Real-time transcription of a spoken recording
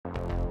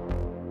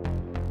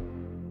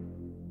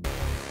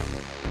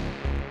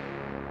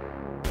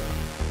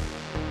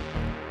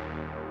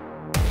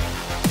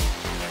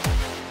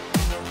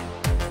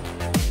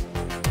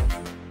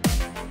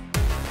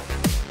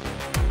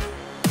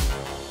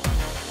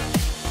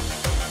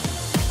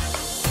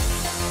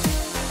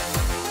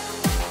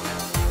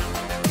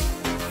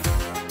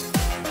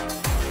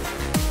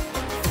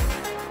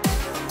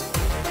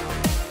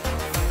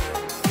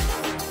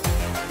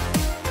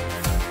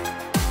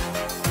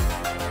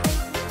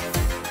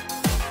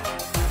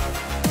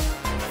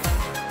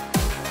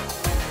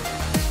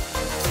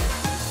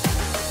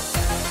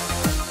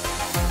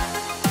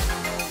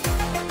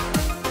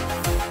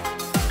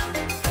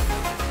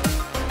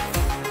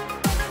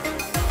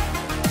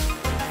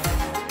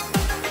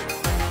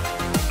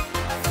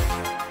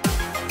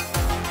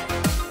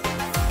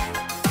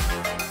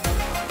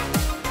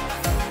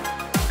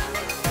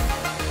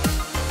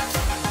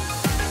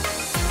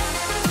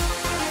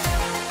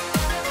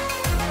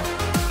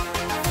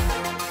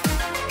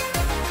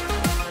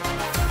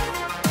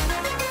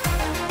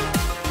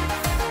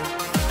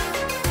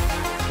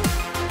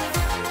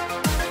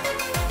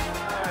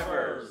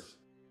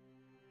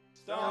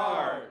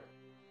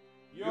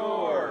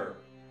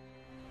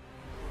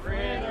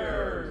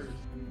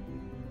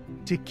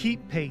To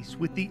keep pace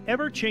with the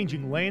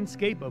ever-changing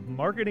landscape of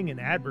marketing and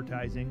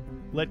advertising,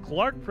 let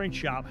Clark Print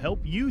Shop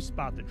help you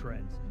spot the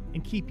trends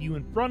and keep you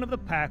in front of the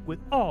pack with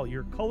all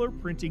your color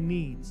printing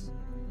needs.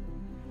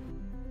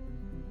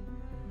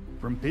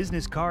 From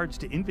business cards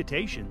to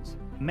invitations,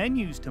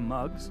 menus to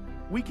mugs,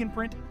 we can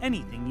print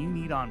anything you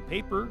need on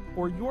paper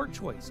or your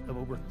choice of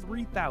over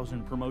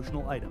 3,000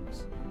 promotional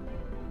items.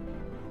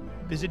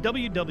 Visit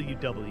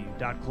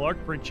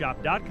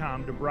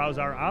www.clarkprintshop.com to browse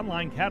our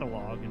online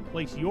catalog and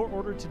place your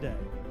order today,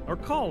 or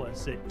call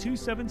us at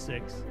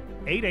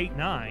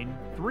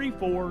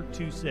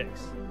 276-889-3426.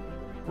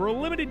 For a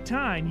limited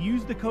time,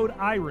 use the code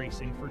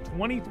iRacing for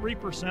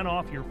 23%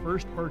 off your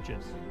first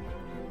purchase.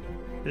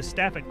 The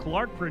staff at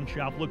Clark Print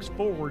Shop looks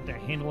forward to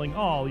handling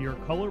all your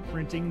color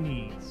printing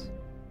needs.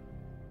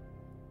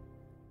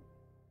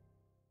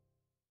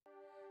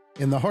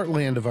 In the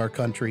heartland of our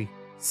country,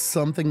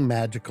 something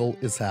magical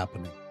is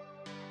happening.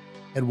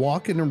 At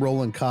Walkin' and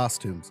Rollin'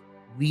 Costumes,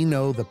 we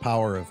know the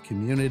power of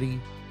community,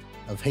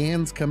 of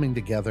hands coming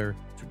together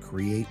to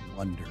create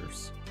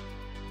wonders.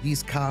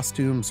 These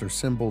costumes are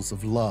symbols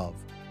of love,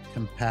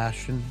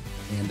 compassion,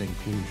 and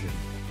inclusion.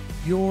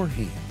 Your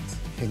hands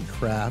can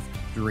craft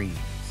dreams.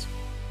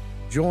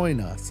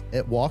 Join us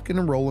at Walkin'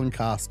 and Rollin'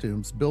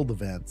 Costumes build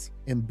events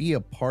and be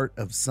a part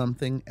of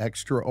something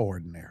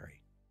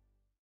extraordinary.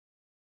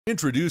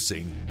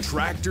 Introducing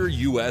Tractor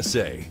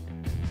USA,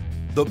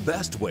 the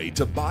best way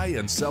to buy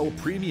and sell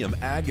premium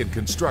ag and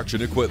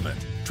construction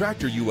equipment.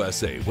 Tractor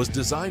USA was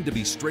designed to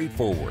be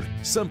straightforward,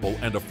 simple,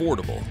 and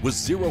affordable with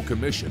zero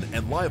commission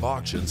and live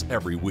auctions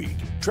every week.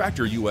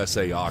 Tractor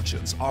USA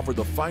auctions offer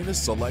the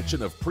finest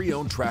selection of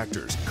pre-owned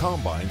tractors,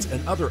 combines,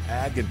 and other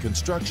ag and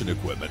construction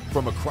equipment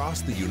from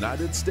across the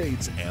United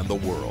States and the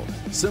world.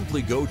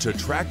 Simply go to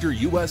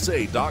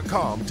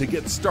TractorUSA.com to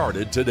get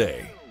started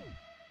today.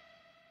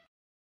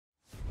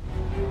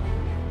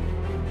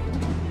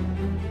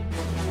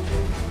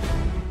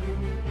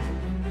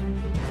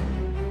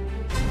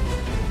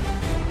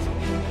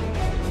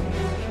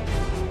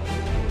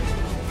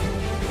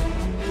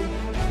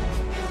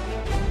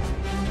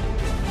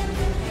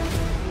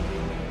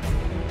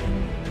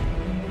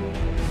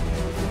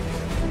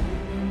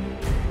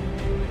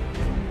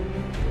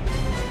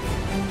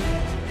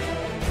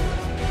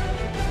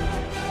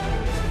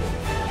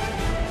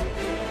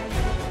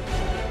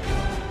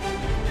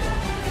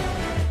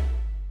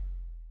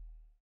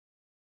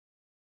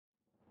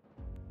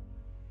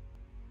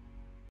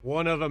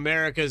 One of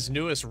America's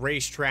newest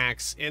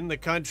racetracks in the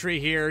country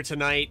here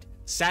tonight.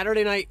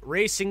 Saturday Night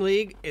Racing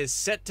League is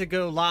set to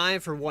go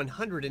live for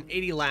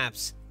 180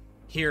 laps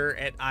here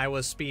at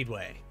Iowa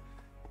Speedway.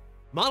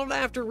 Modeled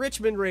after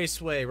Richmond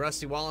Raceway,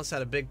 Rusty Wallace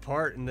had a big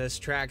part in this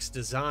track's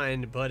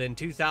design, but in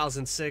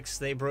 2006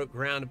 they broke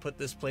ground to put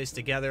this place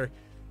together.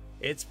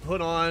 It's put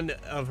on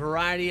a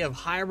variety of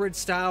hybrid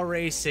style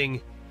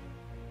racing.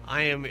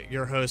 I am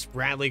your host,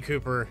 Bradley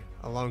Cooper.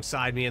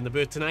 Alongside me in the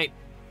booth tonight,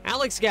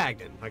 Alex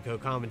Gagnon, my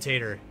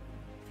co-commentator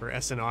for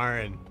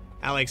SNR. And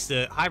Alex,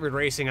 the hybrid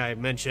racing I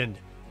mentioned,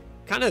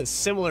 kind of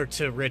similar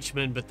to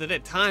Richmond, but that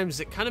at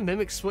times it kind of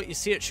mimics what you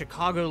see at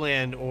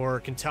Chicagoland or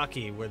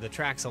Kentucky, where the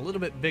track's a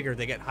little bit bigger,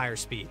 they get higher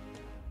speed.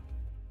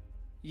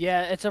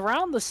 Yeah, it's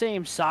around the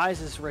same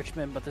size as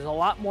Richmond, but there's a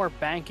lot more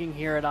banking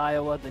here at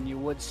Iowa than you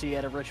would see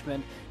at a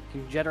Richmond.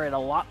 You can generate a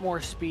lot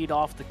more speed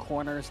off the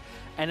corners,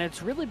 and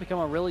it's really become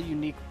a really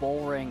unique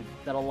bull ring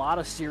that a lot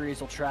of series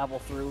will travel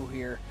through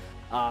here.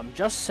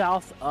 Just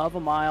south of a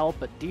mile,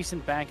 but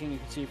decent banking. You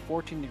can see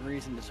 14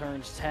 degrees in the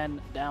turns, 10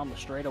 down the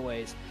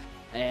straightaways.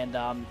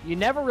 And you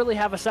never really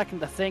have a second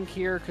to think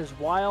here, because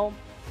while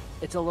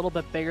it's a little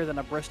bit bigger than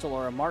a Bristol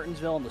or a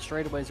Martinsville and the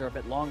straightaways are a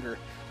bit longer,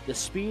 the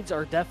speeds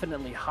are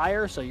definitely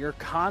higher, so you're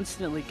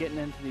constantly getting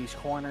into these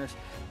corners,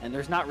 and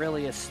there's not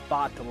really a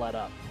spot to let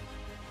up.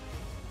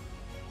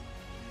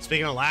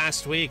 Speaking of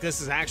last week,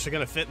 this is actually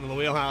going to fit in the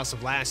wheelhouse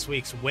of last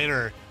week's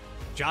winner,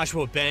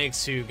 Joshua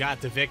Banks, who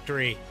got the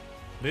victory.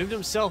 Moved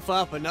himself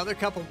up another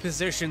couple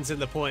positions in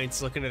the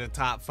points, looking at a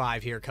top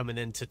 5 here coming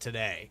into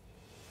today.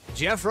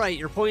 Jeff Wright,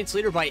 your points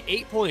leader by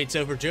 8 points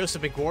over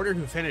Joseph McWhorter,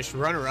 who finished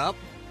runner-up.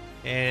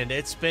 And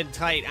it's been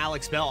tight.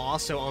 Alex Bell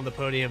also on the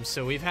podium.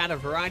 So we've had a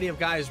variety of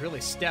guys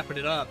really stepping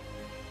it up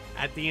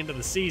at the end of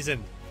the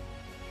season.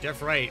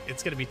 Jeff Wright,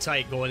 it's going to be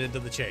tight going into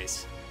the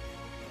chase.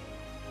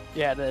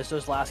 Yeah,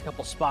 those last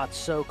couple spots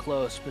so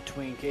close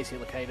between Casey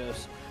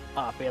Lakaitos,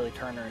 Bailey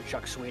Turner, and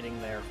Chuck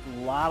Sweeting there.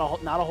 Not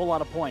a whole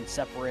lot of points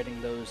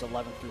separating those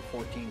 11 through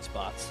 14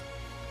 spots.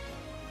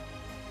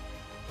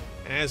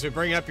 As we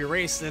bring up your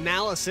race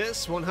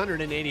analysis,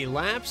 180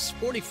 laps,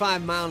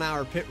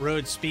 45-mile-an-hour pit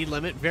road speed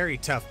limit. Very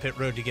tough pit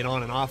road to get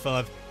on and off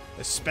of,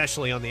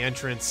 especially on the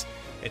entrance.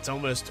 It's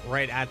almost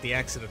right at the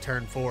exit of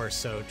turn 4,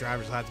 so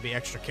drivers will have to be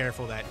extra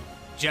careful. That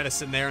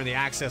jettison there on the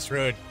access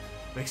road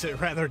makes it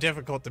rather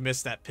difficult to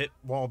miss that pit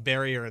wall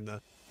barrier. And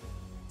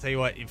tell you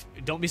what,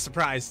 don't be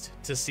surprised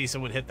to see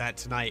someone hit that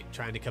tonight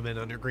trying to come in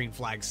under green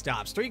flag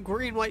stops. 3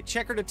 green-white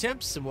checkered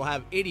attempts, and we'll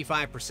have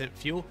 85%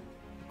 fuel.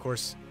 Of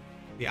course,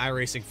 the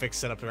iRacing fixed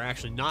setup. They're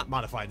actually not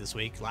modified this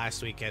week.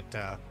 Last week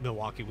at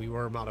Milwaukee, we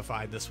were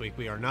modified. This week,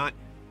 we are not.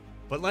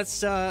 But let's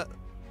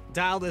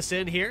dial this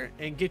in here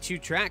and get you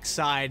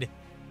trackside.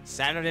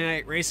 Saturday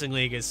Night Racing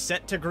League is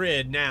set to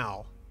grid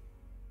now.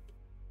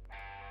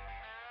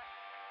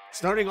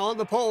 Starting on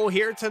the pole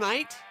here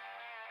tonight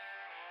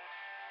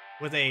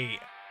with a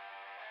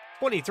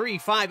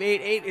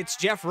 23.588, it's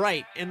Jeff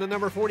Wright in the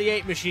number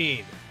 48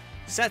 machine.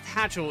 Seth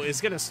Hatchell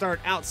is going to start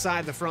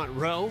outside the front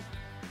row.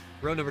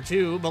 Row number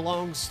 2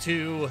 belongs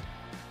to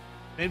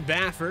Ben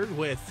Bafford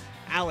with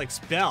Alex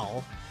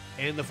Bell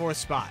in the 4th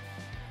spot.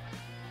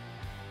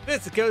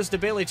 5th goes to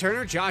Bailey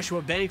Turner,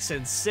 Joshua Banks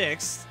in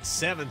 6th.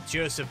 7th,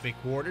 Joseph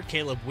McWhorter,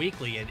 Caleb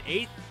Weekly in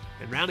 8th.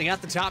 And rounding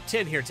out the top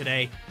 10 here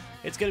today,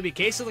 it's going to be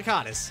Casey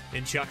Lakatos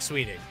and Chuck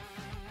Sweeting.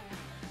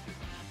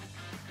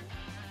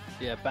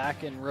 Yeah,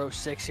 back in row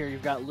 6 here,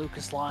 you've got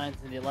Lucas Lyons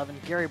in the 11,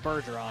 Gary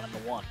Bergeron in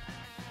the 1.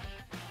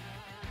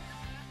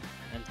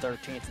 And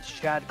 13th is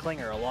Chad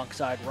Klinger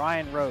alongside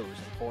Ryan Rose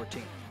in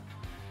 14th.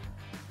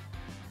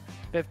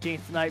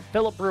 15th tonight,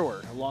 Philip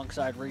Brewer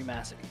alongside Ree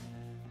Massey.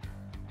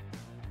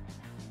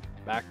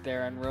 Back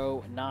there in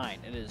row 9,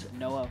 it is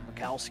Noah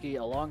Mikowski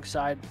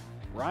alongside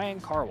Ryan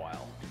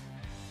Carwile.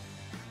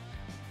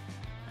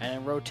 And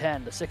in row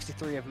 10, the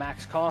 63 of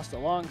Max Cost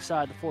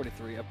alongside the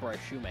 43 of Bryce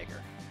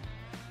Shoemaker.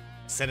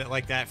 Said it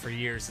like that for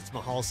years. It's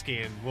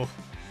Mahalski, and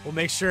we'll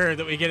make sure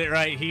that we get it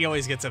right. He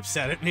always gets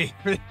upset at me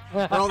for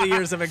all the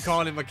years I've been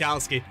calling him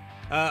Mikowski.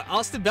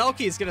 Austin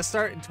Belke is going to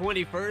start in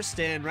 21st,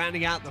 and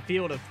rounding out the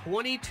field of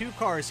 22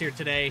 cars here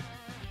today,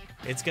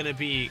 it's going to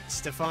be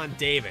Stefan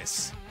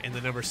Davis in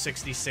the number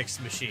 66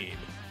 machine.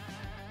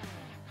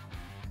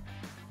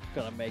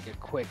 Gonna make a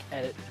quick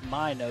edit in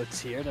my notes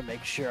here to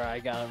make sure I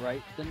got it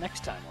right the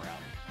next time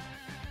around.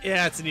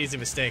 Yeah, it's an easy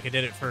mistake. I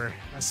did it for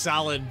a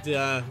solid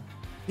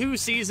 2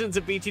 seasons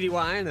at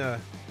BTDY and a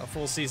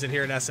full season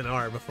here at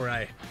SNR before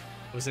I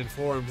was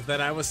informed that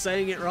I was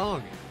saying it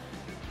wrong.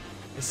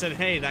 I said,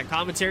 hey, that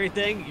commentary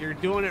thing, you're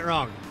doing it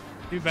wrong.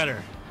 Do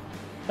better.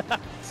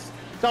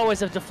 It's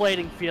always a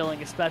deflating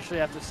feeling, especially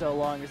after so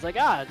long. It's like,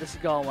 this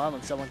is going well,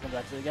 and someone comes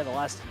up to you, again, the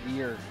last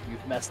year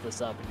you've messed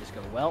this up, and you just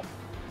go, well,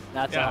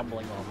 that's a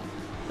humbling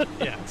moment.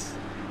 Yes.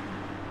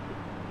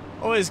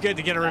 Always good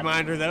to get a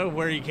reminder, though,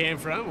 where you came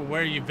from and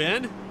where you've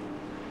been.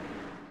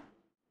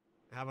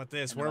 How about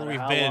this? No where we've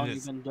how been. Long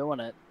you've been doing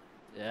it.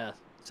 Yeah,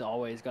 it's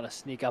always going to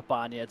sneak up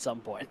on you at some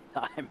point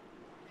in time.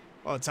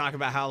 Well, talk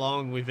about how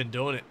long we've been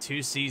doing it.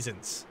 2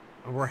 seasons.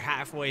 And we're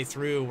halfway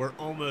through. We're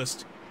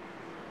almost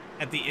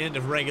at the end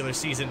of regular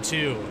season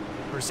 2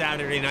 for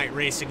Saturday Night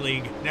Racing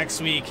League.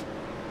 Next week,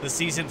 the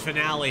season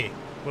finale,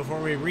 before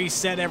we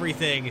reset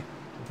everything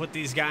and put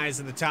these guys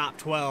in the top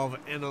 12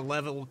 and a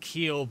level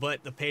keel.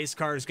 But the pace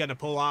car is going to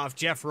pull off.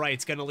 Jeff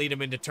Wright's going to lead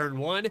him into turn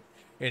 1.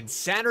 And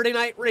Saturday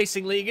Night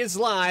Racing League is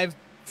live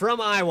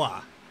from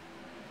Iowa.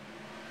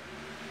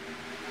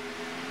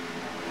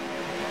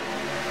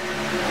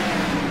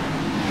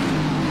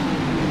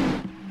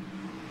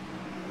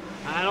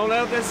 I don't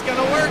know if this is going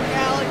to work,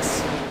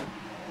 Alex.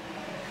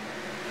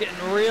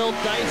 Getting real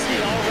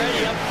dicey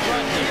already up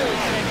front. Nearly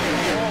taking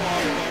the wall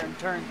off there in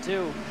turn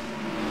 2.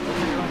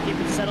 They're going to keep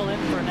it settled in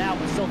for now,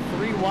 but still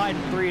 3 wide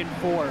in 3 and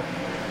 4.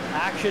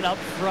 Action up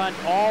front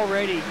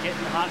already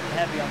getting hot and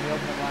heavy on the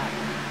open lap.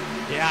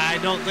 Yeah, I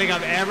don't think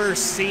I've ever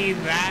seen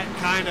that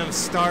kind of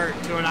start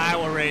to an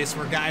Iowa race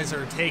where guys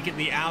are taking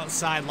the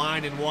outside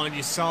line in 1.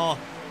 You saw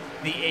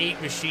the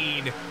 8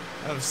 machine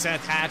of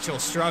Seth Hatchell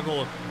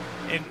struggle.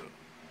 And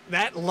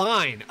that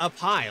line up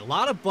high, a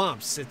lot of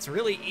bumps. It's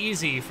really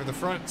easy for the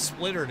front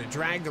splitter to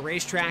drag the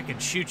racetrack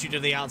and shoot you to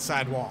the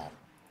outside wall.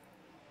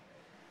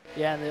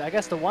 Yeah, and I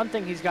guess the one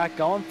thing he's got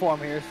going for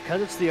him here is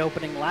because it's the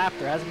opening lap,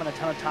 there hasn't been a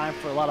ton of time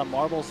for a lot of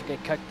marbles to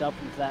get kicked up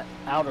into that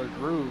outer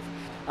groove.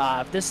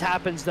 If this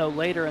happens, though,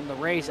 later in the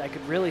race, I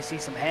could really see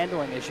some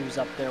handling issues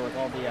up there with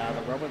all the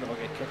rubber that will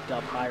get kicked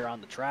up higher on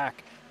the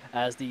track,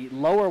 as the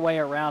lower way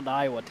around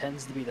Iowa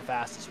tends to be the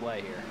fastest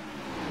way here.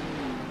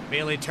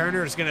 Bailey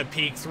Turner is going to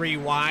peak 3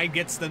 wide,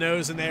 gets the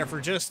nose in there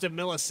for just a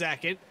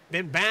millisecond.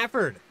 Then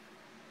Bafford,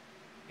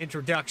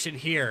 introduction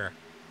here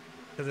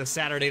to the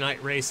Saturday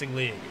Night Racing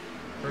League.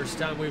 First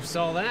time we've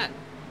saw that.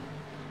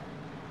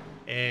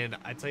 And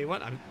I tell you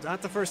what,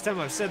 not the first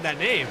time I've said that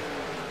name,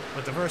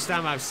 but the first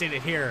time I've seen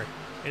it here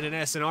in an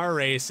SNR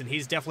race, and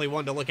he's definitely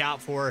one to look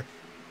out for.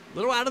 A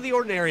little out of the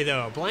ordinary,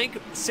 though.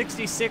 Blank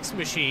 66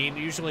 machine,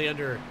 usually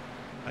under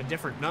a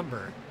different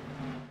number.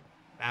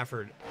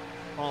 Bafford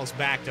falls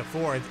back to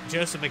 4th.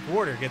 Joseph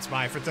McWhorter gets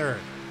by for 3rd.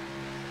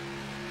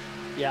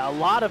 Yeah, a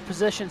lot of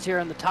positions here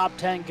in the top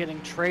 10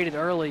 getting traded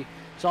early.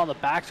 Saw on the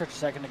backstretch a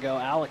second ago,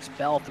 Alex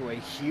Bell threw a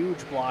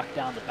huge block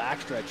down the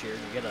backstretch here.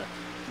 You get a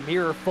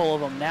mirror full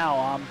of them now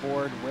on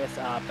board with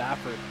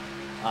Bafford.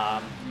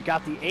 You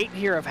got the 8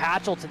 here of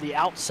Hatchell to the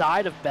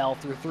outside of Bell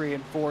through 3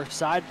 and 4,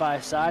 side by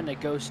side, and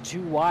it goes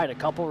 2 wide, a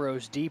couple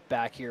rows deep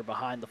back here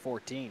behind the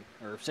 14,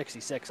 or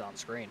 66 on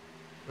screen.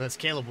 That's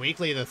Caleb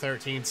Weekly, the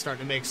 13th,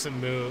 starting to make some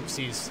moves.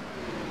 He's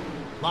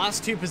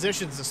lost 2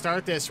 positions to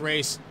start this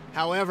race.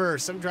 However,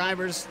 some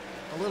drivers,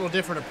 a little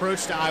different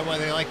approach to Iowa.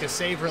 They like to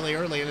save really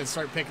early and then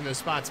start picking those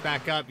spots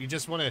back up. You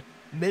just want to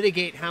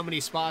mitigate how many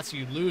spots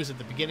you lose at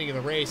the beginning of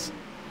the race.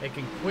 They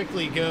can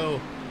quickly go,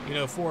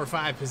 4 or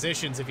 5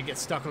 positions if you get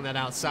stuck on that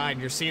outside.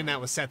 And you're seeing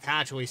that with Seth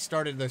Hatchell. He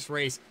started this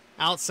race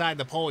outside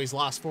the pole. He's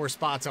lost 4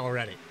 spots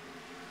already.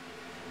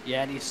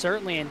 Yeah, and he's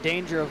certainly in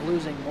danger of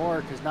losing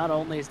more because not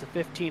only is the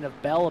 15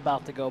 of Bell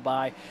about to go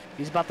by,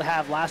 he's about to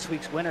have last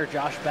week's winner,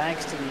 Josh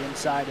Banks, to the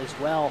inside as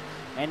well.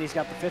 And he's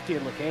got the 50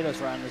 of Locatos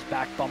around his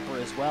back bumper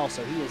as well.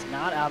 So he is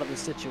not out of the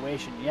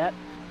situation yet.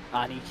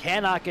 And he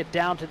cannot get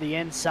down to the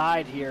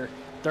inside here.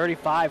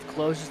 35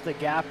 closes the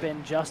gap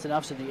in just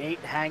enough so the 8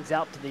 hangs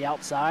out to the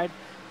outside.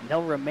 And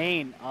he'll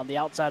remain on the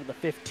outside of the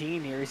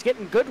 15 here. He's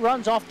getting good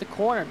runs off the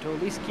corner to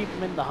at least keep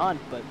him in the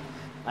hunt, but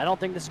I don't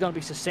think this is going to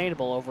be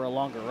sustainable over a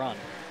longer run.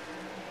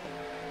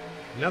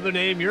 Another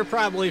name you're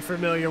probably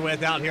familiar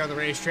with out here on the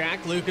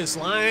racetrack, Lucas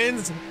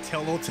Lyons. Till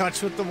a little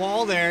touch with the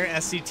wall there.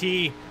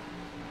 SCT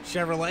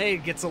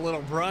Chevrolet gets a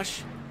little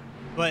brush.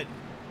 But,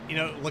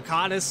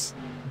 Locatos,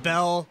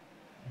 Bell,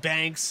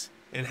 Banks,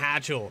 and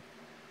Hatchell,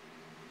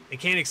 they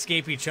can't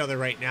escape each other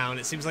right now, and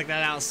it seems like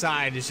that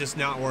outside is just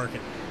not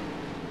working.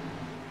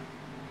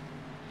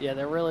 Yeah,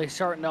 they're really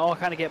starting to all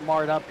kind of get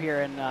marred up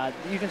here, and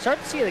you can start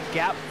to see the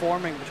gap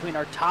forming between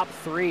our top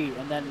 3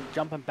 and then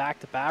jumping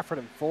back to Baffert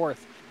in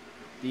 4th.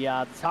 The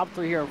top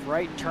 3 here of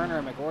Wright, Turner,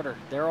 and McWhorter,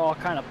 they're all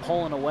kind of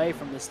pulling away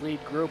from this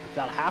lead group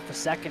about half a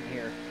second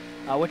here,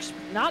 which is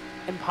not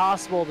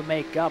impossible to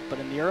make up, but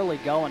in the early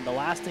going, the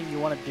last thing you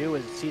want to do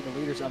is see the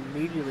leaders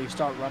immediately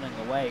start running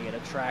away at a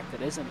track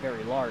that isn't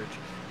very large.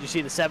 You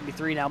see the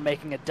 73 now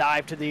making a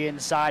dive to the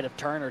inside of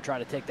Turner,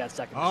 trying to take that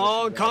second position.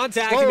 Oh,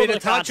 contact. He made a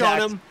touch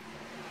on him.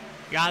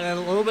 Got it a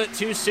little bit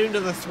too soon to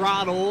the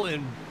throttle,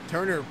 and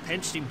Turner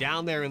pinched him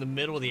down there in the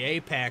middle of the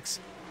apex.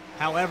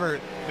 However,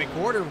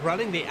 McWhorter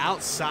running the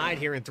outside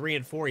here in 3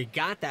 and 4. He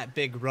got that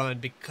big run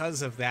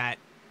because of that.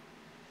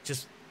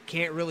 Just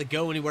can't really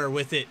go anywhere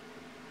with it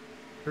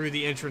through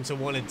the entrance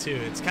of 1 and 2.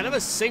 It's kind of a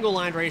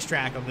single-line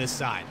racetrack on this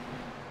side.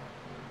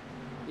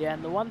 Yeah,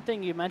 and the one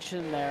thing you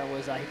mentioned there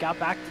was he got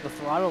back to the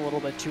throttle a little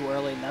bit too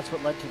early, and that's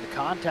what led to the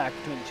contact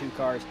between the 2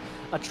 cars.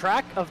 A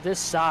track of this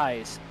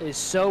size is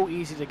so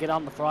easy to get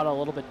on the throttle a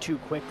little bit too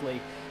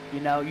quickly.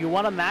 You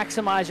want to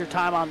maximize your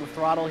time on the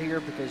throttle here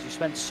because you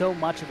spend so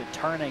much of it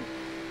turning.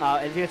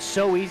 And it's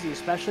so easy,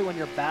 especially when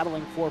you're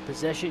battling for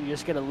position. You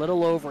just get a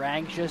little over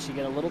anxious. You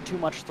get a little too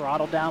much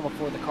throttle down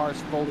before the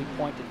car's fully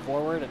pointed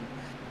forward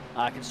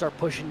and can start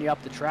pushing you up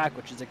the track,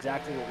 which is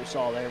exactly what we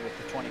saw there with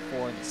the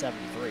 24 and the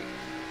 73.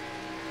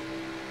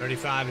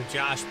 35 of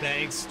Josh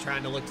Banks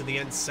trying to look to the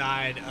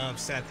inside of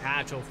Seth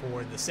Hatchell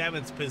for the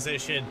 7th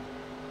position.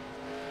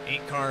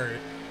 8 car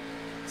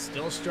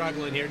still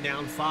struggling here,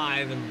 down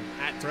 5, and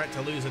at threat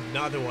to lose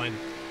another one.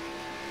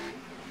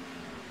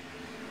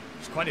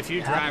 There's quite a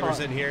few drivers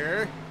in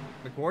here.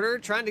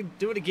 McWhorter trying to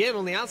do it again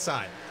on the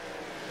outside.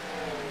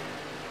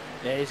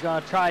 Yeah, he's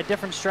going to try a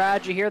different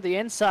strategy here. The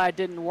inside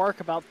didn't work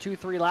about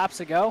 2-3 laps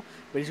ago,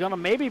 but he's going to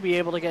maybe be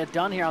able to get it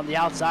done here on the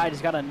outside.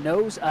 He's got a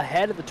nose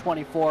ahead of the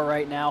 24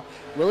 right now.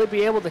 Will he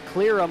be able to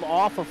clear him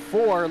off of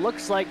 4?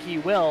 Looks like he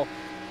will.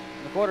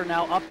 McWhorter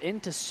now up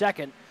into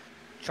 2nd,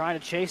 trying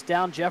to chase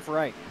down Jeff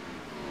Wright.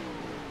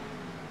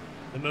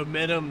 The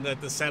momentum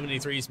that the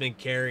 73's been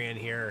carrying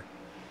here.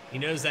 He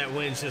knows that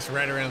win's just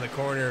right around the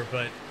corner,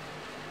 but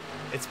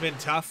it's been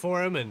tough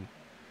for him, and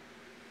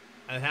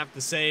I'd have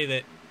to say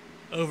that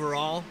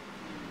overall,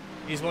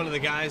 he's one of the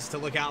guys to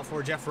look out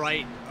for. Jeff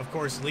Wright, of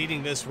course,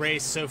 leading this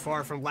race so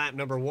far from lap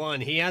number 1.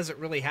 He hasn't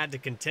really had to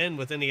contend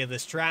with any of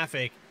this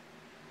traffic,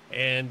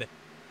 and,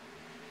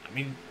 I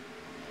mean,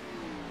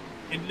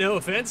 and no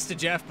offense to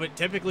Jeff, but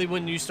typically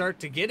when you start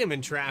to get him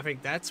in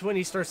traffic, that's when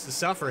he starts to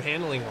suffer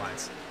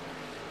handling-wise.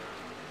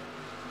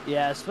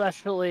 Yeah,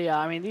 especially,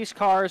 I mean, these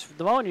cars,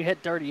 the moment you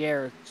hit dirty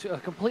air, it's a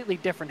completely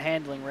different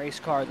handling race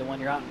car than when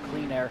you're out in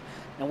clean air.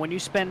 And when you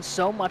spend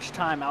so much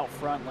time out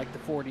front like the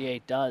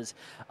 48 does,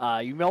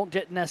 you don't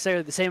get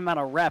necessarily the same amount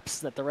of reps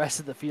that the rest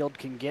of the field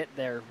can get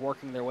there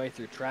working their way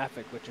through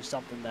traffic, which is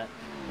something that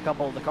a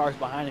couple of the cars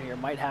behind him here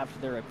might have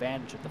to their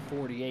advantage if the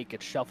 48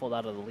 gets shuffled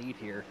out of the lead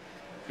here.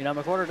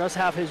 McWhorter does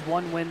have his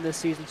 1 win this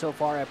season so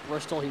far at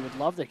Bristol. He would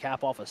love to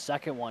cap off a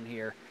 2nd one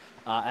here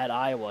at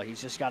Iowa. He's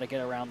just got to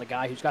get around the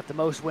guy who's got the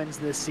most wins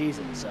this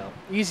season. So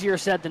easier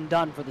said than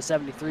done for the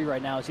 73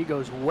 right now as he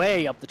goes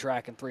way up the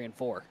track in 3 and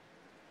 4.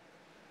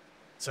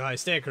 So I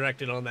stand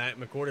corrected on that.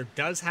 McWhorter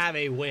does have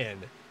a win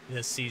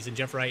this season.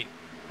 Jeff Wright,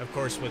 of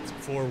course, with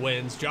 4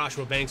 wins.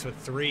 Joshua Banks with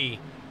 3.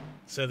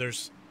 So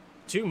there's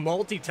 2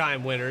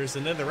 multi-time winners,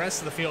 and then the rest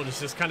of the field has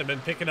just kind of been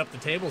picking up the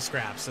table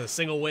scraps. A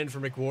single win for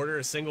McWhorter,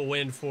 a single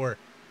win for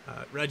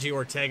Reggie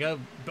Ortega,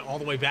 all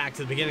the way back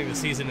to the beginning of the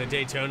season at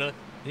Daytona.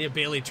 And you have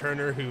Bailey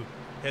Turner, who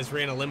has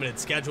ran a limited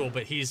schedule,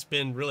 but he's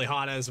been really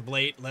hot as of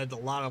late, led a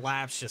lot of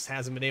laps, just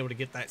hasn't been able to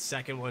get that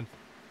 2nd one.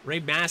 Ray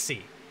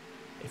Massey,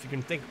 if you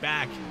can think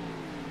back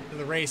to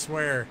the race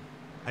where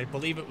I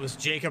believe it was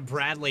Jacob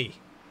Bradley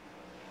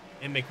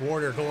and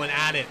McWhorter going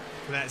at it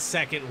for that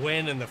 2nd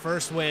win, and the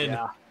 1st win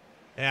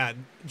Yeah,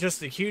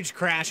 just a huge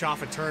crash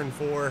off of turn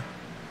 4.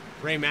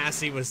 Ray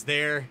Massey was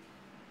there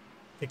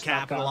to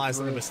capitalize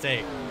on the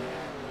mistake.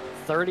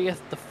 30th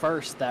to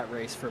 1st that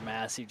race for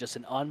Massey. Just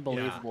an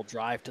unbelievable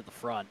drive to the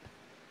front.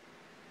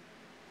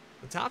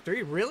 The top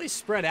 3 really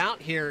spread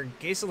out here.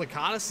 Gesa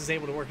Lakatos is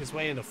able to work his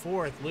way into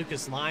 4th.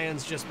 Lucas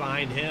Lyons just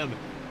behind him.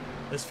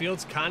 This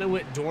field's kind of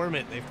went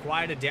dormant. They've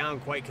quieted down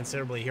quite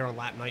considerably here on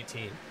lap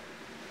 19.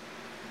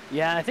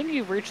 Yeah, I think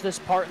you've reached this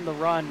part in the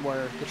run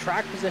where the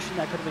track position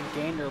that could have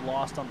been gained or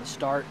lost on the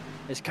start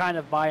is kind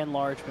of by and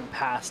large been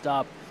passed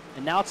up.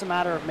 And now it's a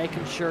matter of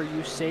making sure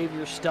you save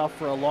your stuff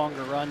for a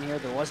longer run here.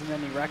 There wasn't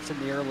any wrecks in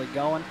the early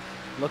going.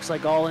 Looks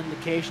like all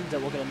indications that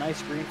we'll get a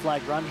nice green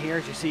flag run here.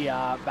 As you see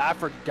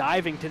Baffert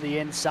diving to the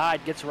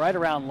inside, gets right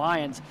around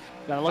Lyons.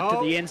 Gonna look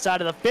to the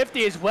inside of the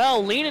 50 as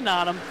well, leaning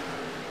on him.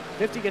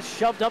 50 gets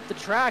shoved up the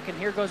track, and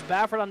here goes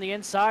Baffert on the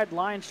inside.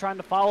 Lyons trying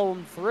to follow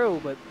him through,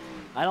 but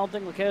I don't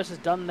think Lakatos is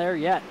done there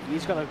yet.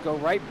 He's gonna go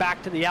right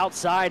back to the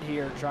outside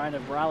here, trying to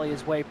rally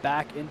his way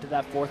back into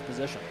that 4th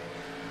position.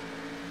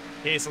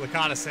 Okay, so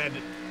Lakatos had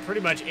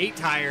pretty much 8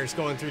 tires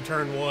going through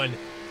turn 1.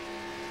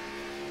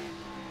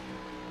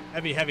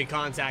 Heavy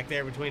contact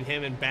there between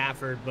him and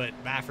Baffert, but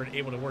Baffert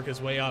able to work his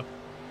way up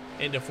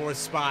into 4th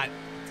spot.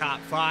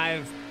 Top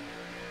 5,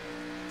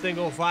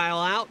 single file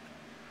out.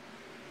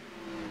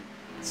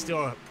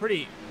 Still a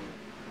pretty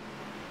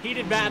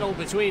heated battle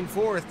between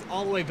 4th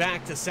all the way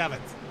back to 7th.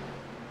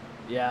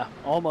 Yeah,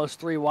 almost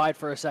 3 wide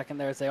for a second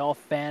there as they all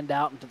fanned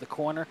out into the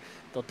corner.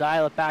 They'll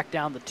dial it back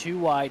down to 2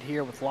 wide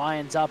here with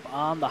Lyons up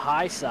on the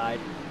high side.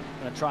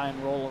 Gonna try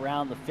and roll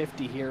around the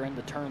 50 here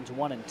into turns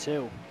 1 and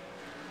 2.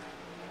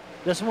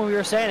 This is what we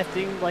were saying, if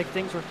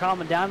things were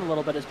calming down a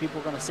little bit as people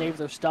were going to save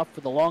their stuff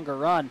for the longer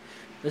run,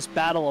 this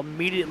battle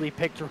immediately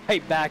picked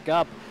right back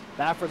up.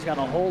 Baffert's got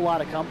a whole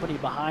lot of company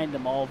behind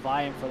him, all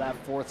vying for that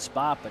 4th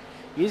spot, but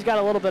he's got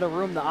a little bit of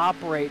room to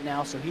operate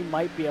now, so he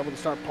might be able to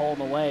start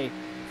pulling away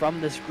from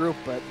this group.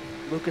 But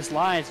Lucas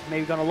Lyons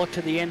maybe going to look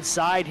to the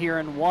inside here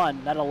in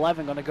 1. That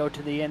 11 going to go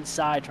to the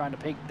inside, trying to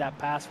pick that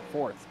pass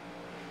for 4th.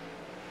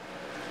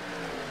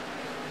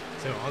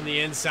 So on the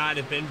inside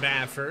of Ben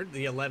Baffert,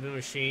 the 11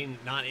 machine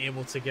not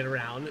able to get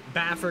around.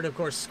 Baffert, of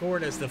course,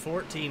 scored as the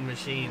 14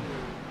 machine.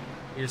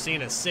 You're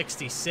seeing a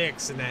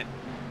 66, and that,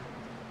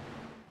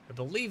 I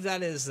believe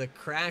that is the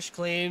crash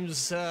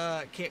claims.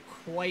 Can't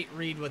quite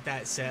read what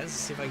that says.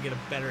 See if I can get a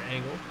better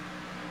angle.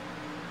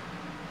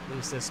 At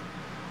least this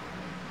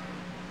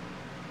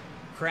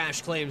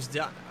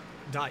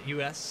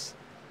crashclaims.us.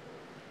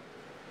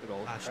 Good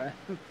old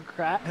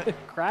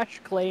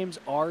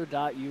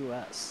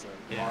crashclaimsr.us. So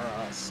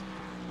us.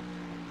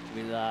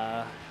 With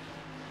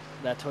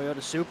that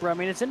Toyota Supra, I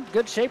mean, it's in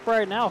good shape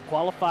right now.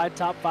 Qualified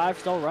top 5,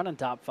 still running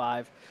top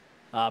 5.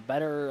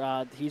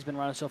 Better he's been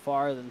running so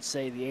far than,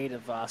 say, the 8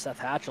 of Seth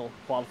Hatchell,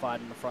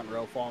 qualified in the front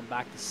row, falling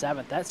back to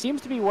 7th. That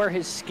seems to be where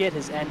his skid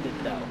has ended,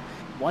 though.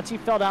 Once he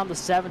fell down to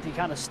 7th, he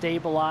kind of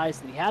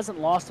stabilized, and he hasn't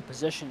lost a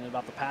position in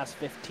about the past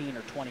 15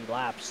 or 20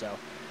 laps. So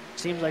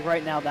seems like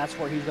right now that's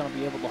where he's going to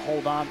be able to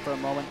hold on for a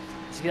moment.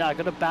 He's got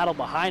a good battle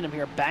behind him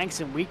here. Banks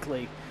and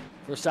Weekly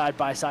for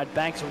side-by-side.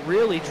 Banks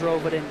really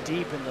drove it in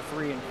deep in the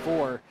 3 and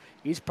 4.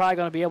 He's probably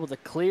going to be able to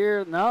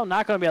clear. No,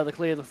 not going to be able to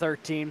clear the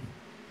 13.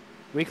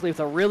 Weekly with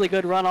a really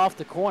good run off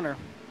the corner.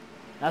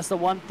 That's the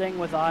one thing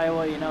with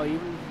Iowa, you know,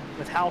 even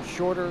with how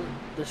shorter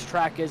this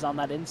track is on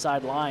that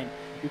inside line,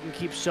 you can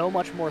keep so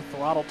much more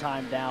throttle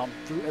time down,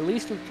 through at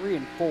least through 3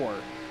 and 4.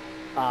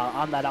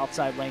 On that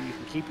outside lane, you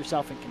can keep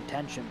yourself in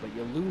contention, but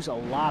you lose a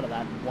lot of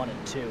that in 1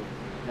 and 2.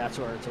 That's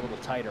where it's a little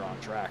tighter on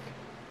track.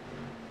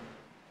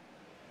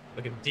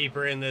 Looking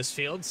deeper in this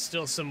field,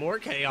 still some more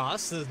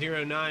chaos. The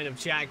 09 of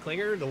Chad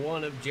Klinger, the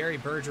 1 of Jerry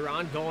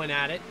Bergeron going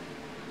at it.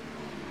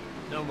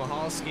 Noah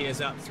Michalski is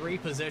up 3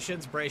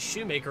 positions. Bryce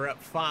Shoemaker up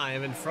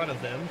 5 in front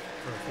of them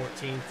for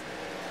 14th,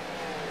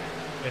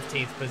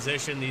 15th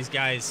position. These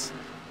guys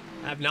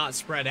have not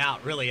spread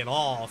out really at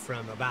all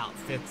from about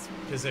 5th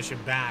position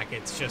back.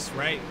 It's just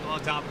right on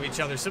top of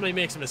each other. Somebody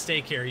makes a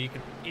mistake here, you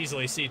can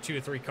easily see 2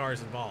 or 3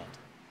 cars involved.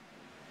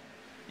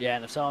 Yeah,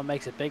 and if someone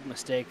makes a big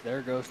mistake,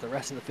 there goes the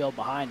rest of the field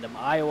behind them.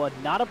 Iowa,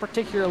 not a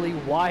particularly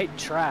wide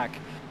track.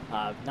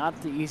 Not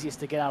the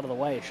easiest to get out of the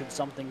way should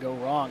something go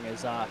wrong.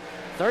 As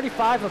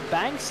 35 of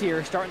Banks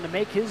here starting to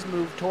make his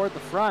move toward the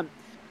front.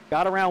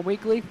 Got around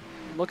Weekly,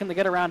 looking to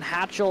get around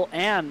Hatchell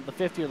and the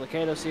 50 of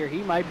Lakatos here.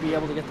 He might be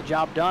able to get the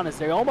job done as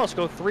they almost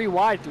go 3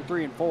 wide through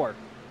 3 and 4.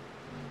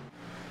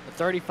 The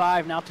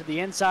 35 now to the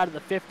inside of the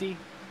 50.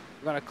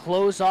 We're going to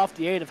close off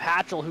the 8 of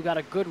Hatchell, who got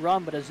a good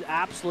run but has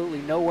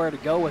absolutely nowhere to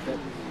go with it.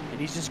 And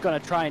he's just going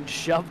to try and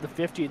shove the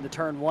 50 in the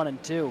turn 1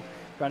 and 2.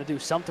 Trying to do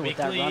something with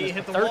that run.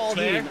 Hit the 13 wall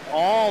there.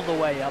 All the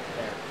way up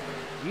there.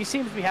 He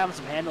seems to be having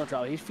some handling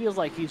trouble. He feels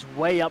like he's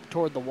way up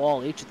toward the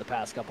wall each of the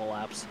past couple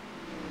laps.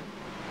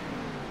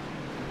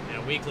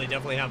 Yeah, Weekly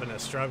definitely having a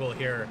struggle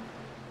here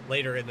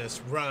later in this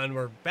run.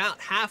 We're about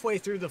halfway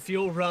through the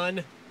fuel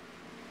run.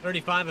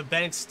 35 of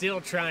Banks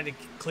still trying to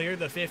clear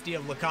the 50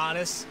 of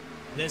Lakatos.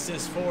 This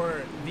is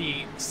for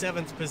the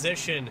 6th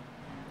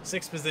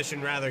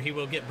position rather. He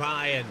will get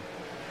by, and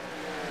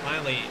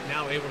finally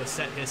now able to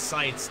set his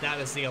sights. That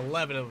is the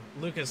 11 of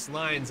Lucas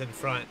Lyons in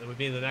front. That would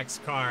be the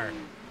next car.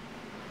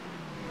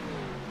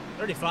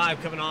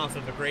 35 coming off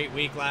of a great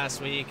week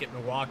last week at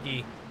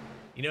Milwaukee.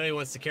 You know he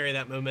wants to carry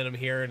that momentum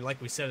here, and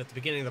like we said at the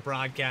beginning of the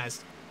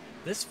broadcast,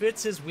 this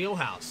fits his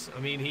wheelhouse. I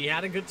mean, he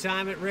had a good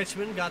time at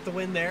Richmond, got the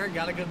win there,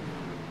 got a good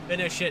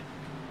finish at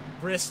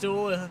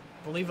Bristol, I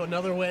believe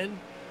another win.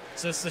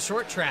 So it's the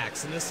short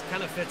tracks, and this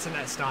kind of fits in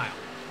that style.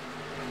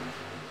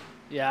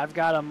 Yeah, I've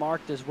got him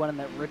marked as winning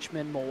at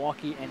Richmond,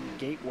 Milwaukee, and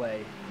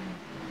Gateway.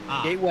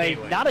 Gateway,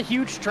 not a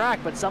huge track,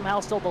 but somehow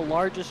still the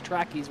largest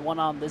track he's won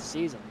on this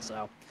season.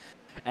 So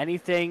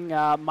anything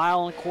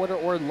mile and a quarter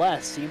or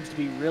less seems to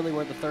be really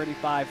where the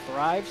 35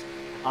 thrives.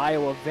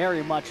 Iowa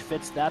very much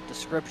fits that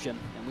description,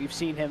 and we've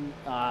seen him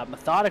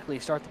methodically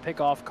start to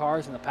pick off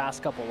cars in the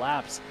past couple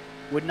laps.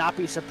 Would not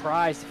be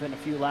surprised if in a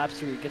few laps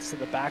here he gets to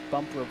the back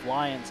bumper of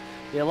Lyons.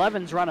 The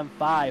 11's running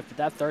 5, but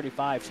that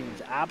 35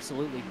 seems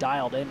absolutely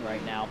dialed in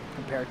right now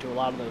compared to a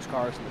lot of those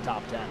cars in the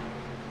top 10.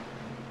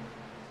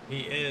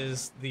 He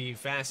is the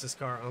fastest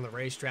car on the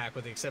racetrack,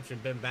 with the exception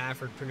of Ben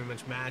Baffert pretty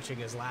much matching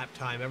his lap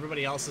time.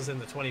 Everybody else is in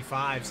the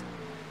 25s.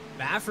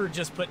 Baffert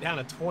just put down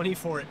a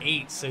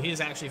 24.8, so he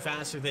is actually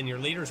faster than your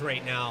leaders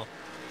right now.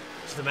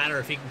 It's just a matter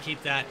if he can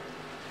keep that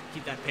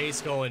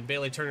pace going.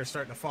 Bailey Turner's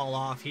starting to fall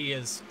off. He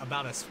is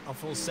about a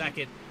full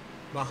second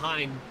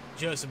behind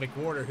Joseph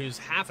McWhorter, who's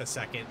half a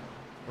second,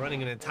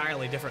 running an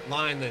entirely different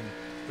line than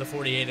the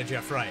 48 of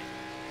Jeff Wright.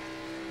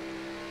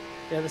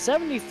 Yeah, the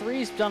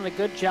 73's done a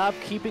good job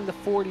keeping the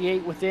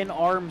 48 within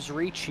arm's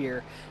reach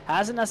here.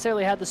 Hasn't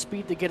necessarily had the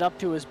speed to get up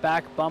to his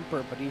back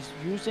bumper, but he's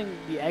using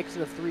the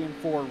exit of 3 and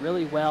 4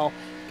 really well,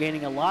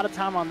 gaining a lot of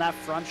time on that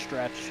front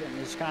stretch, and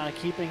is kind of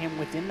keeping him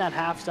within that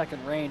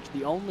half-second range.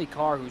 The only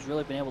car who's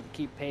really been able to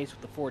keep pace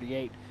with the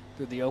 48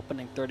 through the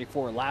opening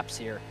 34 laps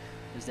here,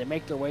 as they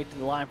make their way to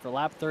the line for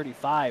lap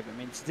 35. I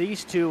mean, it's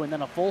these two and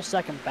then a full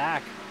second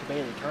back to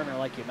Bailey Turner,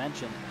 like you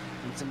mentioned.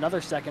 And it's another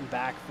second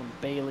back from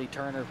Bailey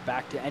Turner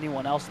back to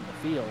anyone else in the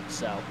field.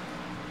 So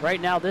right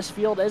now this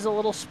field is a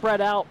little spread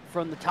out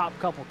from the top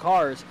couple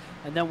cars.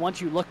 And then once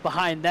you look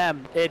behind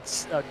them,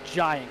 it's a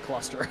giant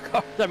cluster of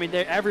cars. I mean,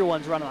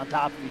 everyone's running on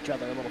top of each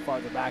other a little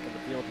farther back in the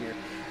field here,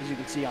 as you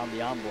can see on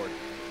the onboard.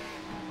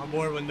 On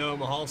board with Noah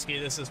Michalski,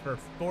 this is for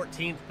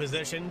 14th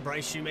position.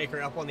 Bryce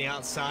Shoemaker up on the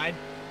outside.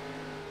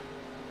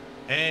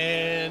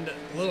 And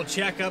a little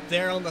check up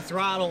there on the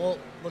throttle.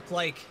 Looked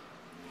like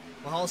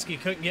Michalski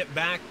couldn't get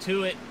back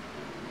to it.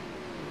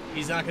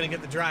 He's not going to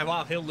get the drive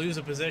off. He'll lose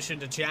a position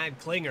to Chad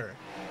Klinger.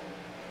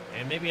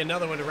 And maybe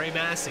another one to Ray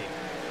Massey.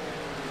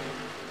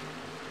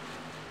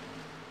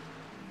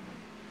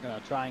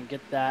 Gonna try and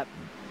get that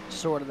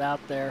sorted out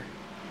there.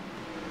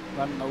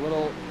 Running a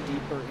little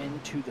deeper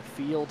into the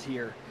field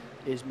here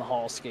is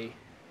Michalski.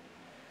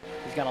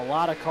 He's got a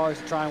lot of cars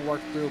to try and work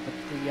through,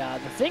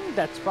 but the thing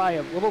that's probably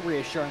a little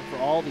reassuring for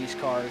all these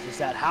cars is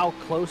that how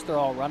close they're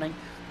all running.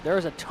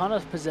 There's a ton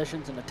of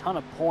positions and a ton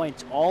of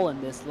points all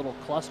in this little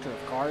cluster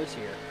of cars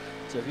here.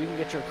 So if you can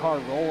get your car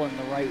rolling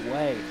the right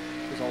way,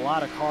 there's a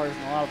lot of cars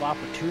and a lot of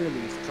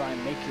opportunities to try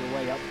and make your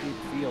way up through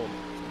the field.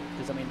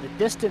 Because, I mean, the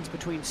distance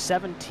between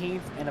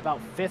 17th and about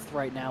 5th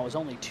right now is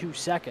only 2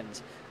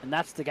 seconds, and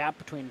that's the gap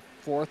between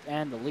 4th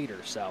and the leader.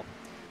 So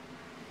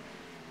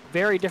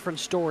very different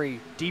story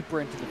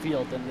deeper into the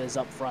field than it is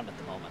up front at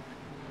the moment.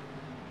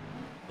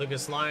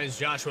 Lucas Lyons,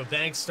 Joshua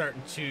Banks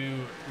starting to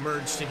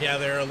merge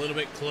together a little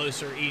bit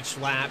closer each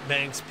lap.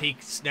 Banks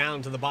peaks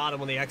down to the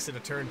bottom on the exit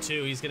of turn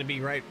 2. He's going to be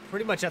right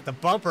pretty much at the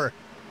bumper.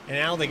 And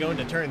now they go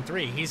into turn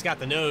 3. He's got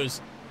the nose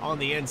on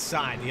the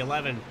inside. The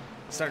 11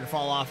 starting to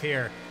fall off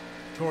here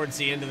towards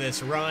the end of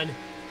this run.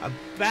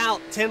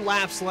 About 10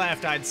 laps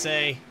left, I'd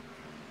say,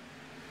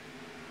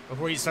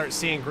 before you start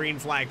seeing green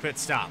flag pit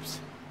stops.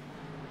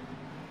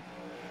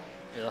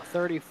 The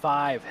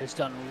 35 has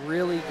done a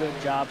really good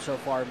job so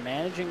far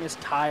managing his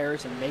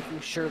tires and making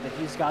sure that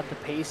he's got the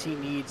pace he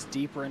needs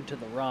deeper into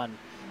the run.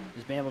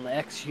 He's been able to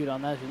execute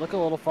on that. If you look a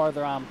little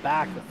farther on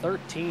back, the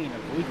 13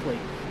 of Leakley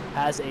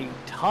has a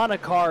ton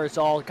of cars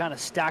all kind of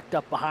stacked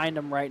up behind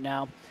him right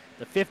now.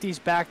 The 50's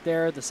back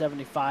there, the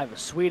 75 of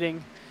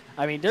Sweeting.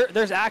 I mean,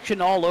 there's action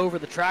all over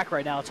the track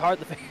right now. It's hard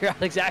to figure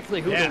out exactly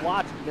who to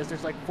watch because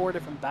there's like 4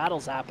 different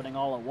battles happening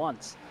all at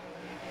once.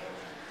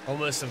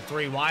 Almost some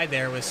 3 wide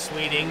there with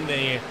Sweeting.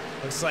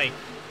 Looks like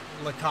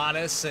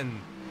Lakatos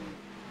and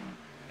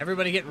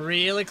everybody getting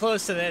really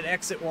close to that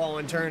exit wall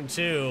in turn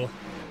 2.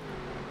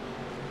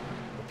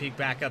 We'll peek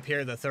back up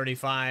here. The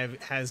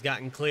 35 has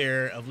gotten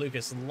clear of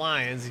Lucas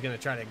Lyons. He's going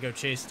to try to go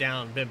chase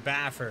down Ben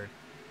Baffert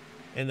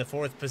in the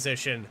 4th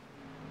position.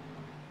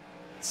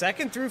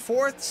 2nd through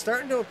 4th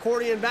starting to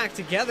accordion back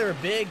together. A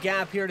big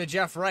gap here to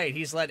Jeff Wright.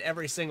 He's led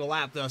every single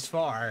lap thus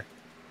far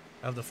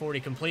of the 40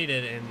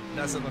 completed, and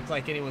doesn't look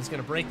like anyone's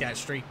going to break that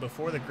streak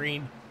before the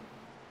green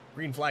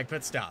flag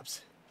pit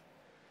stops.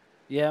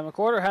 Yeah,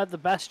 McWhorter had the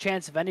best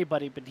chance of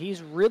anybody, but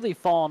he's really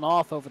fallen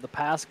off over the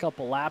past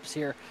couple laps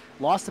here.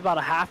 Lost about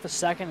a half a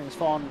second and has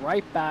fallen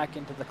right back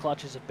into the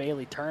clutches of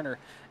Bailey Turner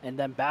and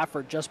then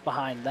Baffert just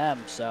behind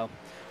them. So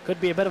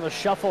could be a bit of a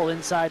shuffle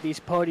inside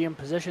these podium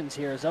positions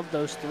here. As of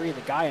those three,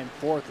 the guy in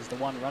fourth is the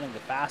one running the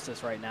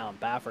fastest right now in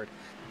Baffert.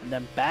 And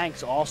then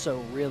Banks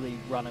also really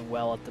running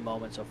well at the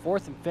moment. So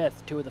fourth and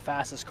fifth, two of the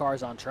fastest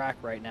cars on track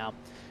right now.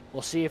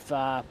 We'll see if,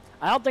 I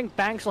don't think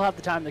Banks will have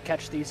the time to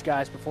catch these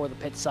guys before the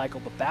pit cycle,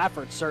 but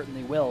Baffert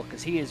certainly will,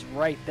 because he is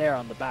right there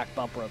on the back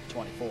bumper of the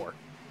 24.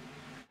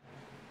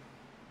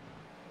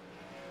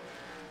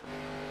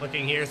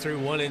 Looking here through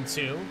 1 and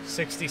 2,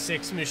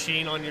 66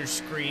 machine on your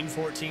screen,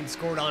 14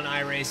 scored on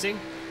iRacing.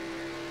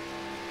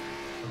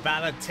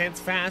 About a tenth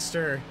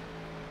faster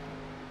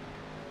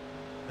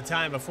the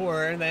time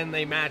before, and then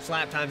they match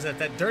lap times.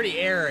 That dirty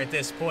air at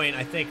this point,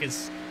 I think,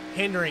 is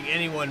hindering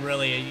anyone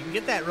really. You can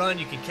get that run,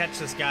 you can catch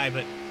this guy,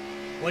 but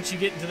once you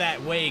get into that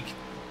wake,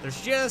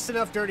 there's just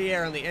enough dirty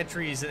air on the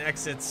entries and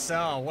exits.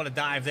 Oh, what a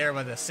dive there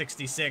by the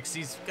 66.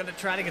 He's going to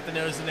try to get the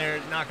nose in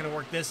there. Not going to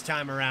work this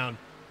time around.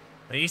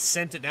 But he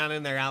sent it down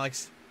in there,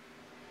 Alex.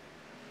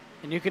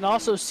 And you can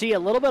also see a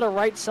little bit of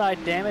right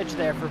side damage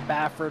there for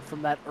Baffert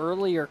from that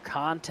earlier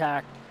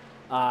contact.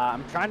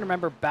 I'm trying to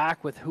remember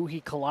back with who he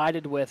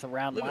collided with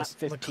around lap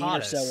 15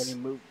 or so when he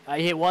moved.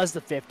 It was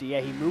the 50. Yeah,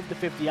 he moved the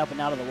 50 up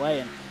and out of the way,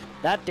 and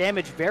that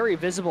damage very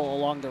visible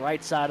along the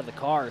right side of the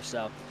car.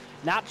 So,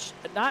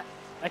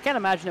 I can't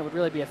imagine it would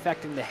really be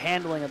affecting the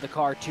handling of the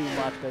car too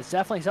much, but it's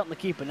definitely something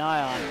to keep an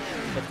eye on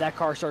if that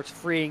car starts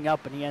freeing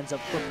up and he ends up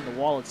flipping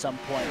the wall at some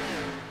point.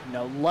 You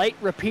know, light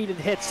repeated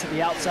hits to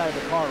the outside of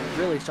the car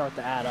really start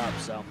to add up.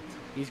 So,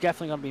 he's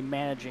definitely going to be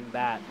managing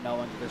that,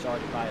 knowing there's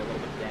already probably a little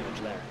bit of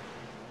damage there.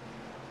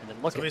 And then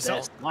look at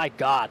this. My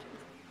God.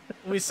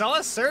 We saw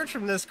a surge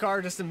from this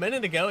car just a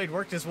minute ago. He'd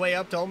worked his way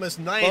up to almost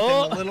ninth,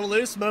 and a little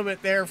loose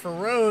moment there for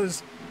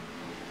Rose.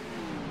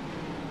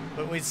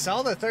 But we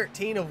saw the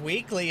 13 of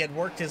Weekly had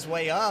worked his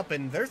way up,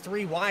 and they're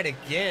 3 wide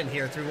again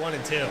here through 1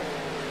 and 2.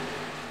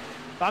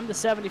 If I'm the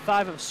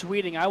 75 of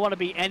Sweeting, I want to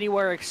be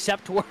anywhere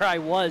except where I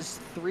was.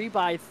 3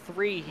 by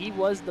 3. He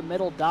was the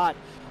middle dot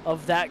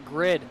of that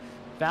grid.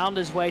 Found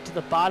his way to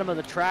the bottom of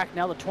the track.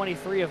 Now the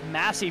 23 of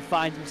Massey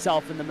finds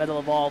himself in the middle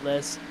of all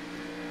this.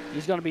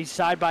 He's going to be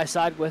side by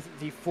side with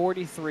the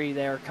 43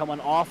 there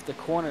coming off the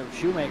corner of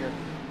Shoemaker.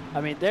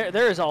 I mean,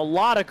 there is a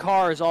lot of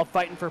cars all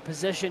fighting for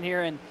position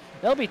here, and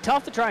it'll be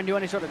tough to try and do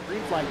any sort of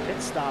green flag pit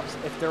stops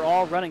if they're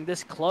all running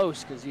this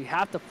close, because you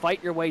have to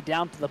fight your way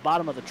down to the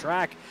bottom of the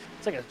track.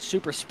 It's like a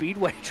super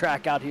speedway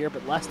track out here,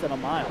 but less than a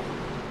mile.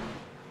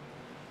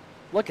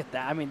 Look at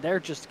that. I mean,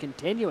 they're just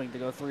continuing to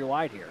go 3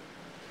 wide here.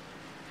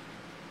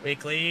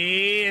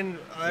 Weekly, and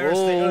there's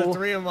the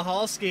 03 of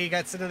Mahalski.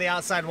 Got into the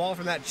outside wall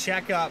from that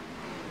checkup.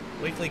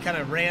 Weekly kind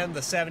of ran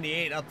the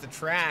 78 up the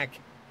track.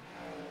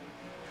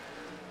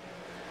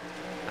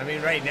 I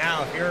mean, right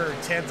now, if you're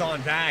 10th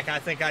on back, I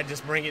think I'd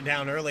just bring it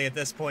down early at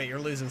this point. You're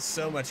losing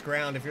so much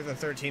ground. If you're the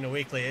 13 of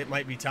Weekly, it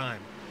might be time.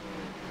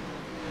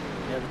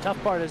 Yeah, the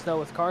tough part is, though,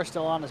 with Carr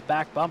still on his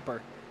back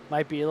bumper,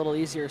 might be a little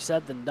easier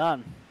said than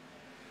done.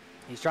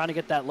 He's trying to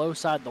get that low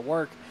side to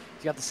work.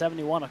 He's got the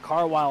 71 of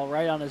Carwile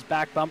right on his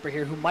back bumper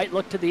here, who might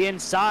look to the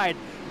inside,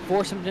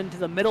 force him into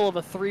the middle of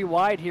a 3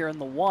 wide here in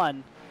the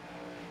 1.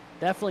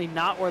 Definitely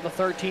not where the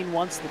 13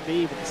 wants to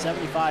be, but the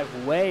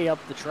 75 way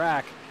up the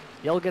track.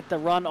 He'll get the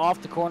run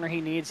off the corner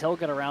he needs. He'll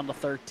get around the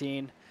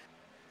 13.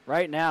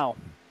 Right now,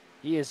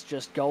 he is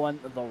just going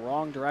the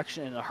wrong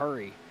direction in a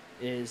hurry,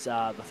 is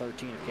the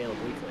 13 of Caleb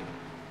Weekly.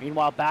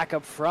 Meanwhile, back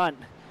up front,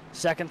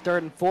 second,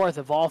 third, and fourth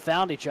have all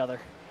found each other.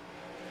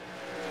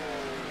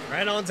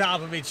 Right on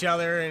top of each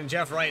other, and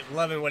Jeff Wright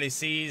loving what he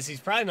sees.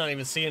 He's probably not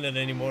even seeing it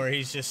anymore.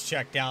 He's just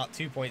checked out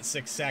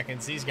 2.6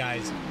 seconds. These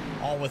guys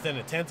all within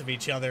a tenth of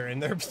each other,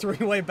 and their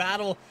 3-way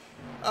battle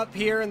up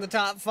here in the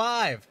top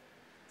 5.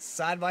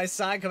 Side by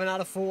side coming out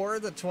of 4.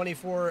 The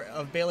 24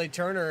 of Bailey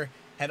Turner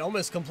had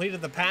almost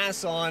completed the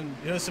pass on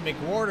Joseph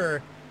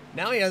McWhorter.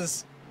 Now he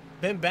has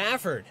Ben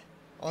Baffert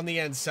on the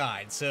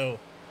inside. So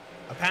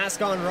a pass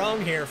gone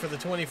wrong here for the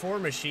 24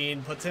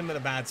 machine puts him in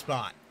a bad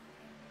spot.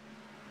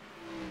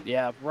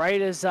 Yeah,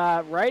 right as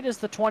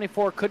the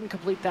 24 couldn't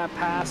complete that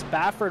pass,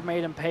 Baffert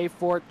made him pay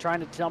for it, trying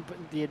to dump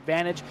the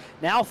advantage.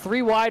 Now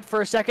 3 wide for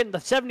a second. The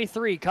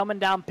 73 coming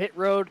down pit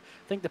road.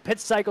 I think the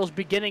pit cycle's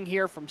beginning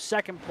here from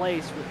second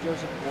place with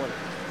Joseph McWhorter.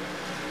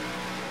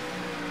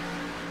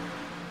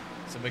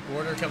 So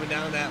McWhorter coming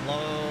down that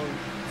long,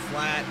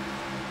 flat,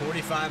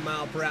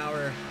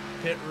 45-mile-per-hour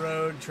pit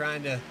road,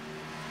 trying to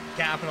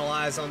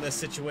capitalize on this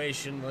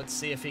situation. Let's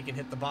see if he can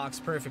hit the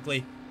box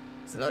perfectly.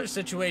 It's another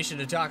situation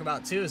to talk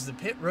about too, is the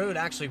pit road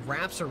actually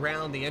wraps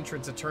around the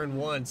entrance of turn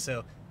 1.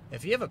 So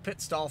if you have a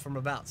pit stall from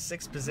about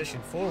 6th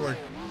position forward,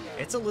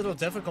 it's a little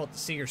difficult to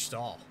see your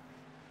stall.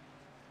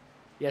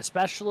 Yeah,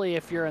 especially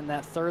if you're in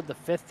that 3rd, the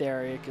 5th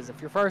area, because if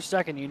you're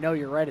 1st, 2nd, you know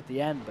you're right at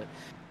the end. But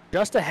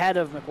just ahead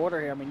of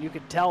McWhorter here. I mean, you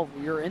could tell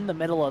you're in the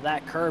middle of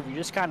that curve. You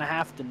just kind of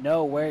have to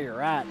know where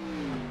you're at.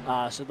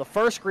 So the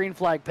first green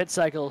flag pit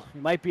cycle,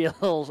 you might be a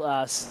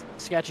little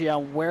sketchy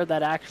on where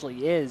that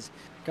actually is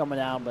coming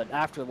down, but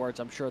afterwards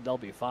I'm sure they'll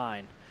be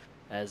fine.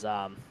 As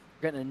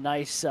getting a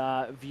nice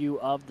view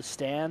of the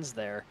stands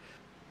there.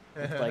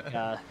 Looks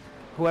like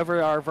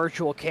whoever our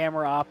virtual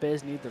camera op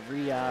is need to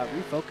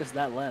refocus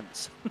that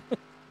lens.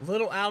 A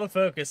little out of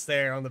focus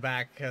there on the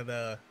back of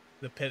the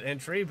pit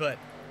entry, but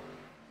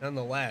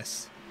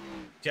nonetheless,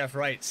 Jeff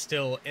Wright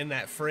still in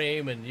that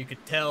frame, and you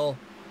could tell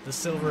the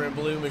silver and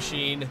blue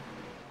machine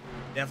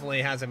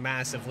definitely has a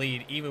massive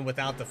lead, even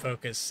without the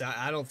focus.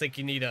 I don't think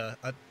you need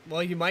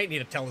well, you might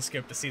need a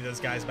telescope to see those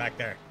guys back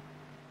there.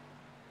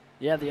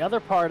 Yeah, the other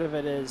part of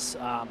it is,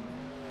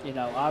 you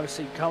know,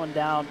 obviously coming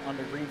down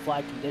under green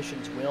flag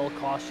conditions will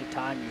cost you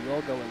time. You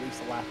will go at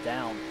least a lap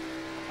down.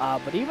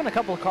 But even a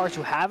couple of cars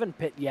who haven't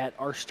pit yet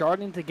are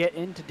starting to get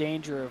into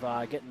danger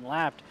of getting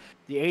lapped.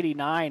 The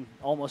 89,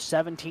 almost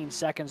 17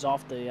 seconds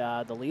off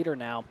the leader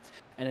now.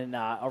 And in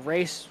a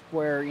race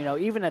where, you know,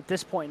 even at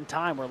this point in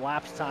time where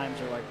lapse times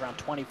are like around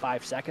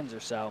 25 seconds or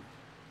so,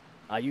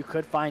 you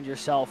could find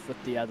yourself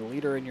with the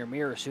leader in your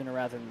mirror sooner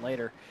rather than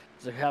later.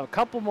 So we have a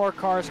couple more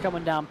cars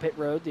coming down pit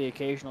road, the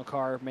occasional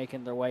car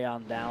making their way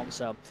on down.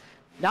 So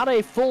not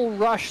a full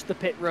rush the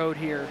pit road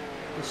here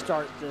to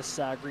start this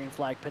green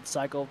flag pit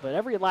cycle, but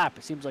every lap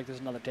it seems like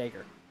there's another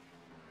taker.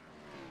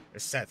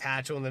 There's Seth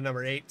Hatchell in the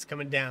number 8. It's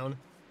coming down.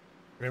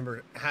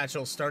 Remember,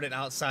 Hatchell started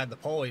outside the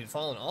pole. He'd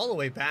fallen all the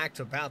way back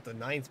to about the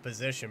 9th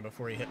position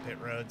before he hit pit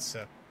road.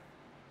 So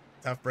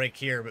tough break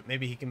here, but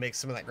maybe he can make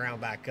some of that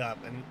ground back up.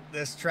 And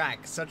this track,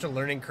 such a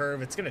learning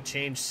curve. It's going to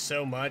change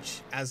so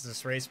much as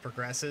this race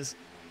progresses.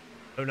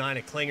 09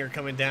 at Klinger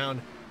coming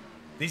down.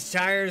 These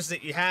tires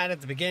that you had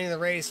at the beginning of the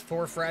race,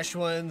 4 fresh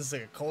ones,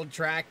 a cold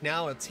track,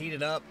 now it's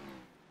heated up.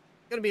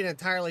 It's going to be an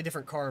entirely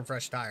different car and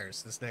fresh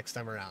tires this next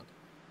time around.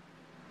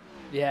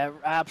 Yeah, it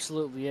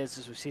absolutely is,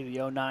 as we see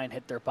the 09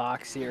 hit their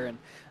box here. And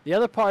the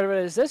other part of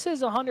it is this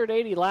is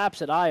 180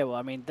 laps at Iowa.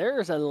 I mean,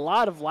 there's a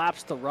lot of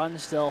laps to run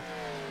still.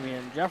 I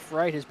mean, Jeff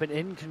Wright has been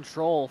in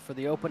control for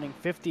the opening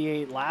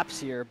 58 laps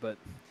here, but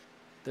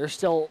there's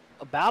still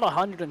about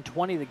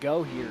 120 to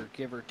go here,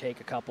 give or take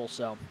a couple.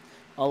 So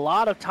a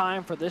lot of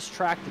time for this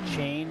track to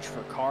change,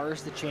 for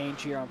cars to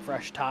change here on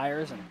fresh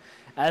tires. And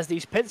as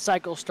these pit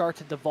cycles start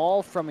to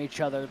devolve from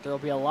each other, there'll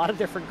be a lot of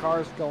different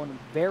cars going at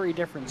very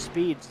different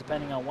speeds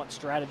depending on what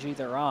strategy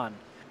they're on.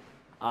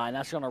 And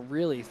that's going to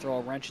really throw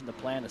a wrench in the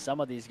plan to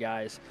some of these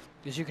guys,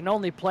 because you can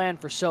only plan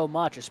for so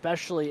much,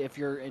 especially if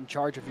you're in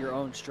charge of your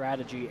own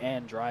strategy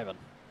and driving.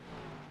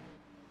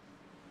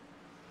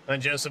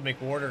 And Joseph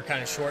McWhorter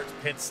kind of short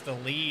pits the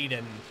lead,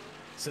 and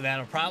so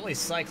that'll probably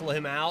cycle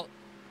him out.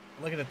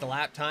 Looking at the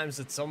lap times,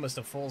 it's almost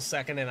a full 1.5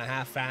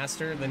 seconds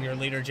faster than your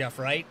leader, Jeff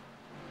Wright.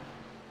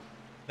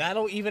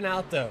 That'll even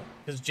out, though,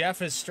 because Jeff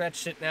has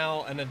stretched it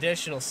now an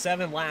additional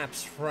 7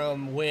 laps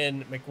from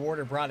when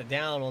McWhorter brought it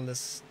down on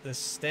this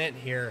stint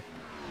here.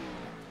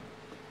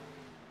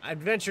 I'd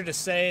venture to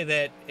say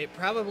that it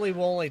probably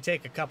will only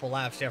take a couple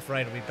laps. Jeff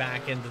Wright will be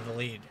back into the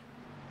lead.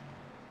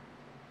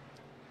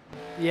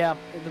 Yeah,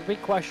 the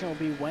big question will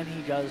be when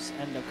he does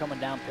end up coming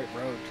down pit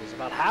road, because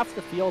about half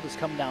the field has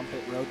come down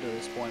pit road to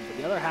this point, but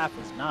the other half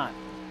is not,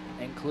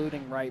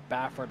 including Wright,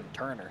 Baffert, and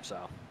Turner.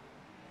 So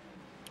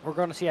we're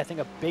going to see, I think,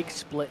 a big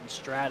split in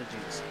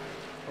strategies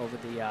over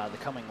the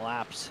coming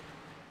laps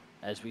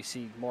as we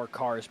see more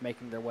cars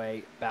making their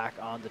way back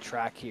on the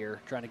track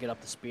here, trying to get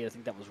up to speed. I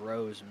think that was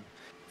Rose. And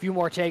a few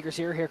more takers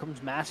here. Here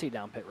comes Massey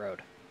down pit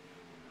road.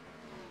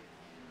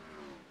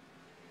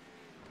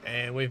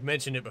 And we've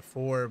mentioned it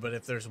before, but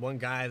if there's one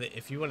guy that,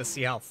 if you want to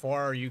see how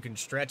far you can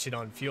stretch it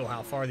on fuel,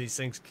 how far these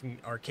things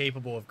are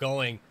capable of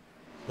going,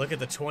 look at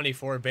the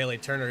 24 Bailey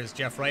Turner, as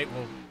Jeff Wright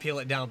will peel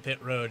it down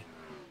pit road.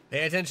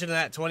 Pay attention to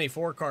that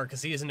 24 car,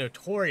 because he is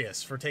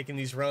notorious for taking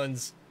these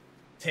runs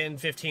 10,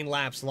 15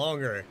 laps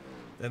longer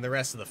than the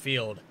rest of the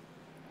field.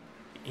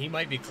 He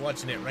might be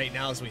clutching it right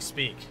now as we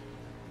speak.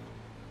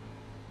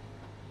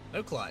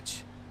 No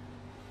clutch.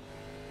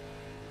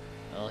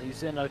 Well,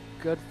 he's in a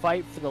good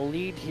fight for the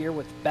lead here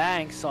with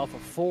Banks off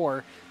of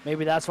 4.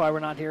 Maybe that's why we're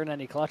not hearing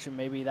any clutching.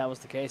 Maybe that was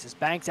the case, as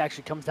Banks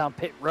actually comes down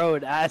pit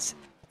road as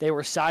they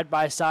were side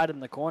by side in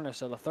the corner.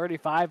 So the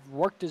 35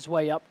 worked his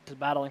way up to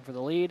battling for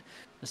the lead,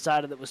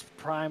 decided that it was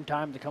prime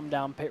time to come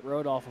down pit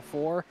road off of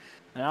 4.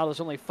 And now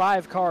there's only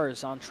 5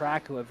 cars on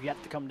track who have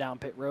yet to come down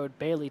pit road.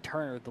 Bailey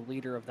Turner, the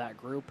leader of that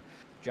group.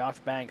 Josh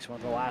Banks,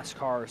 one of the last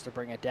cars to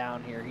bring it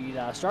down here. He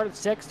started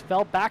 6th,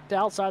 fell back to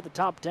outside the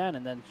top 10,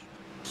 and then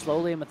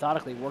slowly and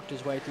methodically worked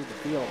his way through the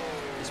field.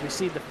 As we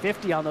see the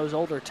 50 on those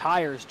older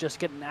tires just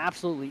getting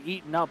absolutely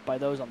eaten up by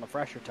those on the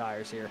fresher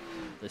tires here.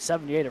 The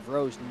 78 of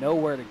Rose,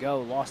 nowhere to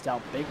go, lost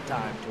out big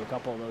time to a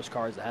couple of those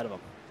cars ahead of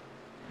him.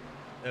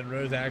 And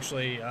Rose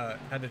actually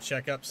had to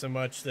check up so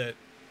much that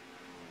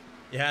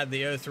you had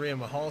the 03 of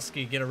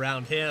Mahalski get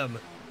around him.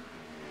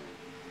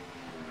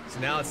 So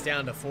now it's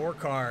down to 4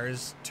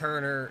 cars,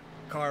 Turner,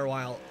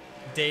 Carwile,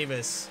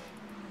 Davis.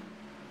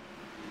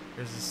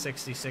 There's a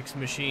 66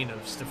 machine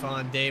of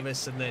Stefan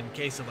Davis and then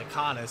Casey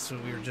Lakatos, who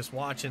we were just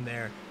watching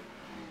there.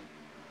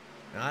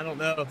 Now, I don't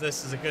know if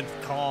this is a good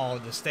call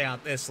to stay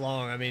out this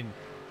long. I mean,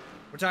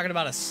 we're talking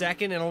about a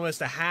second and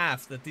almost a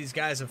half that these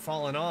guys have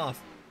fallen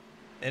off.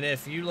 And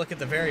if you look at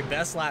the very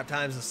best lap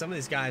times of some of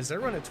these guys, they're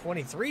running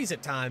 23s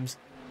at times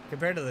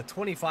compared to the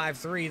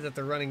 25.3 that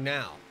they're running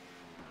now.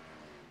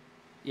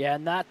 Yeah,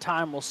 and that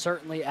time will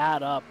certainly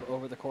add up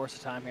over the course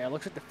of time here. It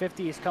looks like the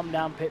 50 has come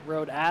down pit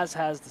road, as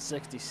has the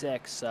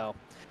 66. So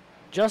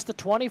just the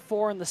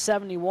 24 and the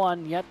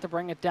 71 yet to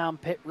bring it down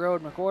pit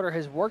road. McWhorter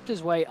has worked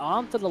his way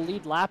onto the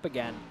lead lap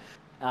again.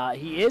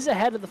 He is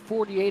ahead of the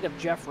 48 of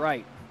Jeff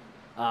Wright.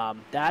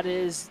 That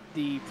is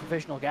the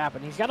provisional gap,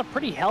 and he's got a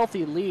pretty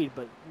healthy lead,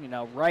 but, you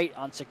know, Wright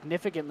on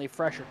significantly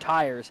fresher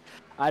tires,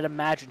 I'd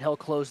imagine he'll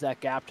close that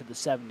gap to the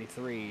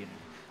 73 in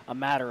a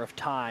matter of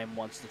time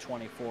once the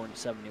 24 and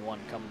 71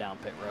 come down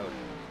pit road.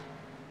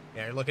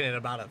 Yeah, you're looking at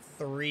about a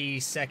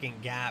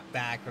 3-second gap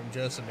back from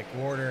Joseph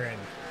McWhorter, and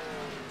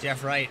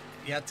Jeff Wright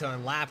yet to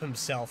unlap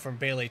himself from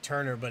Bailey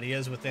Turner, but he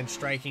is within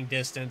striking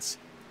distance.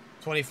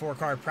 24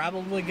 car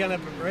probably gonna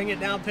bring it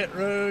down pit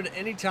road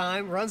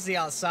anytime. Runs the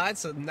outside,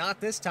 so not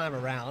this time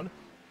around.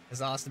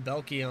 As Austin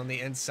Belke on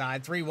the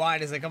inside, 3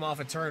 wide as they come off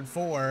of turn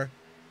 4.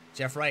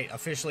 Jeff Wright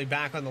officially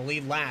back on the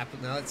lead lap.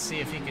 Now let's see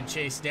if he can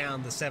chase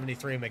down the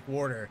 73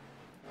 McWhorter,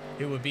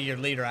 who would be your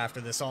leader after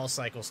this all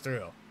cycles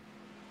through.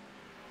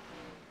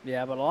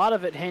 Yeah, but a lot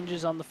of it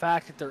hinges on the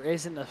fact that there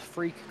isn't a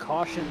freak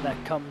caution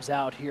that comes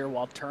out here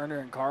while Turner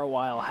and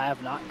Carlisle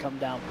have not come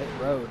down pit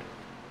road.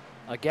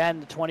 Again,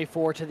 the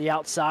 24 to the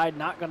outside,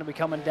 not going to be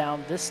coming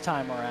down this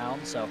time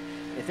around, so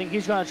I think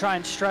he's going to try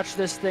and stretch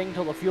this thing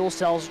till the fuel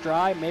cell's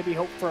dry, maybe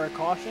hope for a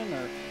caution,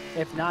 or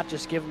if not,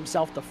 just give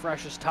himself the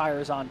freshest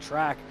tires on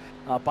track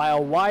by a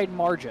wide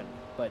margin.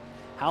 But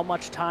how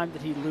much time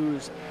did he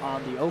lose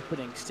on the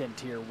opening stint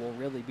here will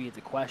really be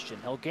the question.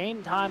 He'll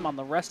gain time on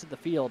the rest of the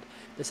field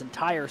this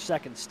entire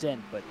second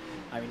stint, but,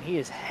 I mean, he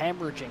is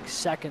hemorrhaging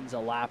seconds a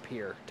lap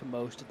here to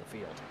most of the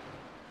field.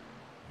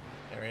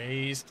 There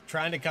he's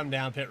trying to come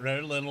down pit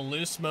road. A little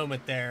loose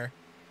moment there.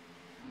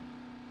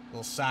 A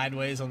little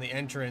sideways on the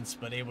entrance,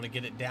 but able to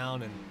get it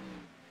down, and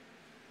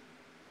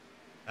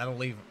that'll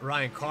leave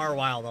Ryan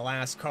Carlisle, the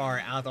last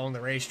car, out on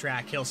the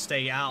racetrack. He'll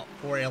stay out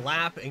for a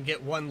lap and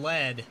get one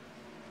lead.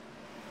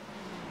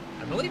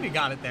 I believe he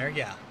got it there,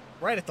 yeah,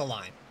 right at the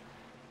line.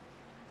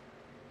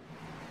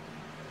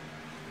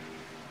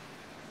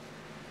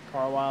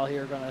 Carlisle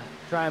here going to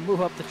try and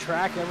move up the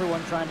track.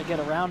 Everyone trying to get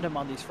around him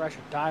on these fresher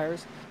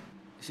tires.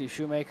 You see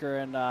Shoemaker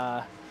and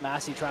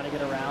Massey trying to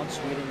get around,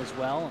 Sweeting as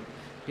well. And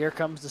here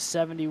comes the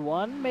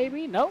 71,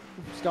 maybe? Nope.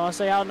 He's going to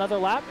stay out another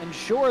lap.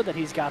 Ensure that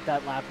he's got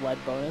that lap lead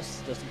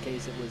bonus, just in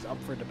case it was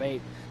up for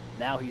debate.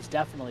 Now he's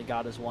definitely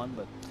got his one,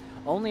 but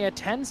only a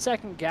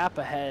 10-second gap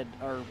ahead,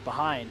 or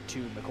behind,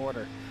 to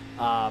McWhorter.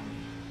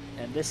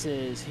 And this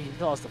is, he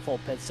still has the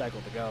full pit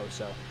cycle to go,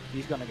 so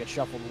he's going to get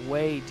shuffled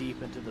way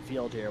deep into the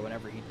field here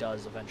whenever he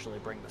does eventually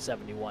bring the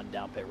 71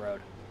 down pit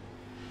road.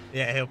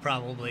 Yeah, he'll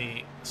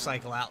probably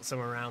cycle out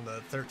somewhere around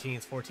the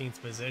 13th,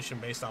 14th position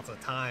based off the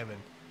time. And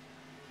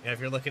you know, if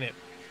you're looking at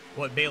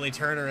what Bailey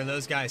Turner and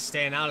those guys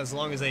staying out as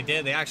long as they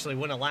did, they actually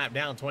went a lap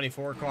down,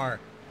 24 car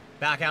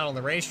back out on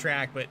the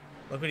racetrack. But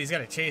look what he's got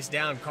to chase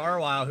down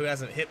Carlisle, who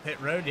hasn't hit pit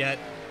road yet.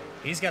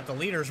 He's got the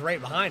leaders right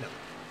behind him.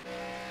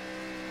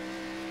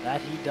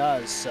 That he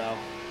does, so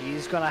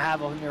he's going to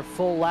have a near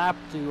full lap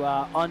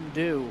to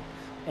undo.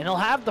 And he'll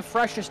have the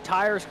freshest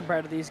tires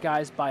compared to these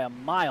guys by a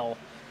mile.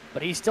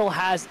 But he still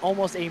has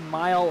almost a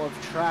mile of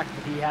track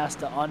that he has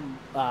to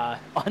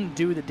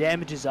undo the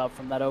damages of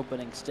from that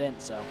opening stint.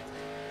 So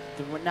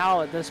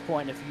now at this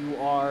point, if you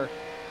are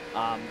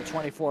the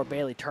 24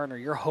 Bailey Turner,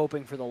 you're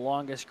hoping for the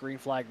longest green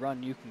flag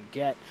run you can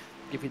get,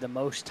 give you the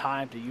most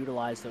time to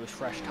utilize those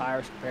fresh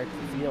tires compared to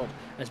the field.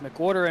 As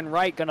McWhorter and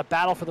Wright going to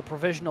battle for the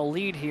provisional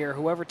lead here.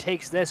 Whoever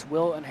takes this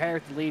will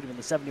inherit the lead when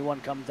the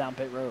 71 comes down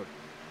pit road.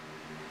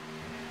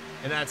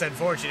 And that's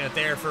unfortunate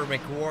there for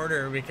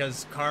McWhorter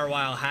because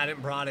Carlisle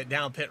hadn't brought it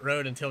down pit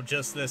road until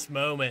just this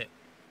moment.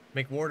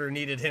 McWhorter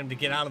needed him to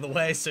get out of the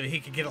way so he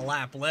could get a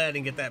lap lead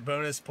and get that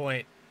bonus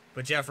point.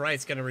 But Jeff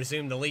Wright's going to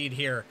resume the lead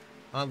here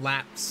on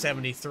lap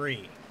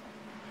 73.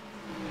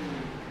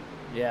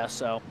 Yeah,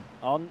 so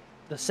on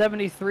the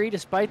 73,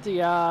 despite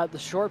the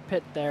short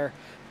pit there,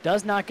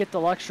 does not get the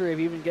luxury of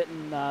even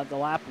getting the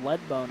lap lead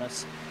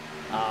bonus.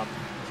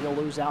 He'll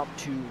lose out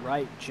to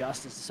Wright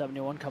just as the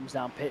 71 comes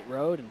down pit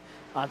road, and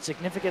on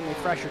significantly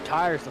fresher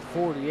tires, the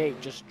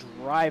 48 just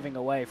driving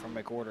away from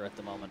McWhorter at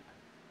the moment.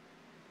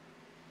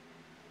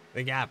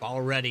 The gap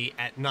already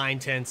at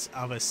 0.9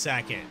 of a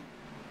second.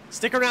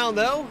 Stick around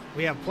though,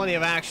 we have plenty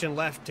of action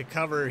left to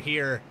cover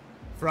here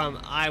from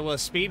Iowa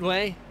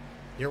Speedway.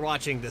 You're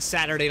watching the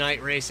Saturday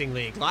Night Racing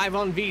League live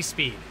on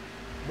V-Speed.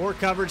 More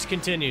coverage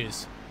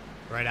continues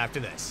right after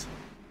this.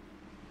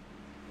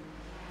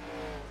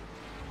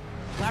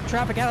 Lap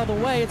traffic out of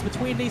the way. It's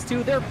between these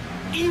two. They're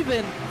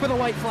even for the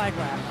white flag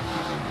lap.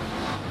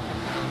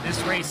 This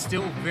race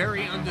still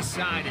very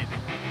undecided.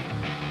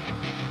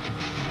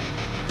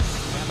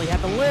 Yeah, Bradley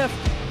had the lift.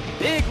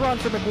 Big run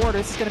for McWhorter.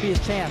 This is going to be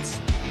his chance.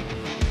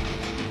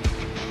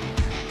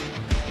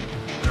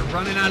 They're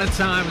running out of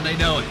time and they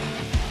know it.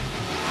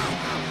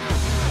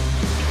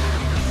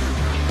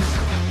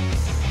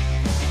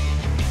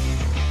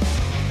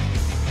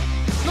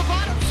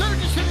 Lovato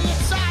surges to the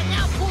inside,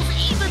 now pulls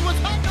even with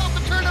Hutton off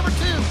the turn number 2.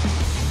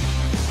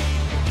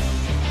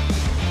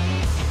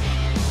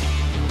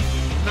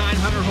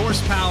 900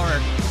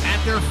 horsepower at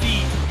their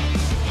feet.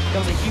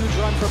 That was a huge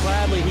run for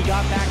Bradley. He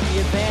got back the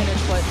advantage,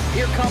 but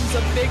here comes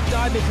a big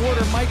dive.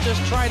 McWhorter might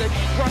just try to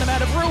run him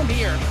out of room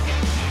here.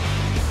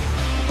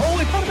 Oh,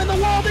 he put him in the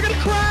wall. They're going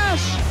to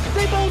crash.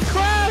 They both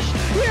crash.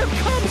 Here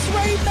comes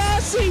Ray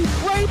Massey.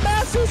 Ray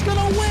Massey's going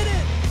to win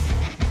it.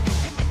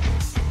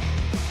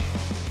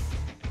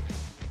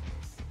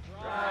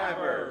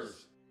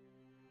 Drivers,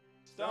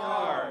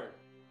 start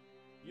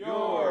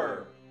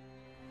your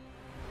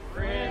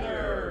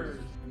printers.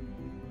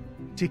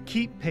 To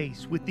keep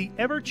pace with the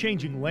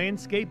ever-changing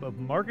landscape of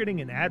marketing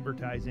and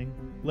advertising,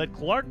 let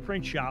Clark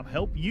Print Shop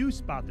help you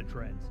spot the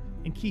trends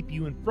and keep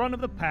you in front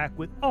of the pack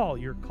with all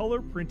your color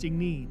printing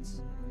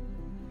needs.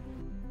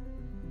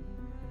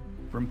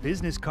 From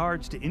business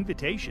cards to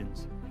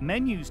invitations,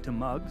 menus to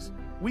mugs,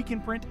 we can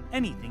print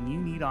anything you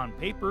need on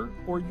paper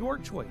or your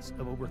choice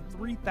of over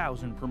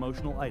 3,000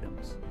 promotional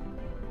items.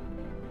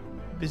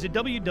 Visit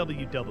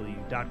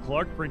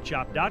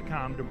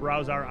www.clarkprintshop.com to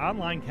browse our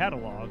online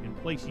catalog and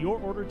place your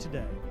order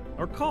today,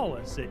 or call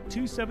us at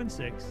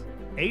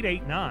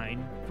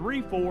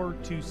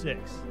 276-889-3426.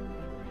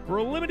 For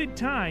a limited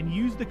time,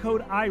 use the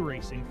code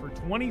iRacing for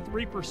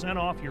 23%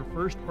 off your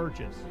first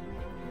purchase.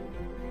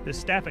 The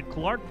staff at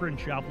Clark Print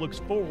Shop looks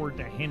forward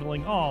to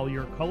handling all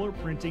your color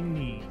printing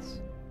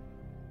needs.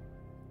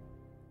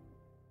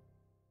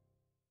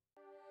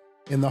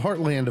 In the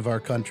heartland of our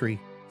country,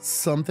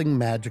 something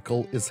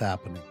magical is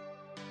happening.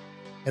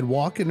 At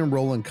Walkin' and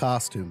Rollin'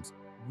 Costumes,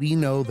 we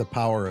know the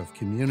power of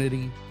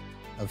community,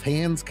 of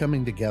hands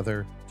coming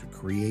together to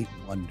create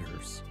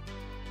wonders.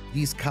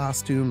 These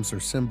costumes are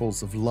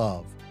symbols of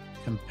love,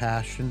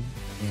 compassion,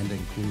 and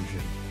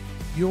inclusion.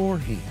 Your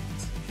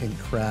hands can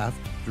craft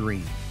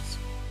dreams.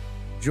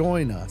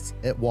 Join us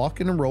at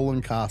Walkin' and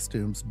Rollin'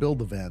 Costumes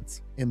build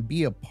events and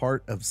be a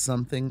part of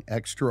something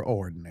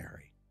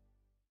extraordinary.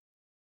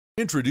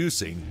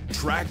 Introducing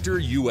Tractor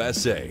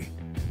USA,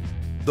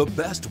 the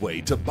best way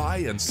to buy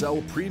and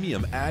sell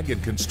premium ag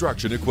and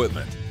construction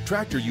equipment.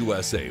 Tractor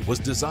USA was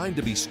designed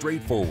to be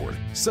straightforward,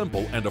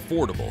 simple, and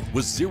affordable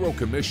with zero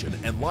commission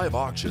and live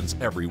auctions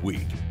every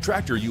week.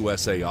 Tractor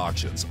USA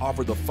auctions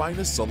offer the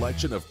finest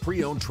selection of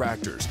pre-owned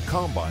tractors,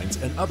 combines,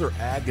 and other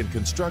ag and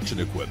construction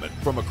equipment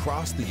from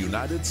across the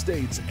United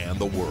States and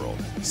the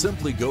world.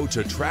 Simply go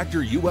to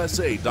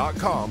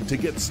TractorUSA.com to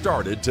get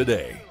started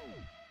today.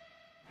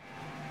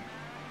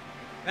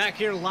 Back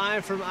here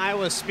live from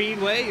Iowa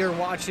Speedway, you're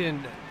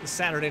watching the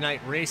Saturday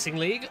Night Racing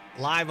League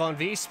live on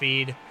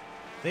V-Speed.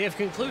 They have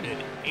concluded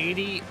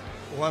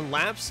 81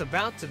 laps,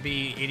 about to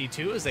be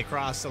 82 as they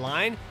cross the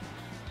line.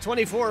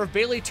 24 of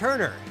Bailey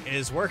Turner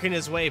is working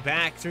his way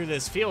back through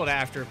this field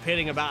after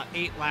pitting about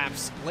 8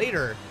 laps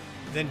later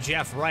than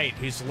Jeff Wright,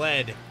 who's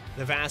led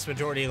the vast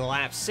majority of the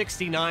laps,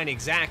 69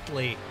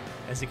 exactly,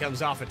 as he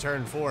comes off of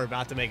turn 4,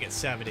 about to make it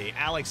 70.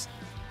 Alex,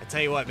 I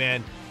tell you what,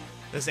 man,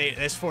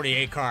 this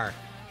 48 car,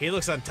 he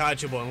looks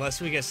untouchable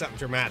unless we get something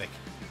dramatic.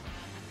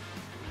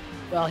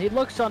 Well, he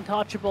looks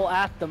untouchable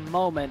at the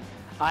moment.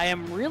 I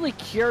am really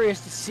curious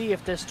to see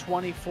if this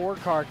 24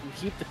 car can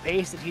keep the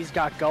pace that he's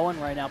got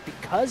going right now.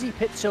 Because he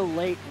pit so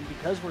late and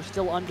because we're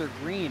still under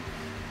green,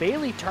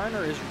 Bailey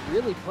Turner is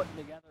really putting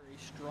together a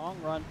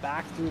strong run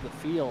back through the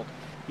field.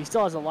 He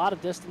still has a lot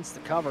of distance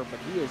to cover, but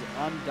he has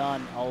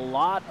undone a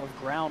lot of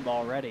ground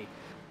already.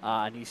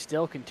 And he's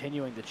still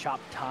continuing to chop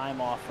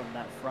time off from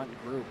that front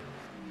group.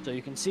 So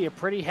you can see a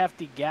pretty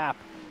hefty gap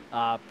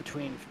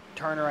between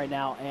Turner right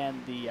now and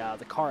the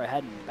car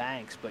ahead in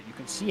Banks, but you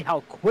can see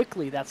how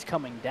quickly that's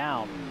coming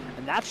down,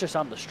 and that's just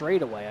on the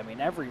straightaway. I mean,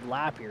 every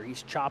lap here,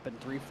 he's chopping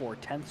 3/4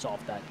 tenths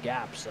off that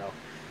gap, so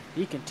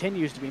he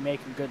continues to be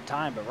making good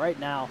time. But right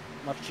now,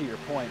 much to your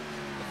point,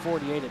 the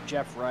 48 of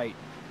Jeff Wright,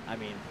 I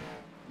mean,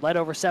 led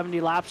over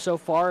 70 laps so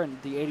far, and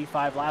the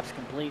 85 laps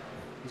complete.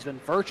 He's been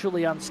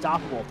virtually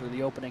unstoppable through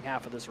the opening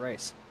half of this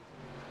race.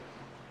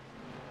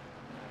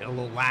 A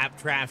little lap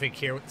traffic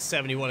here with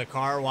 71 of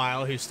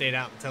Carwile, who stayed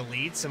out to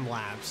lead some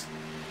laps.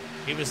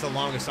 He was the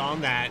longest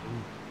on that.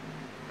 And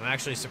I'm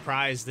actually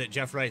surprised that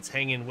Jeff Wright's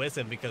hanging with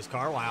him because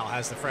Carwile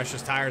has the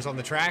freshest tires on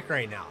the track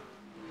right now.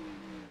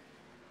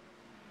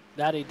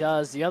 That he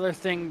does. The other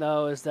thing,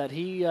 though, is that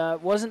he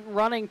wasn't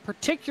running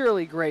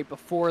particularly great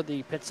before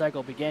the pit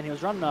cycle began. He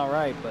was running all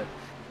right, but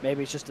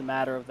maybe it's just a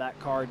matter of that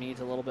car needs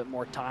a little bit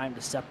more time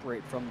to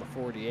separate from the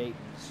 48.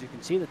 As you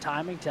can see the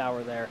timing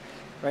tower there.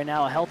 Right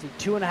now, a healthy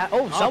 2.5.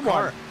 Oh,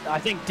 someone, I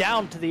think,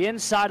 down to the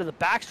inside of the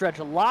backstretch.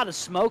 A lot of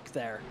smoke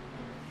there.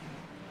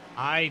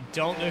 I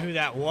don't know who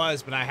that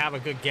was, but I have a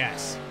good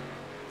guess.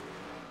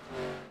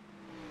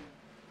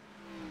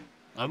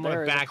 I'm going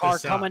to back car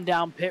this up. coming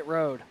down pit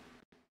road.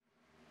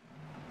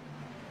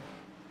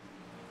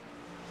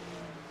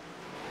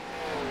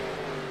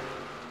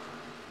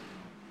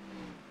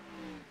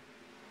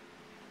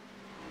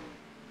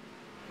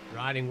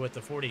 riding with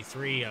the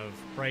 43 of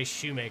Bryce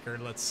Shoemaker.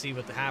 Let's see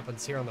what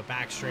happens here on the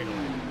back straightaway.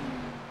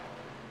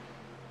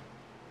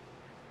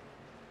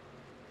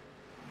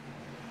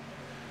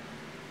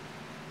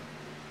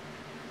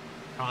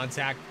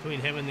 Contact between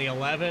him and the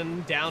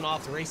 11, down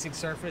off the racing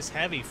surface,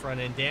 heavy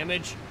front end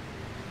damage.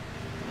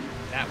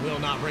 That will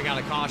not bring out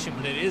a caution,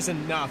 but it is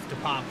enough to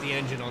pop the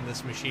engine on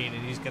this machine,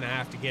 and he's going to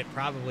have to get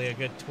probably a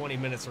good 20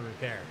 minutes of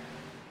repair.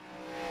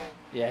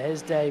 Yeah,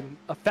 his day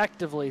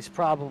effectively is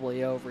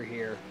probably over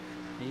here.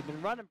 He's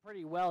been running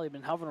pretty well. He's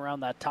been hovering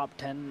around that top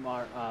 10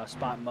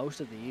 spot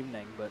most of the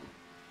evening, but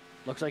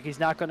looks like he's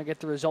not going to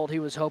get the result he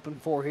was hoping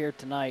for here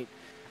tonight.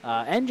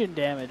 Engine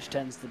damage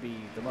tends to be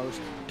the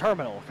most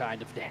terminal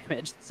kind of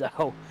damage,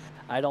 so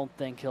I don't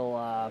think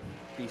he'll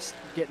be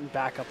getting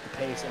back up the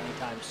pace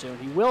anytime soon.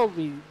 He will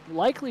be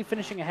likely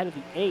finishing ahead of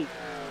the 8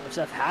 of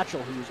Seth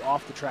Hatchell, who's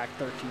off the track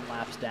 13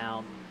 laps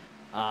down.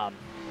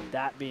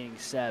 That being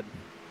said,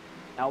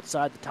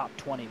 outside the top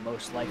 20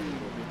 most likely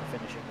will be the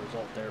finishing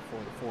result there for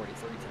the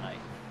 43 tonight.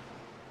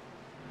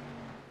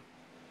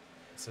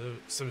 So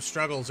some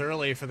struggles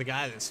early for the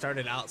guy that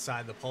started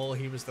outside the pole.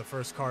 He was the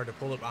first car to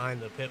pull it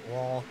behind the pit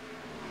wall.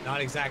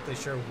 Not exactly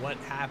sure what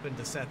happened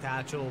to Seth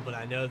Hatchell, but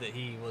I know that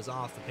he was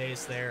off the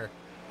pace there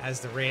as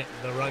the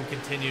run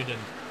continued. And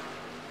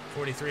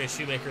 43 of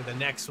Shoemaker, the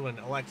next one,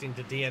 electing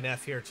to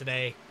DNF here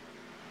today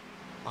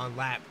on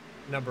lap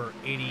number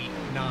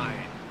 89.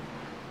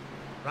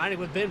 Riding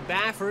with Ben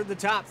Baffert, the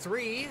top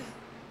 3.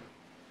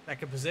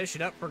 Second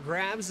position up for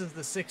grabs as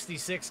the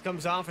 66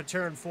 comes off at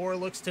turn 4,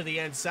 looks to the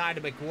inside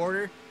of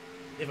McWhorter.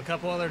 They have a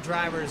couple other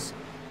drivers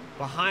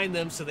behind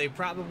them, so they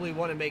probably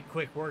want to make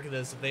quick work of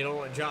this if they don't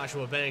want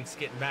Joshua Banks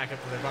getting back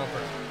up to their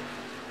bumper.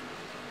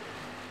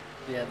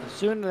 Yeah, the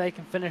sooner they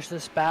can finish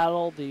this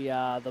battle,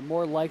 the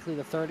more likely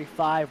the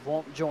 35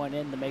 won't join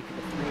in to make it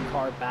a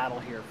 3-car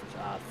battle here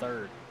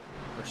for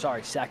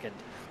second.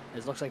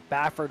 It looks like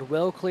Baffert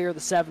will clear the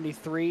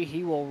 73.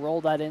 He will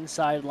roll that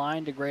inside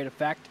line to great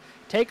effect.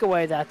 Take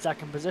away that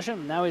second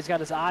position. Now he's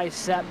got his eyes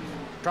set,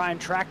 try and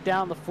track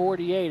down the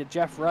 48 of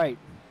Jeff Wright.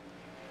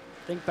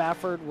 I think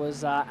Baffert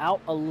was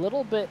out a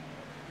little bit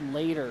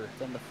later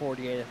than the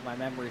 48, if my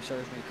memory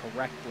serves me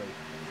correctly.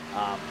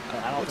 I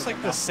don't looks think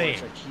like the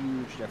same. It's a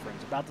huge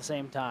difference. About the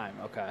same time.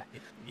 Okay.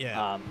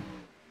 Yeah.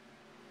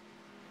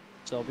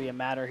 So it'll be a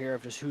matter here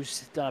of just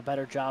who's done a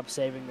better job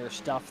saving their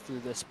stuff through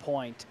this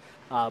point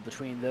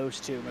between those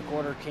two.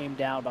 McWhorter came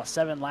down about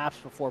 7 laps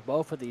before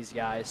both of these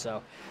guys,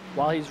 so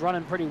while he's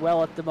running pretty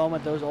well at the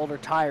moment, those older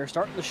tires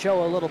starting to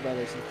show a little bit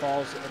as he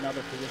falls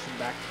another position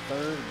back to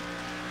 3rd. And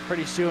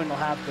pretty soon they'll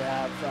have to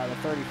have the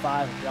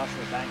 35 of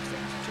Joshua Banks to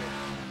answer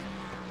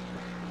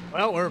to.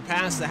 Well, we're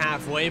past the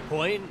halfway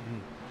point.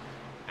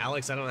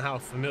 Alex, I don't know how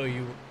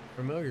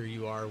familiar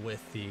you are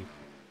with the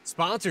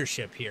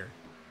sponsorship here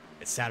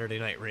at Saturday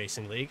Night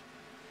Racing League,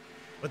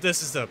 but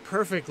this is a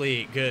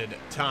perfectly good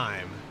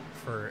time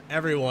for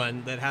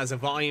everyone that has a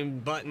volume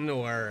button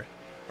or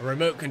a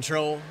remote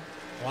control,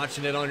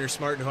 watching it on your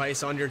smart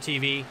device, on your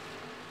TV,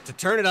 to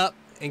turn it up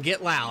and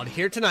get loud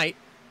here tonight.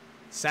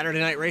 Saturday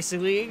Night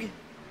Racing League,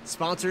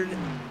 sponsored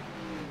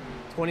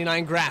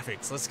 29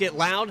 Graphics. Let's get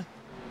loud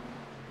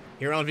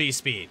here on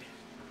V-Speed.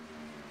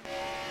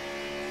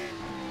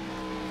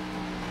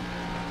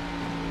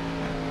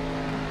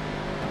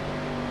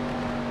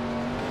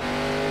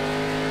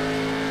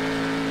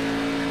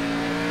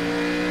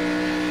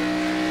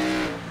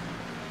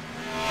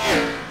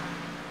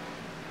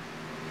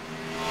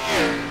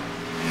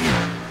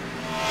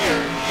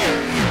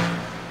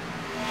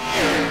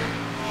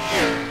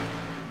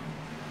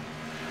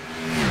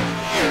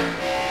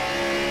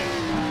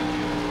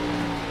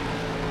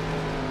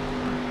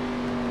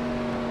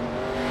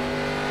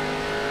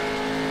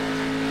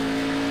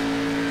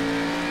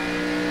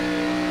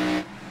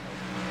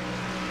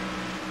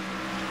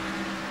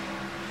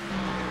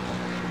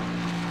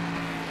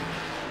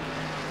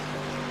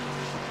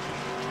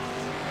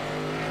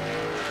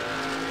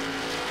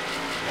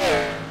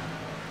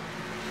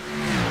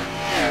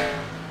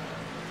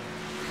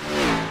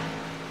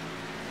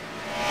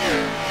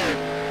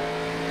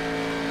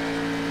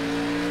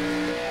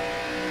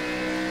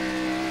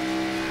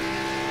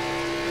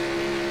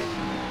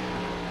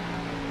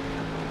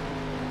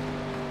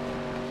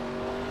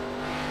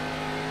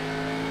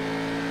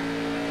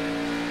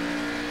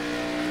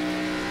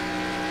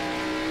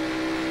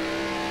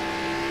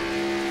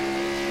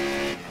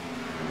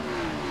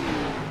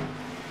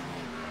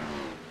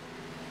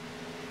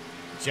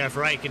 Jeff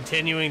Wright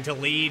continuing to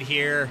lead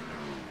here.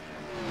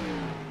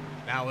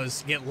 That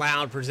was Get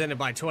Loud, presented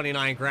by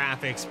 29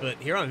 Graphics, but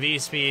here on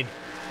V-Speed,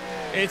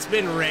 it's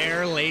been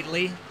rare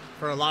lately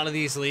for a lot of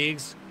these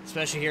leagues,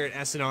 especially here at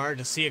SNR,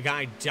 to see a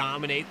guy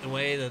dominate the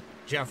way that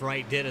Jeff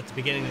Wright did at the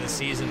beginning of the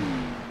season.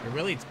 It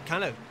really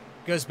kind of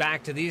goes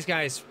back to these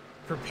guys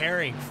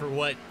preparing for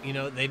what, you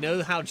know, they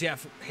know how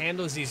Jeff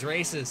handles these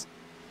races.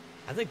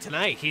 I think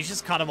tonight he's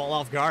just caught them all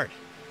off guard.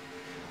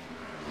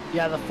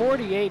 Yeah, the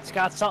 48's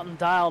got something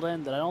dialed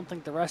in that I don't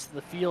think the rest of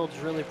the field's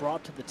really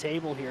brought to the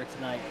table here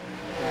tonight.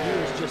 He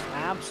was just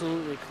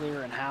absolutely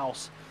clear in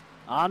house.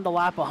 On to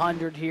lap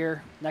 100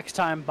 here. Next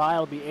time by,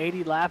 it'll be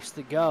 80 laps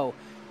to go.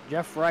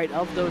 Jeff Wright,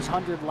 of those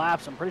 100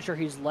 laps, I'm pretty sure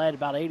he's led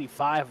about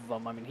 85 of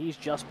them. I mean, he's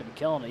just been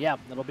killing it. Yeah,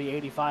 it'll be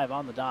 85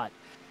 on the dot.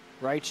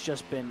 Wright's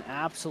just been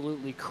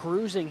absolutely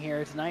cruising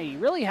here tonight. He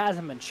really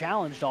hasn't been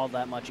challenged all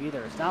that much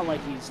either. It's not like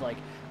he's like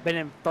been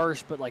in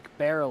first, but like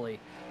barely.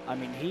 I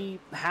mean, he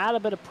had a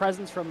bit of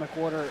presence from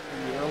McWhorter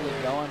in the early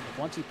going, but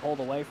once he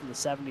pulled away from the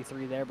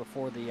 73 there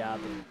before the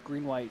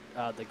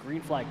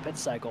green flag pit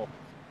cycle,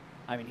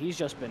 I mean, he's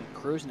just been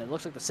cruising. It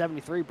looks like the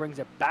 73 brings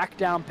it back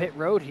down pit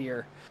road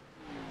here.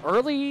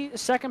 Early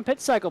second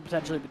pit cycle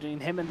potentially between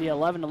him and the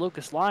 11 to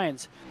Lucas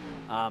Lyons.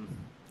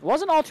 It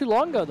wasn't all too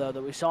long ago, though,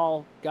 that we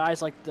saw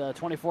guys like the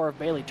 24 of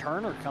Bailey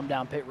Turner come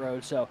down pit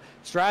road, so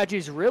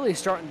strategy's really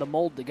starting to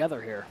mold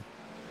together here.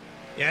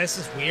 Yeah, this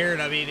is weird.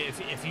 I mean,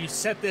 if you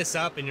set this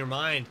up in your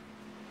mind,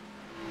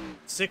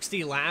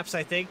 60 laps,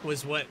 I think,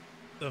 was what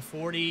the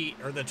 40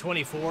 or the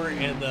 24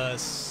 and the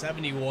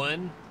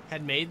 71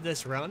 had made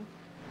this run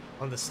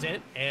on the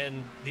stint,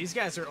 and these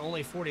guys are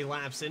only 40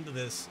 laps into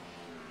this.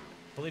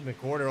 I believe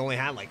McWhorter only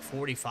had like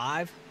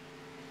 45.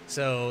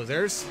 So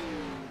there's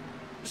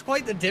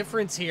quite the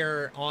difference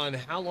here on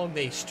how long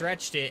they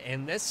stretched it,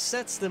 and this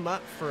sets them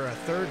up for a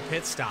third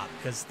pit stop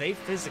because they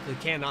physically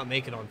cannot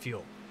make it on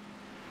fuel.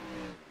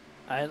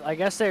 I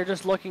guess they're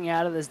just looking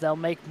at it as they'll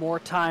make more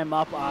time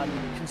up on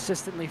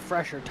consistently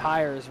fresher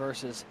tires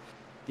versus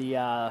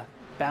the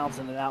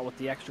balancing it out with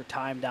the extra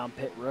time down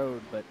pit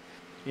road. But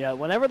you know,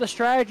 whenever the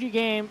strategy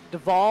game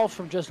devolves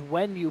from just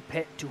when you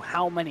pit to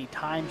how many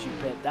times you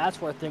pit, that's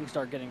where things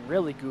start getting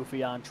really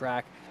goofy on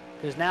track.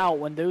 Because now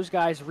when those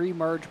guys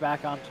re-merge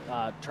back on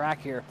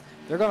track here,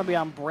 they're going to be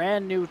on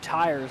brand new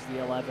tires,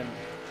 the 11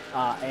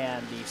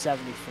 and the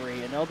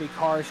 73, and there'll be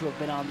cars who have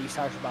been on these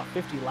tires for about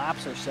 50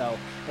 laps or so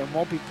and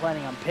won't be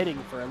planning on pitting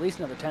for at least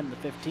another 10 to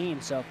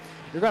 15. So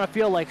you're going to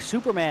feel like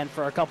Superman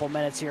for a couple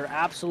minutes here,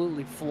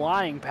 absolutely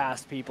flying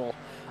past people.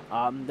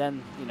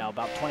 Then, you know,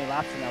 about 20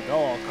 laps from now, they'll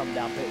all come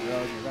down pit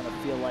road. You're going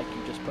to feel like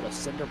you just put a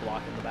cinder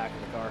block in the back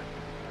of the car.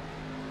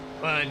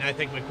 Well, and I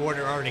think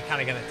McWhorter already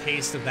kind of got a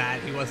taste of that.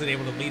 He wasn't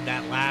able to lead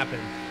that lap,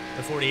 and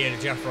the 48 of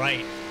Jeff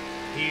Wright,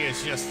 he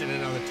is just in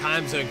another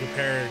time zone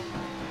compared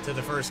to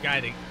the first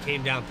guy that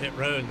came down pit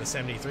road in the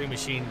 73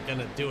 machine.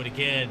 Gonna do it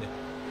again.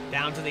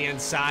 Down to the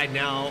inside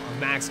now of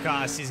Max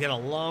Koss. He's got a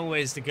long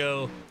ways to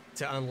go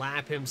to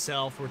unlap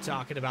himself. We're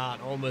talking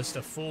about almost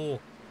a full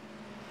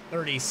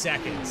 30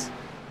 seconds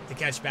to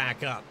catch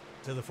back up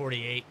to the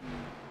 48.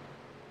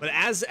 But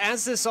as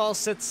this all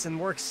sits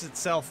and works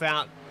itself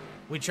out,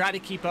 we try to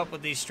keep up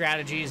with these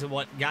strategies and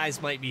what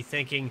guys might be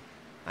thinking.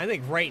 I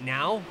think right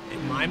now,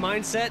 in my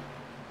mindset,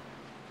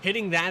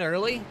 hitting that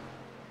early,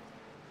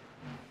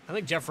 I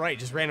think Jeff Wright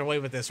just ran away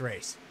with this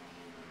race.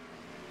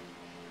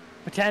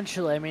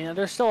 Potentially. I mean,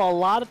 there's still a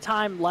lot of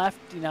time left.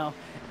 You know,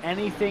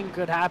 anything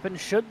could happen.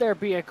 Should there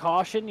be a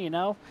caution, you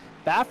know?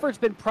 Bafford's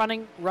been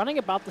running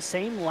about the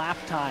same lap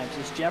times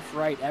as Jeff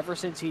Wright ever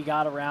since he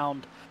got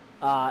around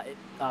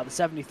the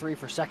 73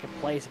 for second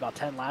place about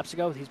 10 laps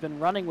ago. He's been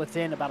running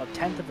within about a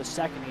tenth of a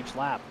second each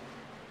lap.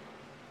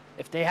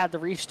 If they had the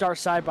restart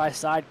side by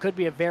side, could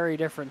be a very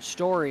different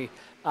story.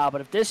 But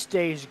if this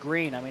stays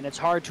green, I mean, it's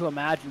hard to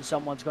imagine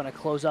someone's going to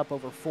close up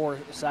over 4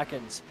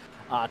 seconds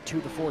to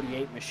the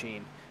 48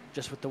 machine,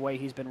 just with the way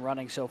he's been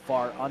running so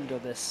far under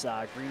this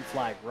green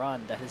flag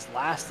run that has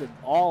lasted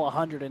all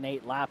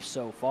 108 laps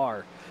so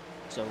far.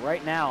 So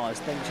right now, as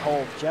things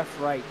hold,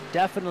 Jeff Wright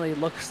definitely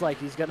looks like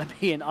he's going to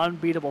be an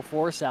unbeatable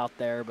force out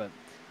there. But,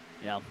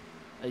 you know,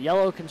 a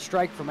yellow can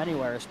strike from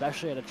anywhere,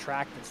 especially at a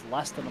track that's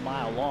less than a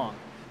mile long.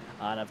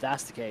 And if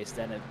that's the case,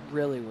 then it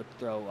really would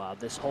throw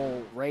this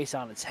whole race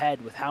on its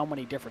head with how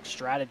many different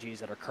strategies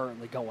that are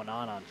currently going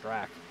on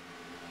track.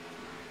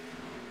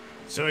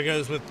 So it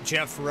goes with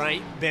Jeff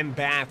Wright, Ben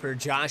Bafford,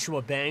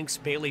 Joshua Banks,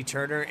 Bailey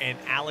Turner, and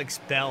Alex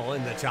Bell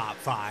in the top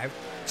 5.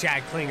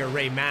 Chad Klinger,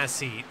 Ray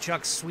Massey,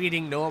 Chuck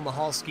Sweeting, Noah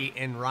Mahalski,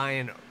 and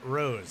Ryan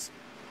Rose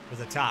for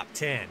the top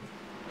 10.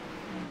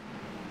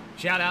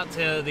 Shout out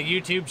to the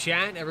YouTube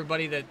chat,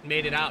 everybody that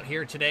made it out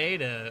here today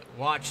to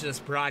watch this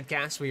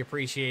broadcast. We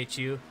appreciate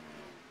you.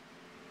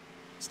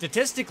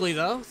 Statistically,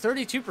 though,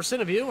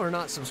 32% of you are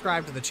not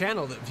subscribed to the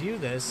channel that view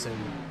this, and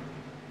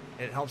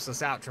it helps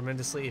us out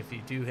tremendously if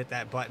you do hit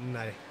that button.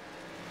 I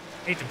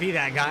hate to be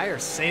that guy or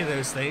say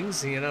those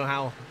things. You know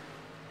how,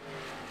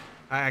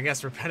 I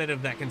guess,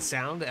 repetitive that can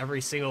sound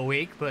every single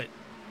week. But,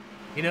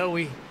 you know,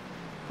 we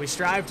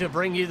strive to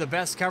bring you the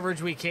best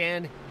coverage we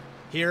can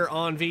here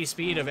on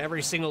V-Speed of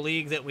every single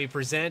league that we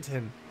present.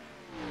 And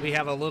we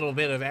have a little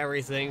bit of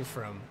everything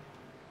from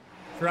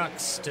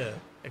trucks to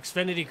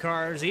Xfinity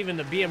cars, even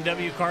the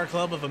BMW Car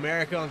Club of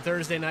America on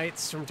Thursday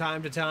nights from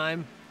time to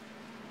time.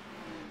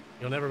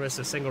 You'll never miss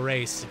a single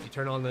race if you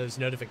turn on those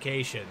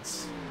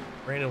notifications.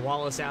 Brandon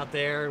Wallace out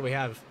there. We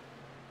have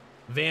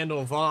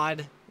Vandal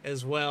Vaude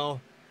as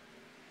well.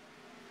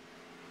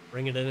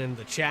 Bringing it in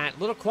the chat. A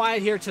little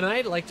quiet here tonight.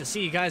 I'd like to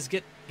see you guys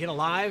get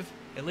alive.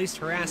 At least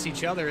harass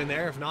each other in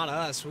there, if not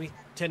us. We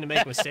tend to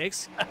make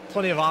mistakes.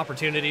 Plenty of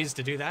opportunities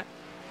to do that.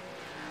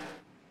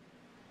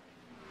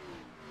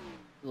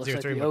 looks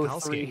like 03 the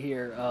 03 Michalski.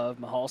 here of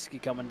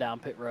Michalski coming down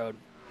pit road.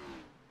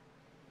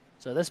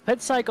 So this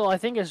pit cycle, I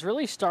think, is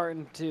really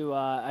starting to,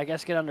 I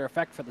guess, get under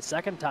effect for the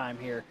second time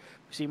here.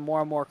 We see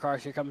more and more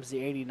cars. Here comes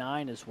the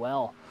 89 as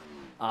well.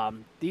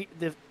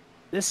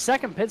 This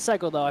second pit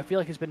cycle, though, I feel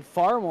like has been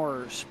far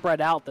more spread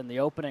out than the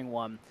opening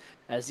one,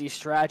 as these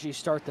strategies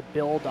start to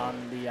build on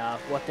the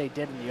what they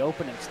did in the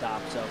opening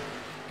stop. So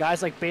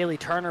guys like Bailey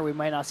Turner, we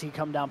might not see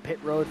come down pit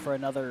road for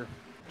another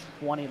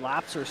 20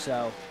 laps or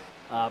so.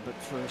 But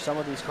for some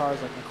of these cars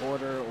like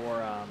McWhorter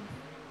or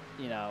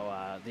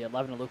the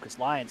 11 of Lucas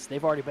Lyons,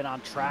 they've already been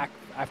on track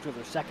after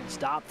their second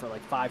stop for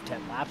like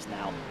 5-10 laps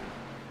now.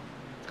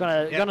 It's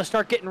gonna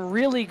start getting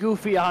really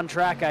goofy on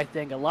track, I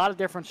think. A lot of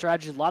different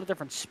strategies, a lot of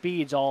different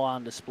speeds all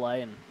on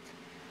display. And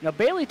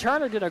Bailey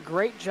Turner did a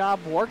great job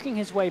working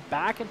his way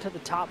back into the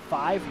top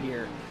 5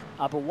 here.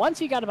 But once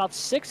he got about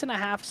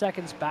 6.5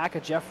 seconds back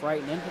of Jeff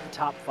Wright and into the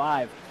top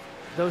 5,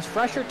 those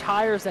fresher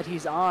tires that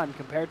he's on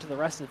compared to the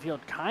rest of the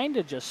field kind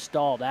of just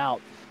stalled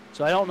out.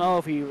 So I don't know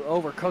if he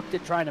overcooked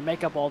it trying to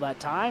make up all that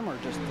time, or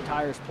just the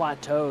tires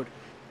plateaued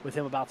with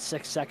him about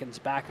 6 seconds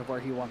back of where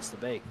he wants to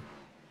be.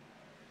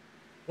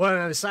 Well,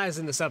 I'm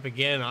sizing this up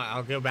again.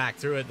 I'll go back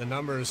through it. The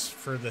numbers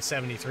for the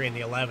 73 and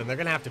the 11, they're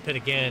going to have to pit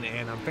again,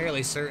 and I'm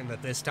fairly certain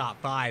that this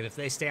top 5, if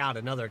they stay out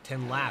another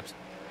 10 laps,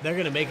 they're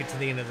going to make it to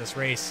the end of this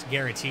race,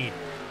 guaranteed.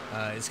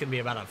 It's going to be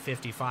about a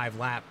 55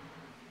 lap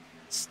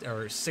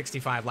or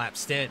 65 lap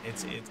stint.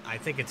 I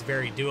think it's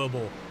very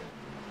doable.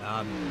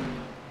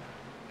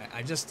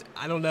 I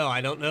don't know.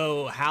 I don't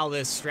know how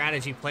this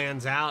strategy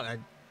plans out.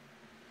 I'd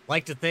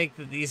like to think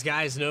that these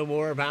guys know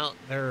more about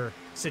their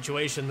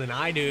situation than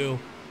I do,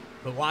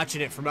 but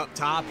watching it from up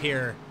top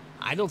here,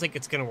 I don't think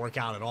it's going to work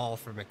out at all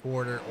for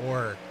McWhorter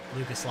or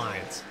Lucas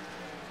Lyons.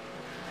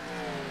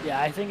 Yeah,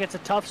 I think it's a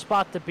tough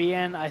spot to be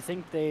in. I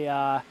think they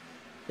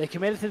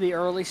committed to the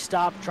early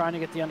stop, trying to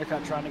get the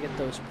undercut, trying to get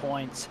those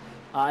points.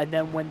 And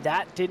then when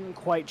that didn't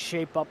quite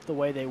shape up the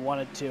way they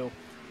wanted to,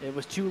 it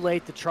was too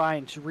late to try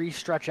and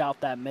re-stretch out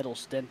that middle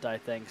stint, I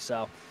think.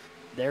 So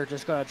they're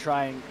just going to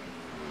try and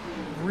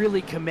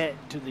really commit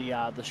to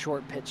the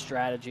short pit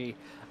strategy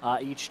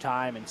each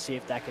time and see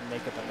if that can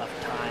make up enough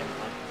time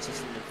on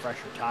consistently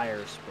fresher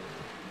tires. But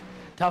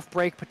tough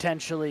break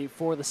potentially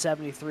for the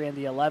 73 and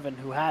the 11,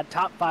 who had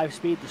top 5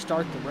 speed to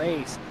start the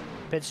race.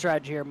 Pit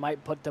strategy here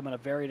might put them in a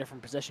very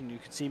different position. You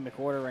can see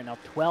McWhorter right now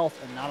 12th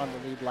and not on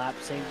the lead lap.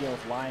 Same deal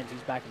with Lyons,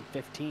 he's back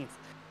in 15th,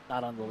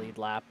 not on the lead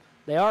lap.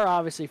 They are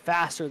obviously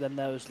faster than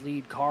those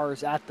lead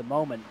cars at the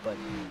moment, but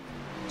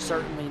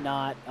certainly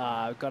not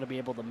going to be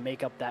able to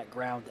make up that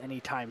ground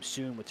anytime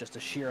soon with just the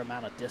sheer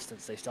amount of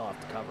distance they still have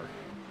to cover.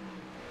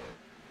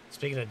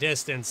 Speaking of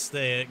distance,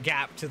 the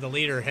gap to the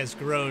leader has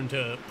grown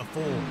to a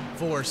full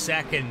 4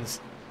 seconds.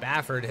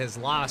 Baffert has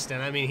lost,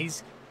 and I mean,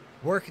 he's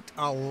worked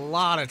a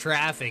lot of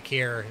traffic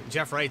here.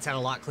 Jeff Wright's had a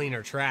lot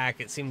cleaner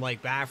track. It seemed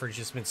like Baffert's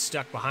just been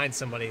stuck behind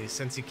somebody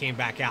since he came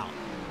back out.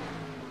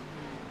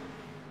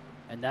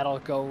 And that'll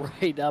go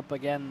right up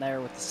again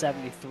there with the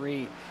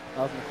 73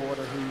 of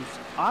McWhorter, who's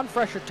on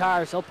fresher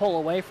tires. He'll pull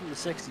away from the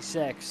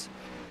 66.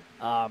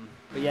 But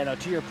yeah, no,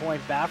 to your point,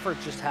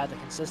 Baffert just had to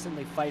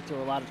consistently fight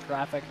through a lot of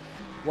traffic.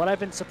 What I've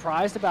been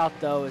surprised about,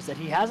 though, is that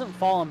he hasn't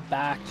fallen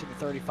back to the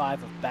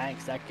 35 of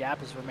Banks. That gap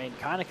has remained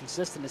kind of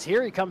consistent, as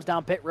here he comes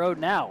down pit road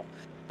now.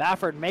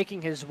 Baffert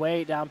making his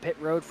way down pit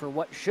road for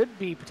what should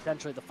be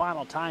potentially the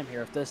final time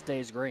here if this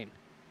stays green.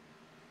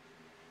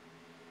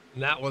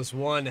 And that was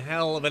one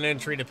hell of an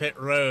entry to pit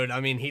road. I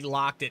mean, he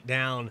locked it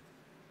down.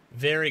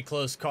 Very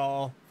close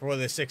call for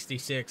the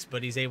 66,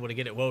 but he's able to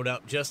get it woed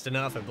up just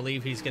enough. I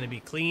believe he's going to be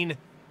clean,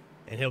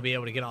 and he'll be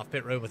able to get off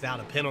pit road without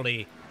a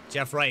penalty.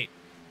 Jeff Wright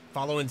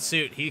following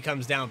suit. He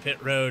comes down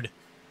pit road.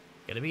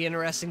 Going to be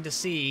interesting to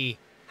see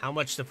how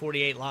much the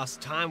 48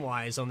 lost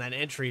time-wise on that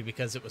entry,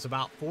 because it was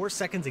about 4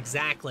 seconds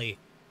exactly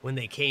when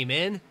they came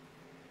in. We'll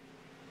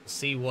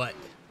see what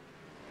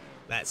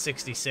that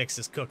 66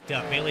 is cooked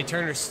up. Bailey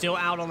Turner's still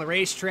out on the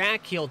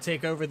racetrack. He'll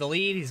take over the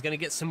lead. He's going to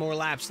get some more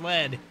laps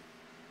led.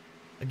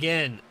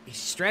 Again, he's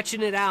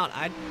stretching it out.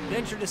 I'd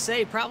venture to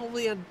say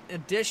probably an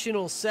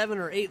additional 7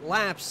 or 8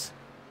 laps.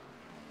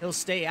 He'll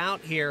stay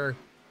out here.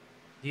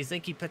 Do you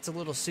think he pits a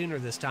little sooner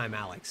this time,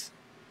 Alex?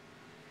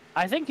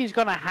 I think he's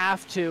going to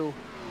have to,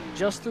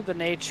 just through the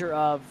nature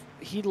of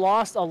he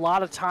lost a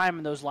lot of time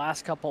in those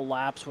last couple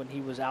laps when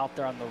he was out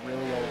there on the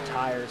really old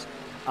tires.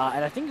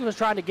 And I think he was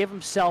trying to give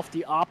himself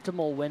the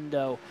optimal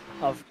window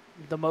of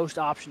the most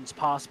options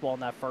possible on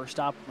that first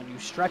stop. When you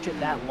stretch it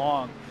that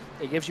long,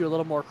 it gives you a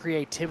little more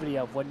creativity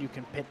of when you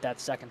can pit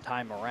that second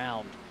time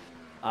around.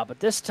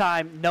 But this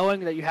time, knowing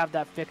that you have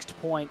that fixed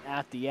point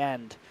at the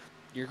end,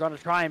 you're going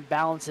to try and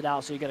balance it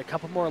out so you get a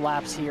couple more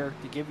laps here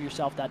to give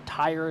yourself that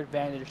tire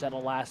advantage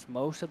that'll last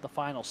most of the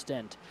final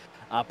stint.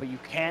 But you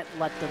can't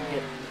let them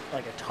get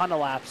like a ton of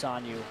laps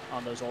on you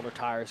on those older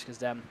tires, because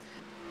then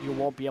you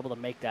won't be able to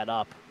make that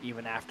up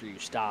even after you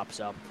stop.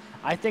 So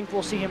I think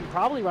we'll see him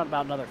probably run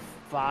about another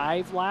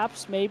 5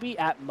 laps maybe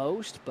at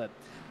most, but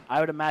I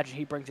would imagine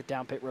he brings it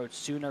down pit road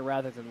sooner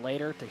rather than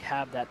later to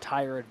have that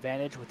tire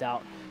advantage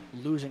without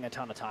losing a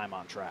ton of time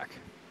on track.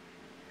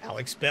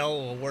 Alex Bell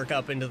will work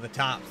up into the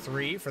top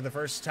 3 for the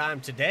first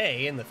time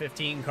today in the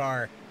 15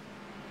 car.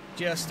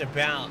 Just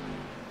about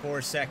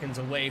 4 seconds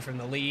away from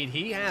the lead.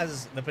 He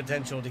has the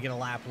potential to get a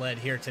lap lead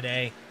here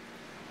today.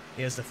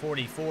 He has the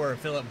 44,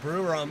 Philip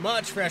Brewer, on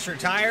much fresher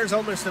tires.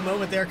 Almost a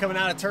moment there coming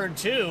out of turn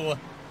 2.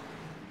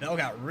 Bell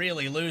got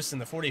really loose in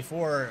the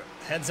 44.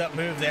 Heads up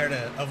move there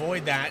to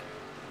avoid that.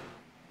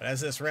 But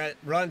as this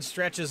run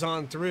stretches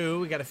on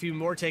through, we got a few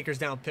more takers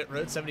down pit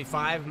road.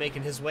 75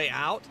 making his way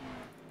out.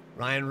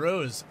 Ryan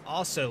Rose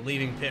also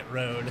leaving pit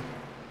road.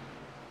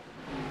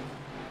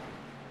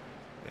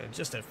 And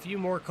just a few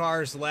more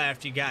cars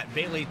left. You got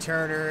Bailey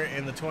Turner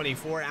in the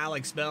 24,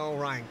 Alex Bell,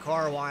 Ryan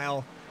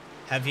Carwile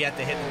have yet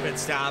to hit the pit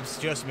stops.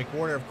 Joseph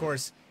McWhorter, of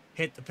course,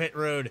 hit the pit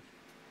road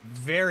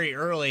very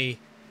early.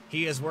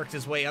 He has worked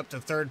his way up to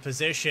 3rd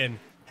position.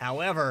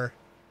 However,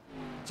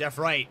 Jeff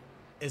Wright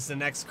is the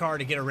next car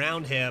to get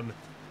around him.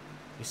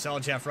 You saw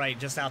Jeff Wright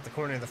just out the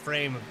corner of the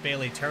frame of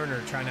Bailey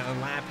Turner trying to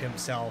unlap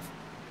himself.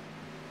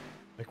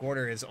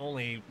 McWhorter is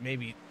only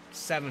maybe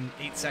 7-8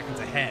 seconds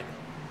ahead.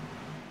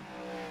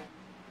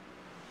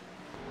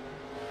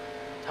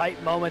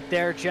 Tight moment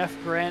there. Jeff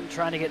Grant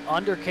trying to get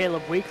under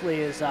Caleb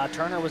Weekly as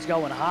Turner was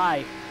going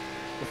high.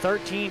 The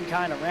 13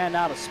 kind of ran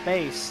out of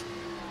space,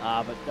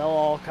 but they'll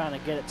all kind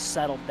of get it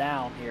settled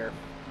down here.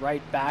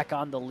 Right back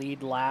on the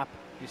lead lap.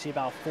 You see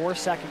about a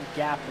 4-second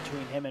gap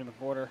between him and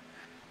McWhorter.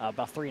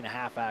 About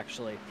 3.5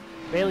 actually.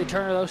 Bailey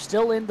Turner though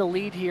still in the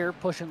lead here,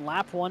 pushing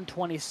lap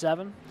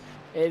 127.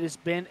 It has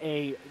been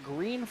a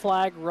green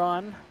flag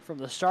run from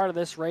the start of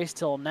this race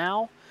till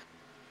now.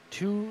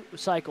 2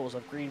 cycles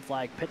of green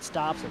flag pit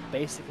stops have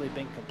basically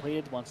been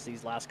completed once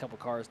these last couple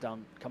cars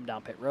come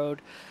down pit road.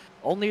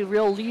 Only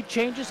real lead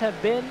changes have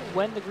been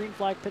when the green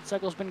flag pit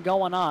cycle's been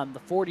going on. The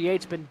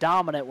 48's been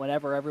dominant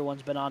whenever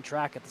everyone's been on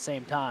track at the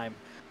same time.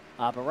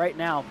 But right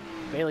now,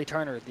 Bailey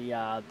Turner, the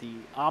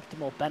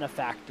optimal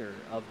benefactor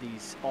of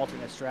these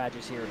alternate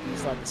strategies here,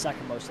 he's led the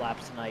 2nd most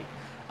laps tonight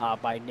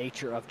by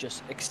nature of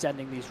just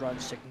extending these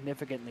runs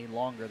significantly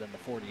longer than the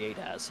 48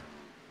 has.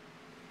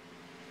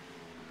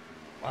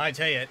 Well, I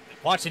tell you,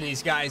 watching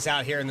these guys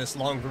out here in this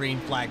long green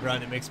flag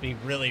run, it makes me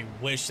really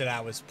wish that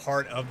I was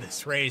part of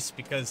this race,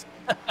 because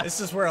this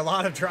is where a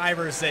lot of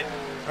drivers that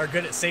are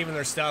good at saving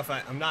their stuff,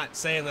 I'm not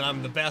saying that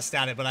I'm the best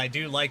at it, but I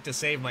do like to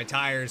save my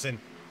tires, and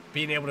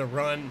being able to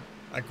run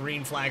a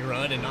green flag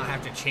run and not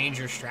have to change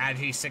your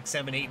strategy 6,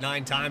 7, 8,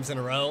 9 times in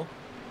a row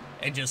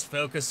and just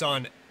focus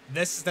on,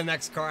 this is the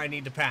next car I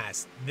need to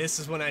pass. This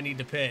is when I need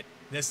to pit.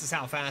 This is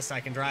how fast I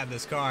can drive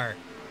this car.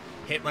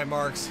 Hit my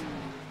marks,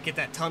 get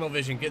that tunnel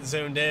vision, get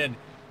zoned in.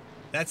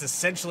 That's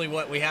essentially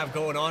what we have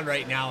going on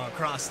right now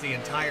across the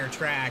entire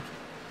track.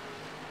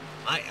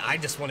 I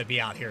just want to be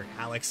out here,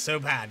 Alex, so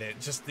bad.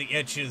 The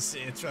itch it's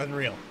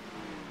unreal.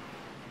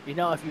 You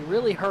know, if you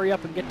really hurry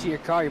up and get to your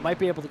car, you might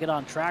be able to get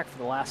on track for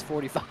the last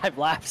 45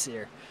 laps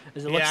here.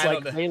 As it looks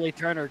like Bailey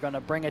Turner going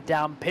to bring it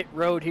down pit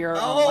road here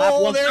on lap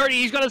 130.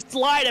 He's going to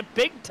slide it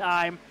big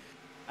time.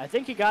 I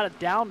think he got it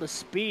down to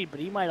speed, but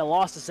he might have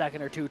lost a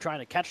second or two trying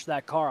to catch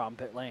that car on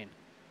pit lane.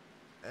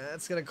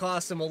 That's going to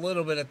cost him a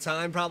little bit of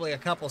time, probably a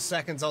couple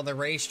seconds on the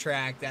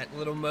racetrack, that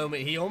little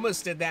moment. He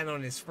almost did that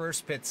on his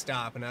first pit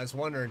stop, and I was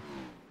wondering,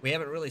 we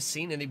haven't really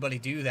seen anybody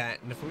do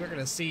that. And if we were going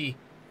to see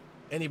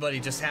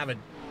anybody just have a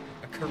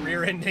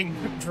career-ending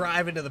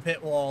drive into the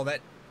pit wall, this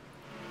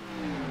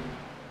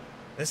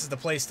is the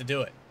place to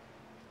do it.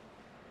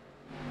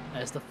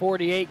 As the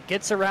 48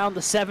 gets around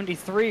the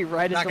 73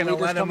 right as the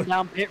leader's coming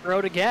down pit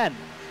road again.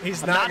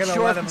 He's not going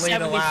to let him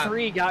lead a lap.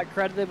 73 got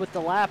credited with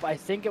the lap. I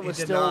think it was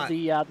still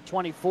the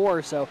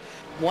 24. So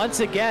once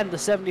again, the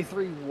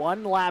 73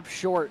 1 lap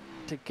short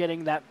to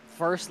getting that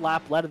first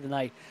lap led of the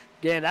night.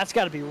 Again, that's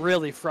got to be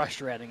really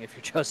frustrating if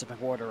you're Joseph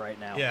McWhorter right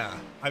now. Yeah,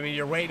 I mean,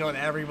 you're waiting on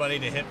everybody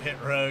to hit pit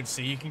road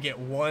so you can get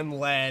one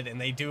lead,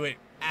 and they do it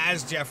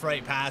as Jeff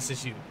Wright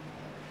passes you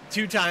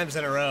 2 times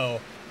in a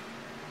row.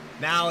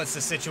 Now it's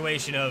the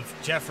situation of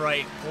Jeff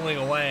Wright pulling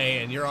away,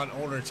 and you're on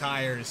older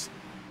tires.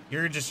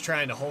 You're just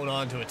trying to hold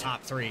on to a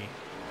top 3.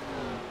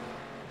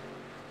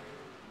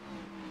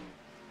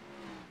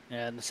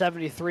 And the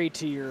 73,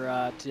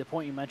 to the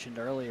point you mentioned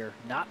earlier,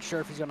 not sure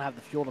if he's going to have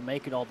the fuel to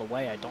make it all the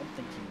way. I don't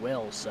think he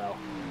will. So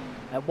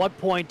at what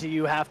point do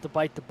you have to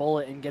bite the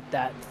bullet and get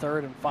that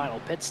 3rd and final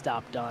pit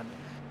stop done?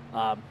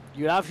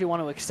 You obviously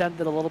want to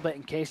extend it a little bit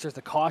in case there's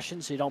a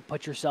caution so you don't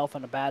put yourself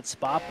in a bad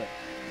spot. But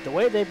the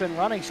way they've been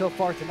running so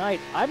far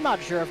tonight, I'm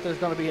not sure if there's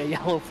going to be a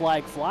yellow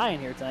flag flying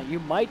here tonight. You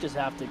might just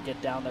have to get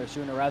down there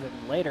sooner rather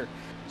than later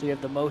so you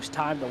have the most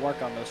time to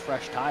work on those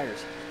fresh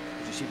tires.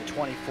 You see the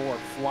 24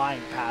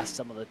 flying past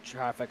some of the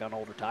traffic on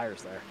older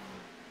tires there.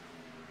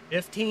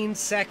 15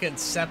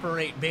 seconds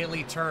separate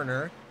Bailey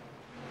Turner.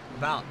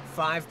 About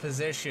 5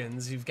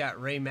 positions. You've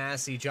got Ray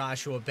Massey,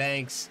 Joshua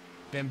Banks,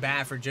 Ben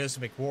Baffert,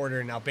 Joseph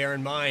McWhorter. Now bear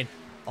in mind,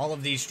 all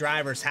of these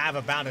drivers have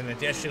about an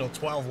additional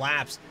 12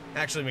 laps.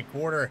 Actually,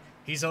 McWhorter,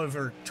 he's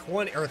over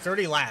 20 or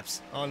 30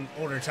 laps on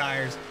older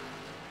tires.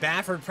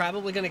 Baffert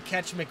probably going to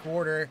catch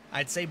McWhorter.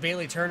 I'd say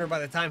Bailey Turner, by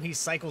the time he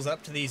cycles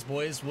up to these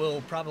boys,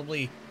 will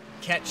probably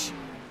catch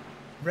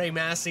Ray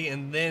Massey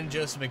and then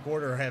Joseph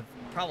McWhorter have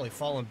probably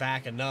fallen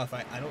back enough.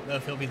 I don't know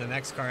if he'll be the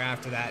next car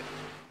after that.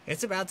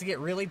 It's about to get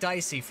really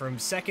dicey from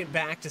second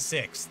back to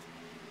sixth.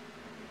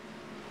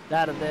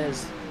 That it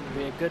is.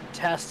 It'll be a good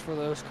test for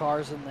those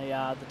cars in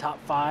the top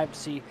 5 to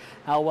see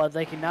how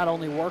they can not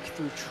only work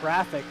through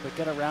traffic but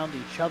get around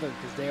each other,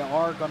 because they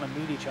are going to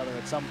meet each other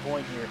at some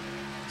point here.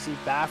 See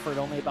Baffert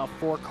only about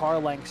 4 car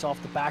lengths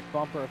off the back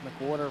bumper of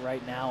McWhorter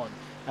right now, and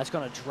that's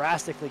going to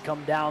drastically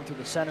come down through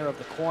the center of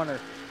the corner.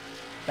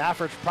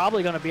 Baffert's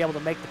probably going to be able to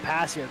make the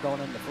pass here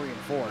going into 3 and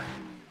 4.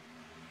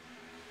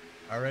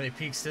 Already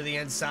peeks to the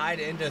inside,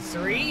 into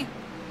 3.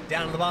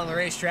 Down to the bottom of the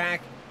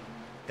racetrack.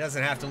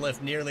 Doesn't have to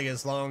lift nearly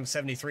as long.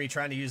 73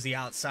 trying to use the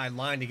outside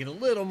line to get a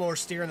little more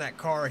steer in that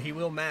car. He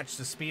will match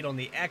the speed on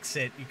the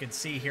exit. You can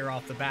see here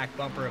off the back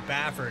bumper of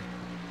Baffert.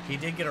 He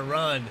did get a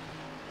run.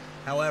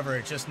 However,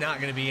 it's just not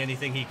going to be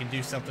anything he can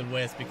do something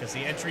with because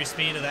the entry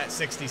speed of that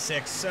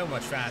 66 so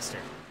much faster.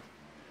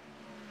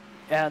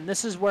 And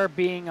this is where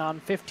being on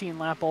 15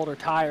 lap older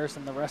tires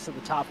than the rest of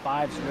the top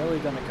 5 is really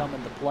going to come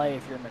into play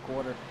if you're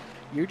McWhorter.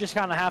 You just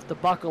kind of have to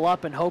buckle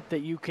up and hope that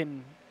you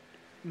can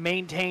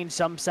maintain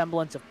some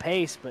semblance of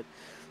pace, but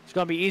it's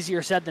going to be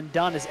easier said than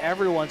done as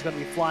everyone's going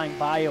to be flying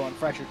by you on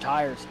fresher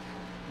tires.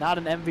 Not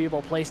an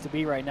enviable place to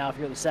be right now if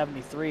you're the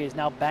 73, as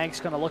now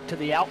Banks going to look to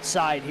the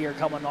outside here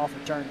coming off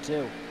of turn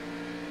 2.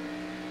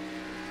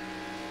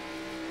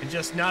 And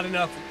just not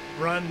enough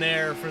run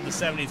there for the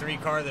 73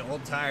 car. The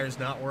old tire's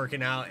not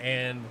working out,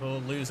 and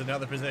we'll lose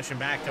another position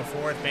back to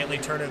 4th. Bailey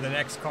Turner, the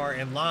next car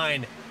in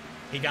line.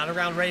 He got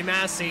around Ray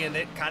Massey, and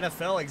it kind of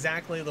fell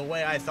exactly the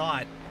way I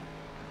thought.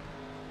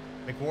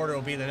 McWhorter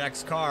will be the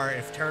next car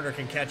if Turner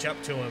can catch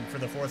up to him for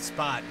the 4th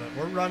spot, but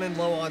we're running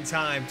low on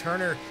time.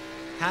 Turner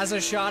has a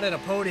shot at a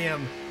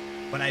podium,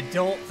 but I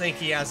don't think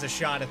he has a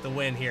shot at the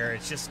win here.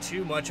 It's just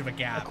too much of a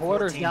gap.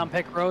 McWhorter's down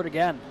pit road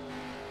again.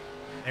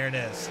 There it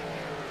is.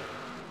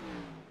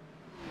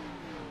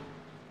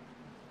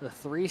 The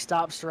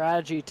 3-stop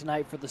strategy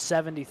tonight for the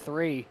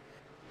 73.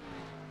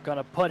 Going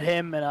to put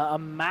him in a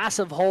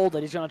massive hole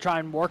that he's going to try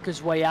and work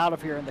his way out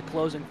of here in the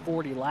closing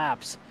 40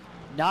 laps.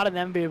 Not an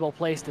enviable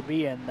place to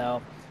be in,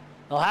 though.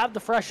 They'll have the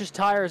freshest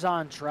tires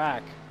on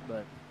track,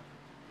 but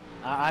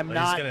I'm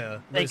not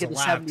thinking the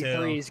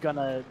 73 is going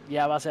to...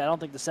 Yeah, I don't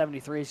think the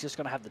 73 is just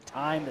going to have the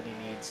time that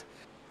he needs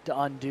to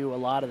undo a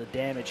lot of the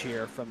damage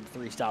here from the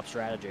 3-stop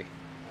strategy.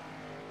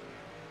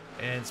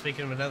 And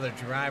speaking of another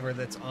driver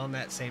that's on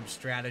that same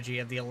strategy,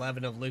 of the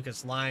 11 of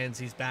Lucas Lyons,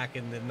 he's back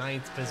in the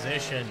 9th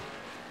position.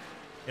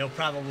 He'll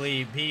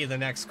probably be the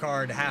next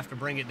car to have to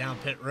bring it down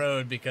pit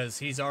road because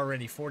he's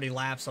already 40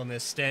 laps on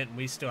this stint and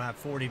we still have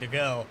 40 to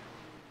go.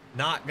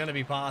 Not going to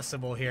be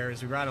possible here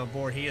as we ride on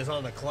board. He is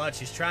on the clutch.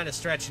 He's trying to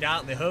stretch it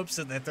out in the hopes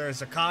that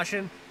there's a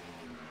caution.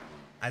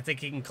 I think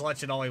he can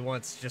clutch it all he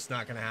wants. It's just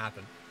not going to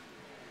happen.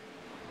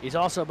 He's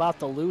also about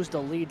to lose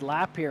the lead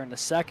lap here in the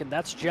second.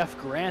 That's Jeff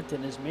Grant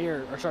in his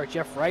mirror, or sorry,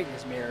 Jeff Wright in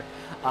his mirror,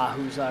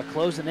 who's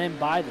closing in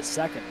by the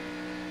second.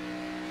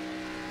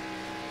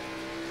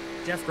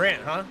 Jeff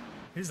Grant, huh?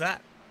 Who's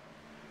that?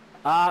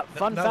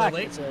 Fun fact,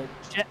 it's a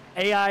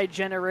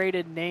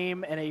AI-generated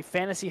name in a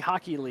fantasy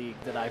hockey league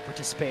that I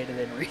participated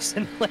in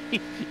recently.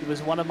 He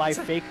was one of my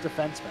fake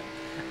defensemen.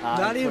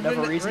 Not even for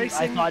whatever reason,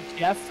 racing? I thought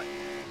Jeff...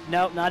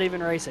 No, not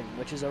even racing,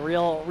 which is a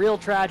real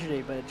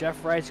tragedy, but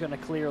Jeff Wright's going to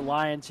clear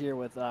Lyons here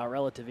with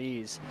relative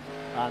ease.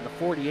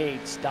 The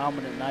 48's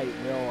dominant night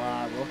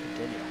will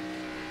continue.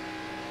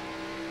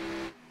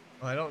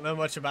 Well, I don't know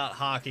much about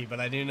hockey,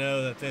 but I do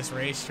know that this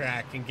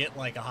racetrack can get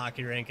like a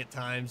hockey rink at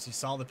times. You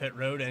saw the pit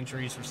road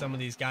entries for some of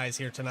these guys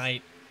here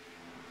tonight.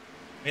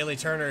 Bailey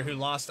Turner, who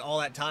lost all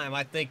that time,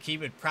 I think he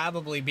would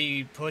probably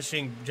be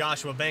pushing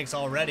Joshua Banks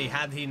already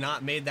had he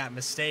not made that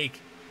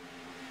mistake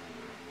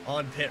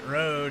on pit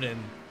road.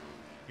 And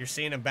you're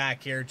seeing him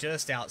back here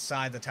just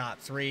outside the top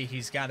 3.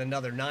 He's got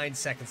another 9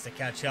 seconds to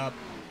catch up.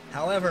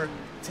 However,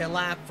 10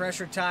 lap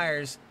fresher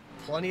tires,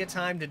 plenty of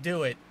time to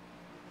do it.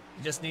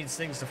 He just needs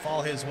things to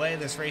fall his way.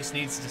 This race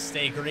needs to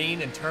stay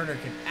green, and Turner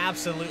can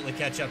absolutely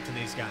catch up to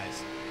these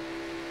guys.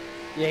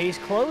 Yeah, he's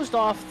closed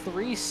off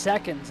 3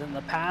 seconds in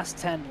the past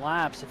 10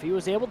 laps. If he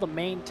was able to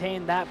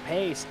maintain that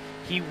pace,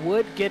 he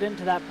would get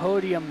into that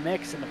podium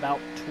mix in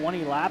about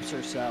 20 laps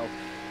or so.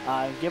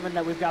 Given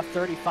that we've got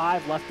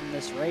 35 left in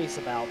this race,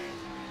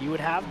 he would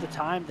have the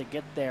time to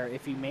get there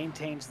if he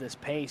maintains this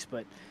pace,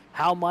 but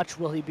how much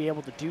will he be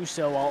able to do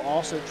so while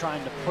also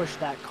trying to push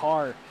that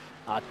car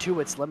to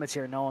its limits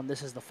here, knowing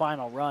this is the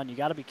final run? You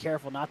got to be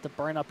careful not to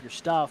burn up your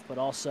stuff, but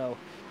also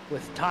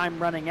with time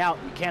running out,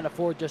 you can't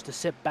afford just to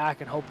sit back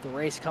and hope the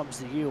race comes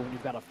to you when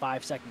you've got a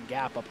 5-second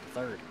gap up to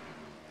third.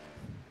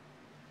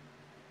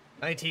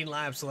 19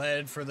 laps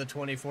led for the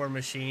 24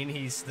 machine.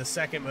 He's the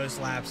second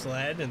most laps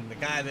led, and the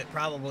guy that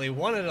probably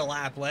wanted a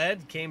lap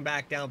led came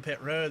back down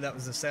pit road. That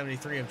was the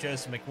 73 of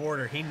Joseph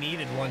McWhorter. He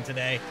needed one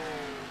today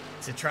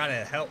to try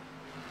to help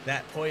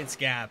that points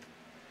gap.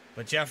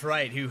 But Jeff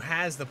Wright, who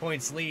has the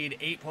points lead,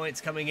 8 points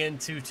coming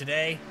into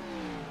today,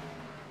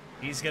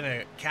 he's going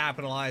to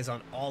capitalize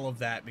on all of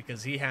that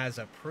because he has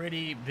a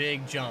pretty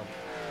big jump.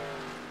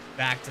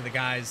 back to the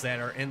guys that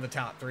are in the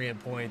top 3 in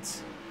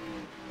points.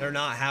 They're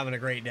not having a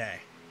great day.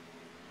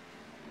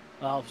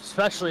 Well,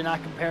 especially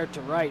not compared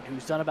to Wright,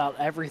 who's done about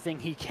everything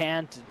he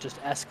can to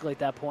just escalate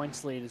that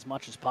points lead as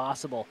much as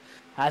possible.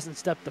 Hasn't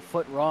stepped a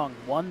foot wrong.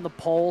 Won the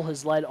pole,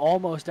 has led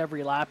almost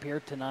every lap here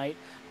tonight,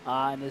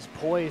 and is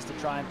poised to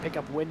try and pick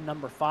up win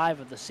number 5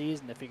 of the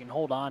season if he can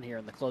hold on here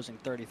in the closing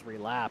 33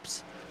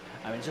 laps.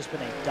 I mean, it's just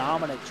been a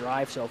dominant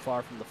drive so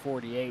far from the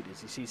 48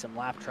 as you see some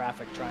lap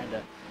traffic trying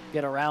to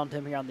get around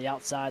him here on the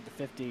outside. The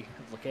 50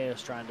 of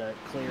Lakeos trying to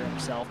clear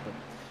himself, but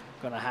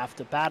going to have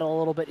to battle a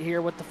little bit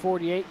here with the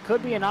 48.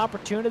 Could be an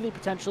opportunity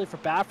potentially for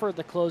Baffert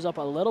to close up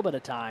a little bit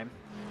of time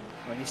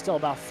when he's still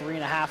about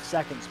 3.5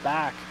 seconds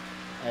back,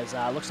 as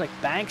looks like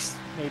Banks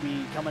may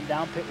be coming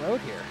down pit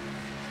road here.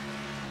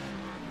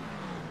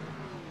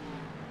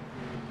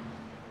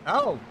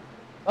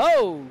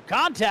 Oh,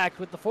 contact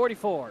with the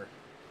 44.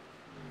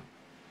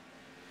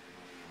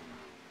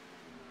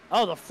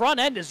 Oh, the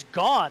front end is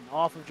gone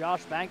off of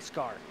Josh Banks'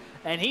 car,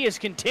 and he is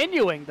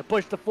continuing to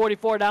push the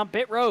 44 down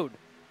pit road.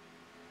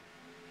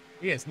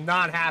 He is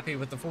not happy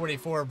with the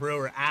 44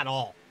 Brewer at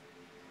all.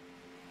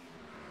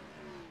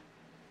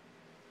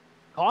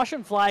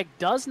 Caution flag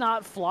does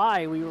not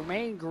fly. We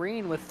remain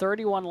green with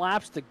 31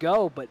 laps to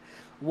go, but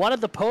one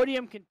of the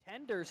podium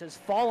contenders has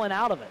fallen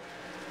out of it.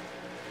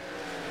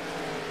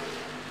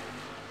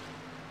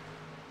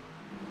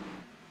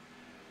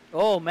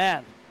 Oh,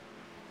 man.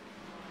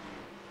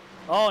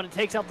 Oh, and it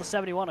takes out the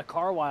 71 of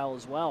Carwile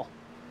as well.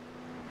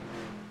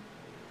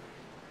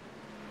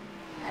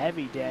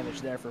 Heavy damage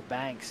there for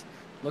Banks.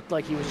 Looked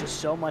like he was just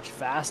so much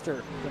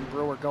faster than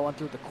Brewer going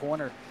through the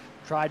corner.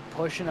 Tried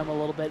pushing him a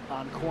little bit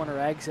on corner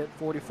exit.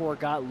 44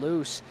 got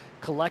loose,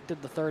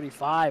 collected the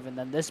 35, and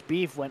then this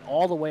beef went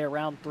all the way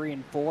around 3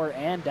 and 4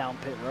 and down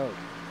pit road.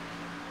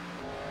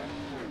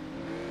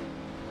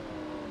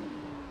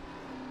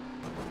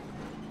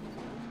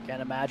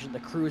 Can't imagine the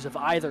crews of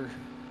either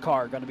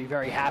car going to be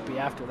very happy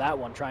after that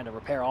one, trying to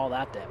repair all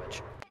that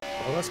damage.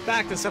 Well, let's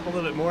back this up a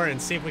little bit more and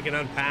see if we can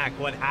unpack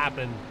what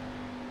happened.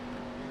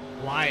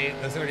 Why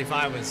the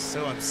 35 was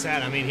so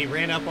upset. I mean, he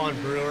ran up on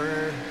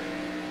Brewer.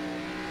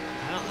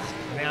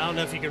 I don't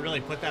know if you can really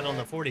put that on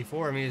the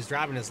 44. I mean, he's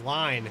driving his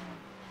line.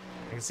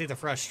 I can see the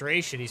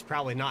frustration. He's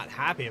probably not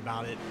happy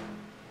about it.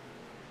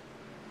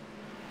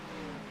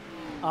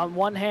 On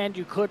one hand,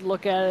 you could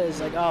look at it as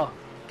like, oh,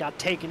 got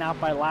taken out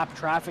by lap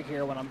traffic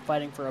here when I'm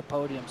fighting for a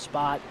podium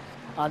spot.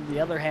 On the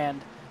other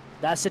hand,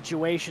 that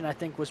situation I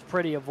think was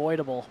pretty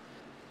avoidable.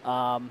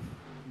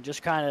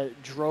 Just kind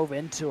of drove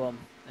into him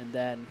and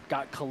then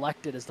got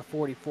collected as the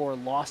 44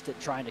 lost it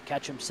trying to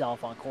catch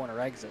himself on corner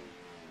exit.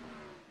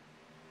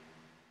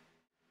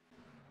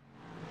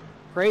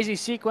 Crazy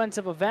sequence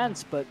of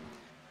events, but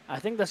I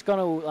think that's going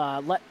to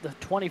let the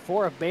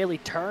 24 of Bailey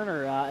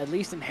Turner at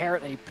least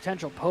inherit a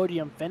potential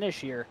podium finish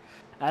here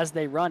as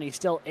they run. He's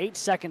still 8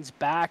 seconds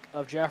back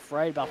of Jeff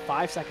Wright, about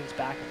 5 seconds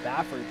back of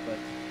Baffert, but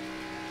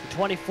the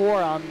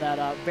 24 on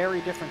that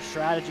very different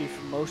strategy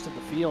from most of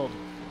the field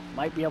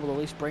might be able to at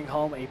least bring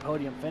home a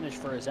podium finish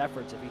for his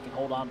efforts if he can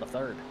hold on to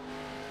third.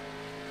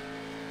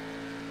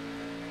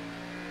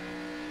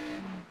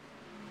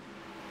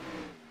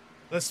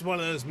 This is one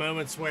of those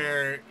moments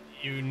where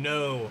you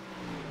know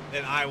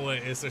that Iowa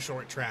is a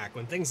short track.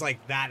 When things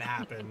like that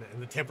happen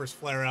and the tempers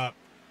flare up,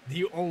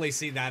 you only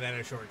see that at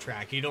a short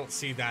track. You don't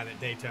see that at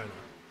Daytona.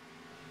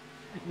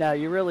 No,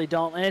 you really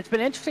don't. And it's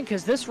been interesting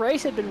because this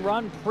race had been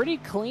run pretty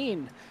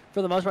clean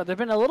for the most part. There's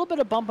been a little bit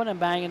of bumping and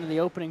banging in the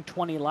opening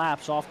 20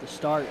 laps off the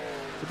start.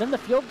 But then the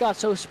field got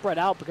so spread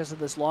out because of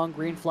this long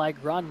green flag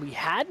run, we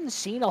hadn't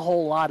seen a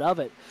whole lot of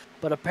it.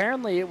 But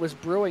apparently it was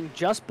brewing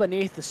just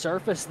beneath the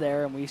surface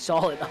there, and we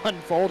saw it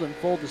unfold in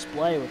full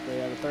display with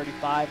the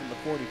 35 and the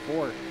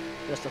 44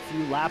 just a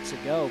few laps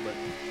ago. But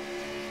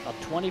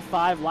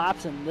 25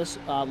 laps in this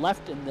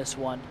left in this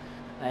one,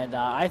 and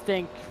I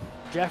think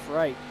Jeff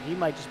Wright, he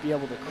might just be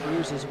able to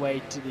cruise his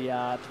way to the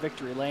to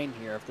victory lane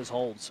here if this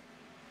holds.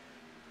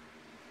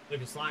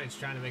 Lucas Lyons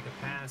trying to make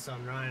a pass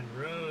on Ryan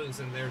Rose,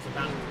 and there's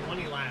about a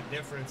 20 lap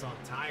difference on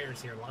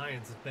tires here.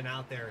 Lyons has been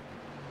out there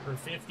for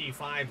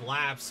 55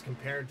 laps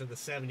compared to the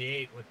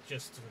 78 with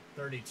just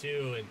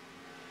 32, and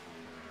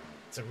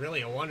it's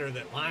really a wonder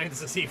that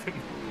Lyons is even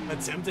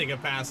attempting a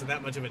pass with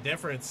that much of a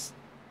difference.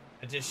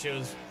 It just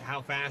shows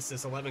how fast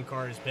this 11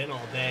 car has been all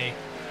day.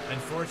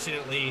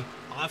 Unfortunately,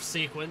 off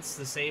sequence,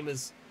 the same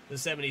as the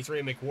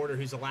 73 McWhorter,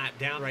 who's a lap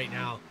down right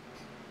now.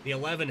 The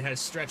 11 has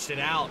stretched it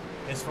out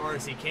as far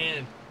as he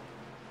can.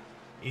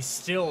 He's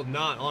still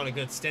not on a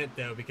good stint,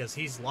 though, because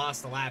he's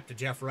lost a lap to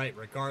Jeff Wright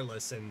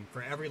regardless, and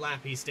for every lap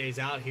he stays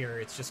out here,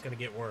 it's just going to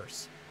get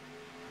worse.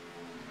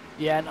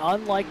 Yeah, and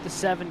unlike the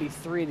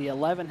 73, the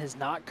 11 has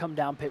not come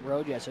down pit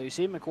road yet. So you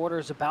see McWhorter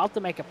is about to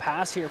make a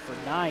pass here for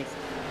 9th.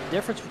 The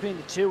difference between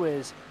the two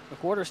is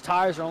McWhorter's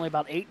tires are only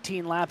about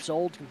 18 laps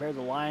old compared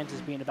to the Lions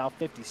as being about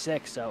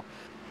 56. So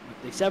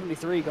the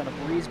 73 going to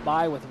breeze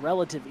by with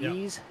relative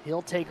ease.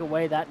 He'll take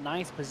away that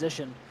 9th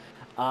position.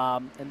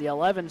 And the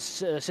 11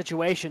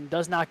 situation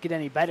does not get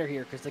any better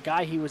here because the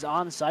guy he was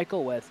on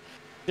cycle with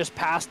just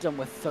passed him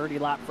with 30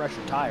 lap fresher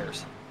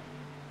tires.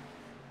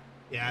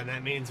 Yeah, and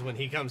that means when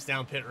he comes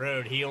down pit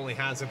road, he only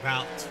has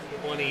about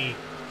 20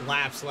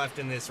 laps left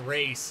in this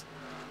race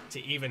to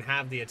even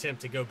have the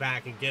attempt to go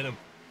back and get him.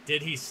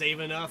 Did he save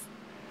enough?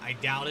 I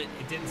doubt it.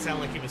 It didn't sound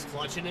like he was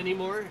clutching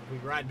anymore. We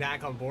ride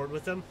back on board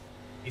with him.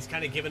 He's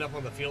kind of given up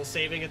on the fuel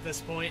saving at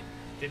this point.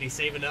 Did he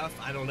save enough?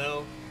 I don't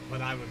know,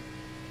 but I would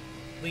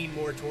lean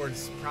more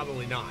towards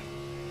probably not.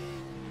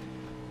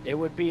 It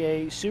would be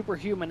a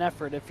superhuman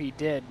effort if he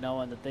did,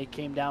 knowing that they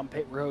came down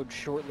pit road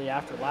shortly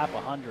after lap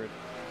 100.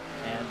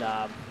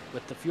 And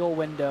with the fuel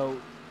window,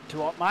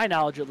 to my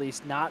knowledge at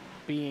least, not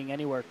being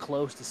anywhere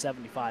close to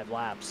 75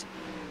 laps,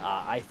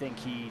 I think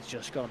he's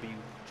just going to be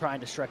trying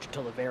to stretch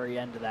until the very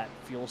end of that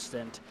fuel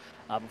stint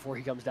before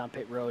he comes down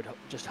pit road,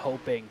 just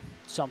hoping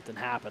something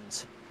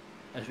happens.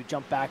 As we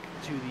jump back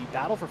to the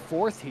battle for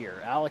fourth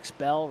here, Alex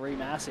Bell, Ray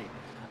Massey,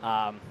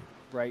 about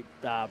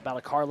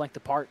a car length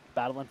apart,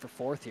 battling for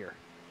fourth here.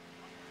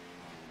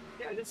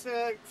 Yeah, just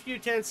a few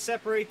tenths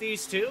separate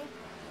these two.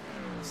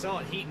 Saw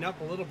it heating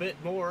up a little bit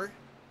more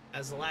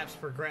as the laps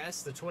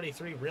progress. The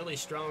 23 really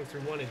strong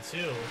through 1 and 2.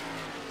 And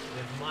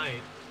if my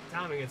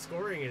timing and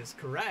scoring is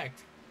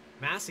correct,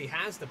 Massey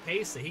has the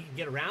pace that he can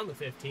get around the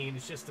 15.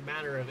 It's just a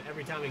matter of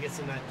every time he gets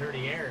in that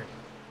dirty air,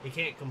 he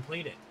can't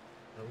complete it.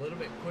 A little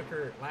bit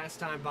quicker last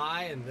time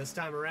by, and this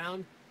time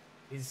around,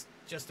 he's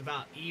just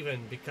about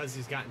even because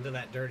he's gotten to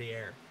that dirty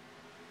air.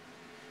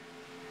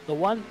 The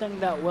one thing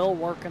that will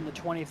work in the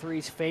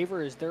 23's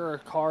favor is there are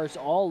cars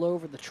all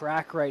over the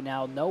track right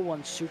now. No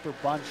one's super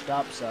bunched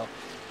up, so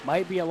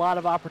might be a lot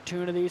of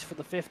opportunities for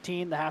the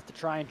 15 to have to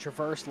try and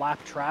traverse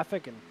lap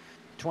traffic, and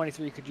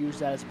 23 could use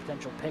that as a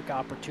potential pick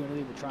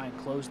opportunity to try and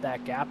close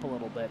that gap a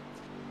little bit.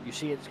 You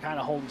see it's kind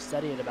of holding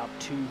steady at about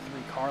 2-3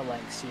 car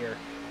lengths here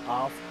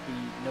off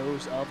the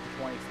nose of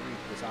the 23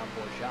 for this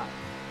onboard shot.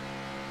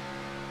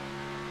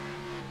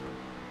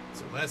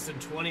 So less than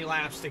 20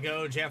 laps to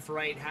go. Jeff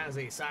Wright has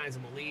a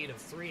sizable lead of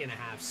 3.5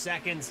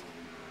 seconds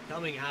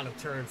coming out of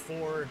turn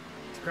 4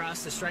 to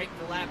cross the stripe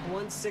for lap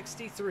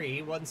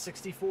 163,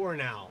 164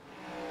 now.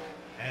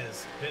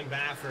 As Ben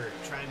Baffert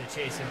trying to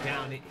chase him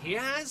down. He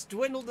has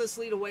dwindled this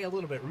lead away a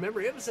little bit.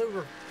 Remember, it was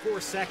over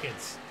 4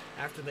 seconds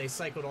after they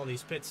cycled all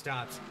these pit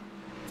stops.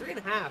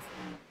 3.5.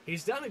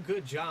 He's done a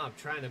good job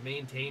trying to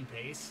maintain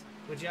pace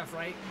with Jeff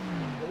Wright,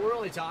 but we're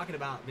only talking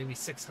about maybe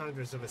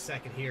 600ths of a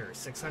second here,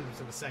 600ths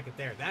of a second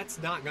there.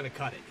 That's not going to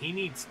cut it. He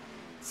needs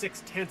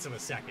 0.6 of a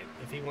second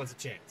if he wants a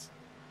chance.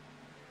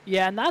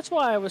 Yeah, and that's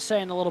why I was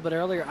saying a little bit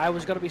earlier, I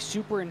was going to be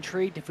super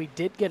intrigued if we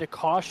did get a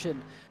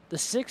caution. The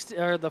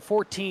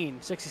 14,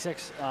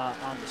 66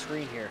 on the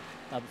screen here,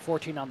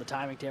 14 on the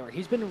timing tower.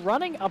 He's been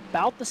running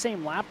about the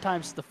same lap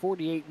times as the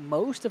 48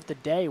 most of the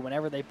day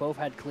whenever they both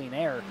had clean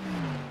air.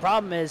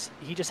 Problem is,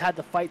 he just had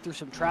to fight through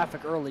some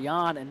traffic early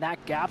on, and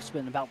that gap's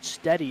been about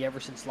steady ever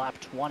since lap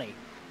 20.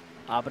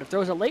 But if there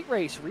was a late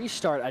race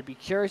restart, I'd be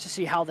curious to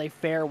see how they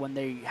fare when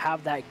they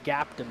have that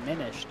gap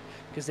diminished,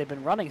 because they've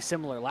been running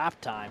similar lap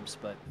times,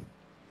 but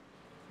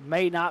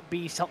may not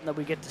be something that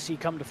we get to see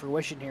come to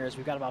fruition here, as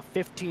we've got about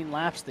 15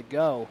 laps to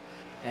go,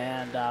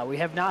 and we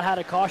have not had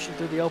a caution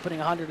through the opening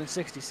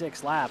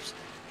 166 laps.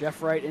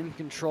 Jeff Wright in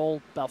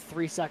control, about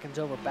 3 seconds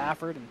over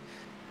Baffert,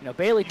 and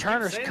Bailey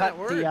Turner's cut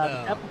the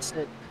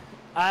deficit.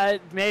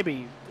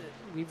 Maybe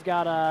we've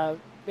got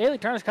Bailey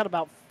Turner's cut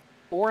about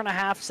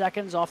 4.5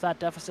 seconds off that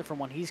deficit from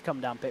when he's come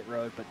down pit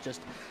road, but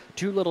just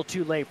too little,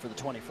 too late for the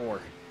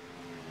 24.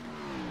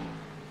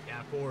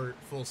 4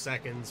 full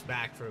seconds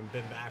back from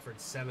Ben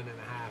Baffert's 7.5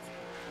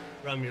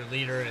 from your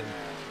leader. And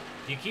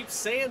you keep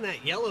saying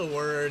that yellow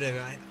word, and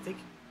I think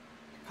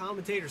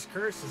commentator's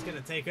curse is going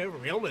to take over.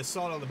 We almost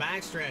saw it on the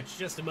backstretch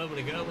just a moment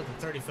ago with the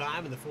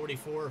 35 and the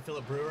 44 of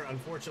Philip Brewer.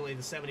 Unfortunately,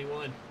 the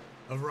 71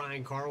 of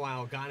Ryan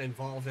Carlisle got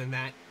involved in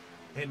that.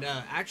 And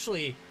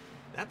actually,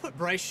 that put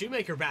Bryce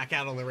Shoemaker back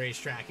out on the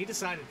racetrack. He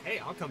decided, hey,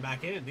 I'll come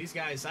back in. These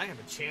guys, I have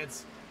a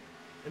chance.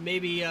 And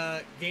maybe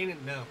gaining.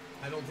 No,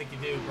 I don't think you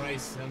do,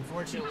 Bryce.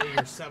 Unfortunately,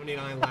 you're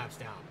 79 laps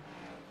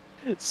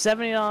down.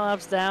 79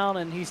 laps down,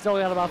 and he's still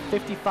got about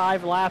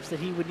 55 laps that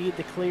he would need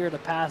to clear to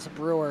pass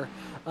Brewer.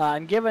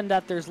 And given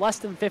that there's less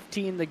than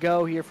 15 to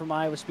go here from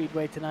Iowa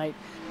Speedway tonight,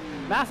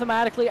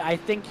 mathematically, I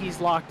think he's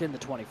locked in the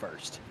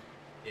 21st.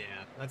 Yeah,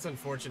 that's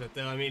unfortunate,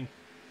 though. I mean,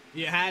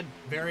 you had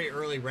very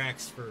early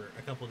wrecks for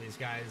a couple of these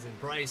guys,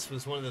 and Bryce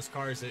was one of those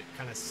cars that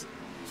kind of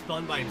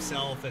spun by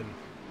himself and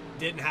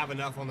didn't have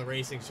enough on the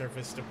racing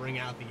surface to bring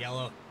out the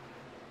yellow.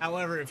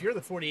 However, if you're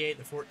the 48,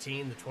 the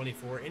 14, the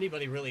 24,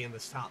 anybody really in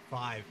this top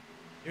 5,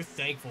 you're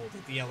thankful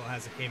that the yellow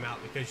hasn't came out,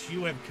 because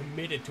you have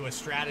committed to a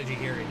strategy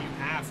here and you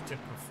have to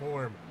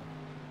perform.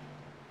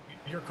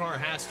 Your car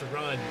has to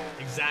run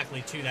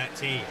exactly to that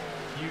T.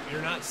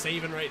 You're not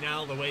saving right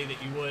now the way that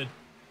you would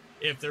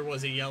if there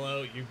was a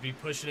yellow. You'd be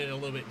pushing it a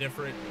little bit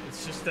different.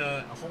 It's just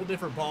a whole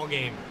different ball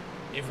game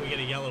if we get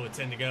a yellow at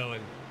 10 to go.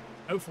 And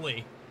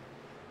hopefully,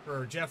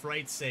 for Jeff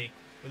Wright's sake,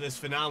 with this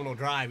phenomenal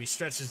drive, he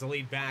stretches the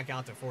lead back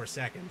out to 4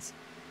 seconds.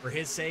 For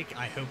his sake,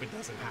 I hope it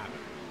doesn't happen.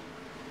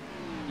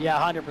 Yeah,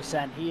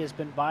 100%. He has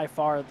been by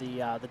far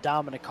the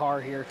dominant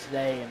car here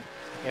today, and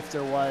if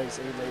there was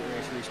a late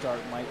race restart,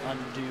 might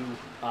undo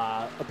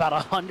about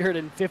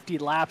 150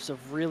 laps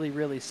of really,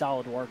 really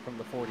solid work from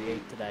the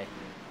 48 today.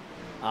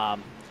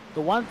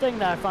 The one thing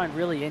that I find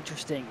really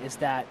interesting is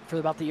that for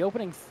about the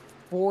opening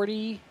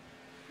 40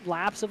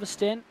 laps of a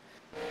stint,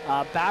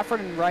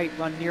 Baffert and Wright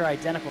run near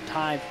identical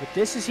times, but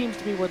this seems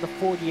to be where the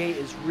 48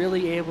 is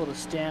really able to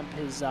stamp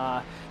his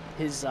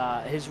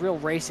real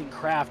racing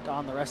craft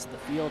on the rest of the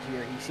field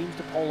here. He seems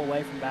to pull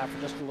away from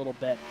Baffert just a little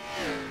bit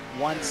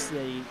once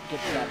they get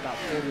to that about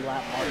 40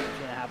 lap mark, which is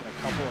going to happen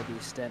a couple of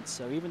these stints.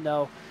 So even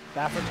though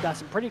Baffert's got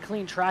some pretty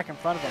clean track in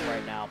front of him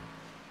right now,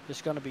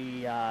 just going to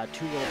be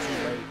too little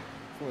too late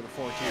for the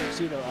 14. You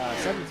see the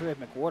 73 of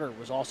McWhorter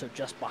was also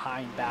just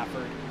behind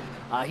Baffert.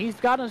 He's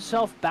got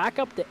himself back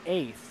up to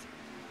 8th,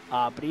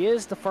 but he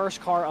is the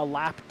first car a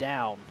lap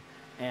down,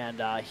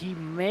 and he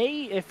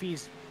may, if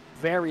he's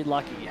very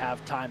lucky,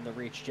 have time to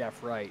reach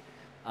Jeff Wright,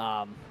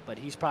 but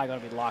he's probably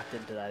going to be locked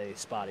into that 8th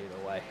spot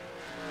either way.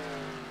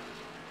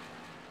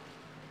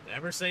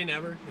 Never say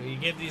never. When you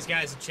give these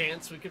guys a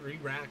chance, we could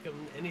re-rack them.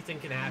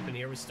 Anything can happen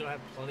here. We still have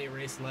plenty of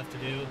racing left to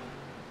do.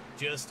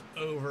 Just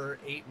over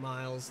 8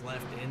 miles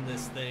left in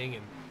this thing,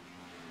 and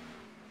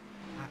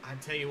I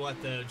tell you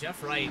what, though,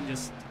 Jeff Wright,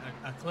 just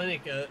a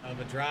clinic of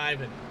a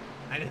drive, and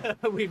I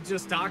know we've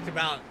just talked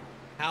about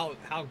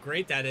how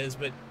great that is,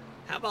 but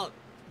how about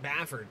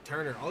Baffert,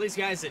 Turner, all these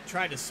guys that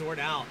tried to sort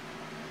out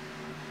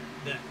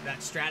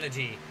that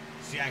strategy?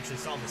 She actually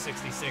saw the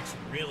 66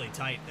 really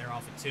tight there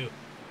off of 2.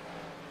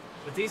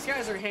 But these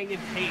guys are hanging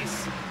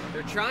pace.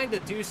 They're trying to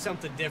do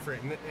something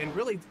different. And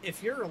really,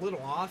 if you're a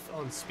little off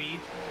on speed,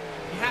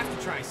 you have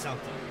to try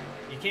something.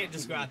 You can't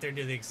just go out there and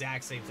do the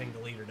exact same thing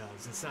the leader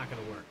does. It's not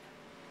going to work.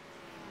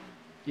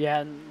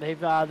 Yeah, and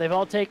they've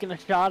all taken a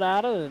shot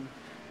at it, and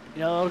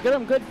it'll get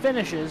them good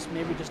finishes,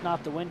 maybe just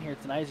not the win here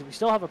tonight. We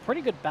still have a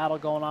pretty good battle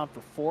going on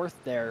for 4th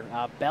there.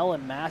 Bell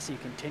and Massey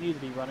continue to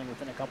be running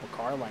within a couple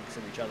car lengths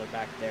of each other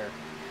back there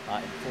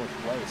in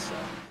 4th place. So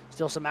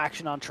still some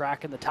action on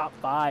track in the top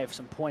 5.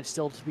 Some points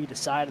still to be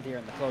decided here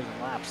in the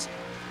closing laps.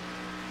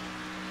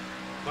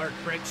 Mark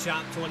Print,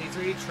 Shop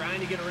 23, trying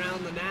to get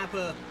around the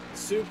Napa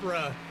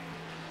Supra.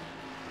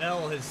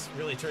 Bell has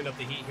really turned up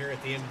the heat here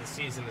at the end of the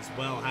season as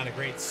well. Had a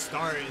great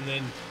start and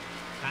then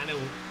kind of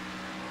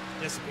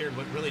disappeared,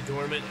 but really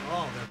dormant.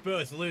 Oh, they're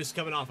both loose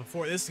coming off of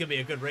 4. This is going to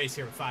be a good race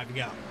here with 5 to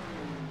go.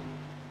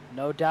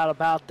 No doubt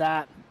about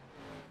that.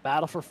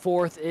 Battle for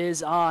 4th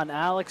is on.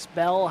 Alex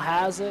Bell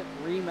has it.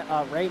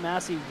 Ray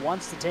Massey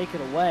wants to take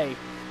it away.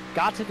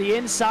 Got to the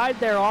inside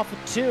there off of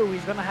 2.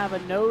 He's going to have a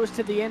nose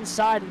to the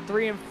inside in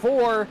 3 and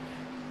 4.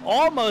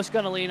 Almost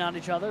going to lean on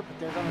each other, but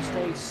they're going to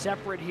stay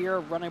separate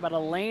here, running about a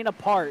lane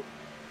apart.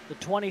 The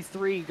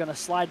 23 going to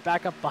slide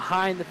back up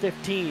behind the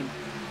 15.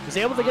 Was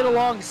able to get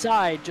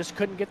alongside, just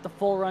couldn't get the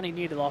full run he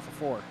needed off of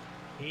 4.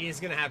 He is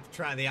going to have to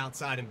try the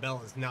outside, and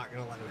Bell is not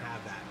going to let him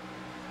have that.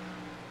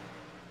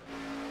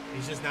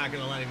 He's just not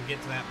going to let him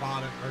get to that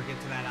bottom or get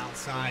to that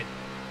outside.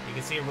 You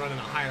can see him running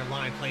a higher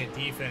line, playing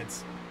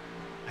defense.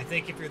 I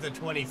think if you're the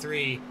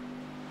 23,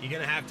 you're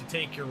going to have to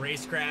take your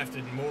racecraft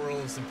and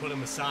morals and put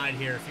them aside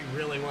here. If you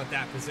really want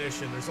that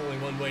position, there's only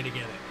one way to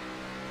get it.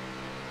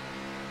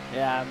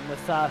 Yeah,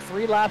 with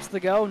 3 laps to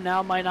go,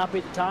 now might not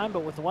be the time,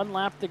 but with 1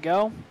 lap to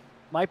go,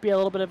 might be a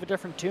little bit of a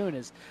different tune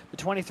as the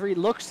 23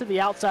 looks to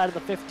the outside of the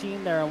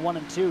 15 there in 1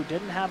 and 2.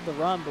 Didn't have the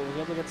run, but was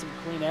able to get some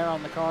clean air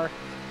on the car.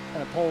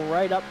 Going to pull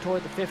right up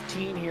toward the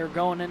 15 here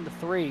going into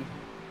 3.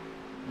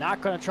 Not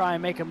going to try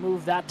and make a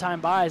move that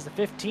time by as the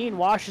 15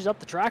 washes up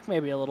the track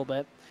maybe a little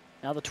bit.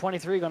 Now the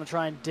 23 going to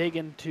try and dig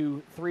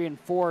into 3 and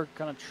 4,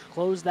 going to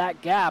close that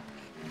gap.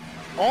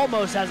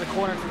 Almost has a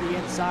corner to the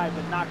inside,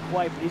 but not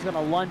quite. But he's going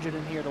to lunge it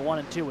in here to 1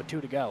 and 2 with 2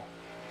 to go.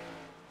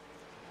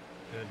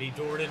 Going to be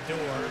door to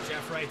door.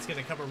 Jeff Wright's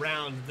going to come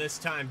around this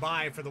time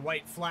by for the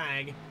white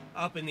flag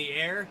up in the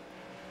air.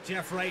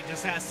 Jeff Wright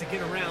just has to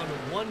get around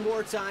one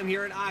more time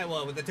here at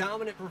Iowa with a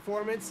dominant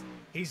performance.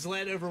 He's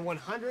led over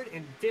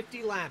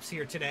 150 laps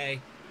here today.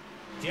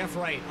 Jeff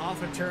Wright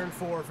off of turn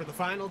 4 for the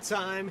final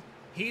time.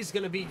 He's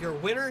going to be your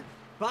winner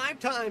 5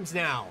 times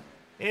now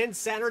in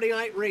Saturday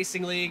Night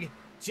Racing League.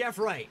 Jeff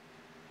Wright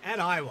at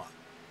Iowa.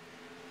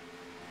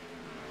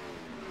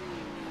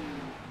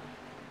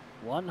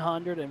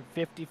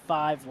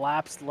 155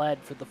 laps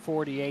led for the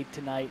 48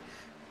 tonight.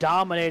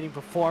 Dominating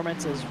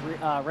performance as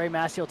Ray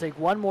Massey will take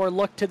one more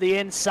look to the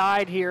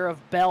inside here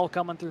of Bell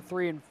coming through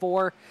 3 and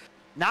 4.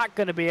 Not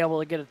going to be able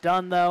to get it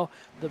done, though.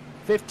 The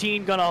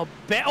 15 going to...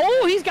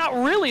 Oh, he's got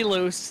really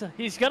loose.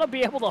 He's going to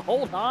be able to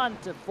hold on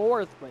to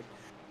 4th, but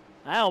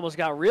I almost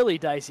got really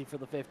dicey for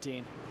the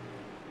 15.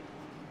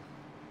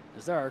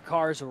 As there are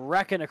cars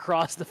wrecking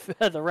across the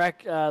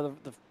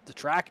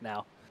track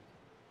now.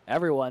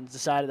 Everyone's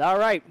decided, all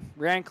right,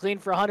 ran clean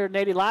for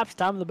 180 laps,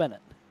 time to Bennett.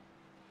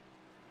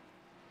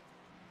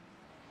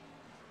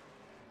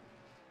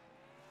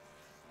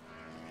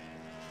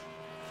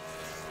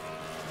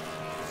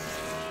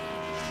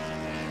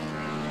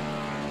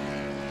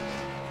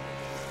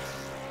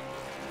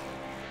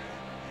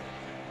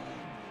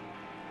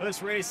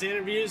 Post-race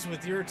interviews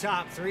with your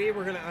top three.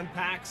 We're going to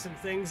unpack some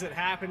things that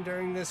happened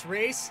during this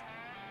race.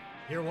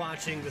 You're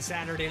watching the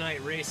Saturday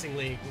Night Racing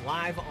League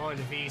live on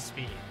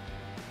V-Speed.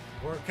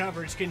 More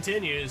coverage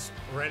continues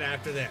right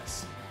after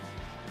this.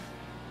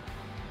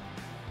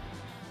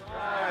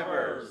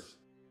 Drivers,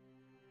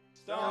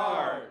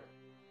 start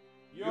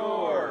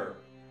your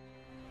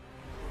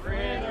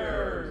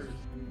printers.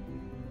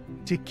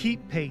 To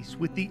keep pace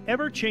with the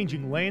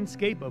ever-changing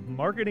landscape of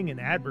marketing and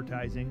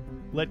advertising,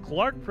 let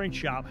Clark Print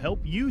Shop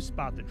help you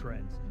spot the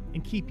trends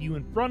and keep you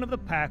in front of the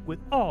pack with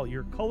all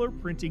your color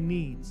printing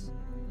needs.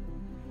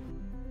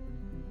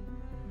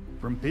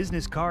 From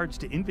business cards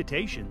to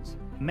invitations,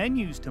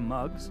 menus to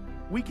mugs,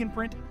 we can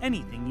print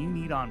anything you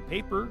need on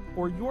paper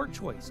or your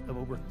choice of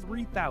over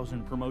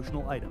 3,000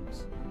 promotional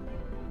items.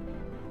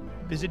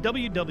 Visit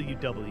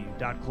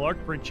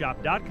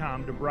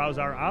www.clarkprintshop.com to browse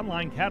our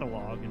online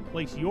catalog and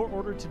place your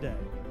order today,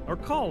 or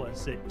call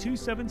us at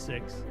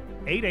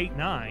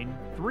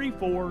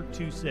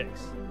 276-889-3426.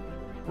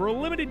 For a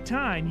limited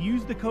time,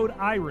 use the code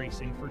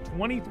iRacing for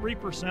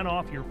 23%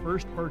 off your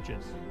first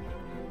purchase.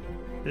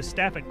 The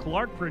staff at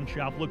Clark Print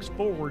Shop looks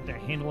forward to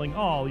handling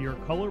all your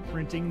color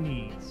printing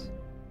needs.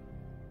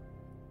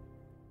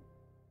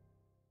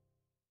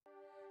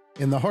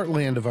 In the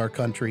heartland of our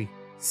country,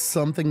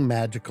 something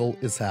magical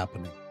is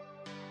happening.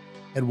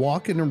 At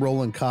Walkin' and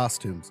Rollin'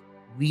 Costumes,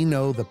 we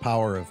know the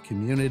power of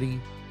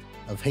community,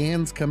 of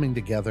hands coming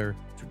together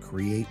to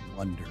create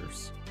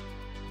wonders.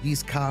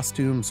 These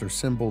costumes are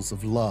symbols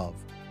of love,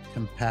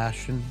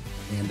 compassion,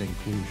 and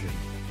inclusion.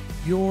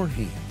 Your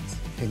hands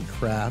can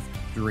craft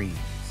dreams.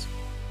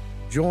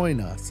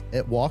 Join us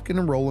at Walkin'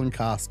 and Rollin'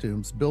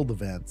 Costumes build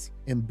events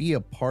and be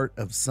a part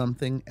of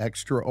something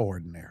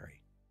extraordinary.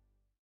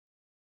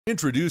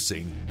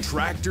 Introducing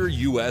Tractor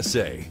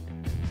USA,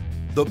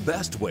 the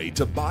best way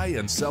to buy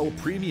and sell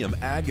premium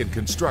ag and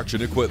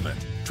construction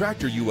equipment.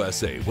 Tractor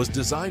USA was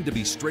designed to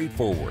be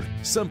straightforward,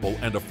 simple,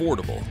 and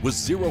affordable with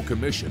zero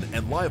commission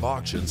and live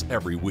auctions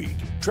every week.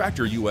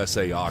 Tractor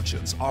USA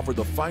auctions offer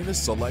the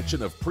finest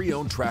selection of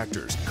pre-owned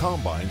tractors,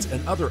 combines,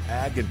 and other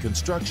ag and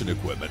construction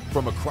equipment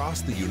from across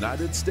the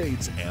United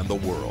States and the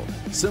world.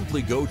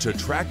 Simply go to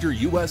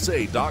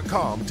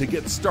TractorUSA.com to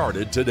get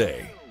started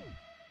today.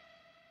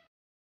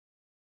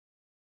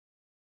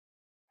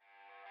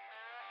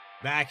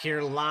 Back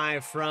here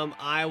live from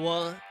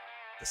Iowa,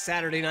 the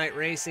Saturday Night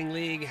Racing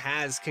League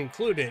has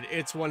concluded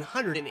its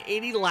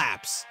 180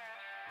 laps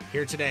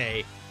here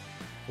today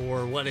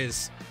for what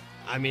is,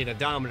 a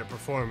dominant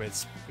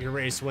performance. Your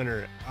race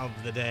winner of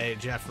the day,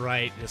 Jeff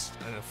Wright, just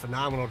a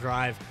phenomenal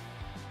drive.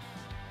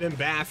 Ben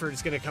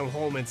Baffert going to come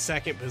home in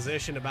second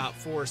position, about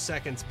 4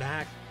 seconds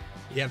back.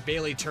 You have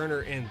Bailey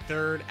Turner in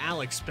third,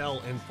 Alex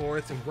Bell in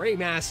fourth, and Ray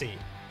Massey.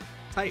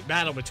 Tight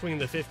battle between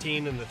the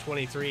 15 and the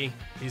 23.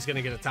 He's going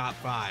to get a top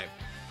 5.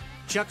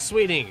 Chuck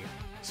Sweeting,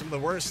 some of the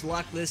worst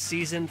luck this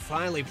season,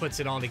 finally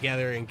puts it all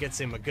together and gets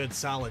him a good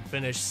solid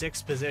finish.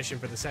 6th position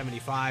for the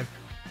 75.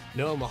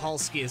 Noah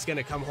Mahalski is going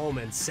to come home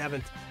in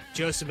 7th.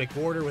 Joseph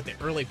McWhorter with the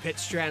early pit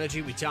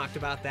strategy. We talked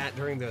about that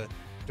during the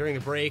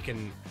break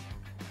and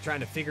trying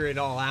to figure it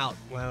all out.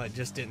 Well, it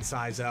just didn't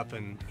size up,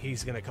 and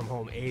he's going to come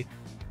home 8th,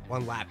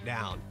 1 lap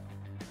down.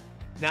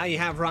 Now you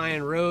have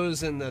Ryan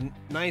Rose in the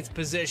 9th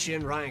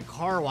position. Ryan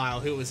Carwile,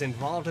 who was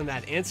involved in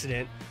that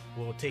incident.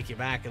 We'll take you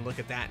back and look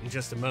at that in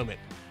just a moment.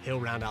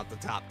 He'll round out the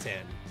top 10.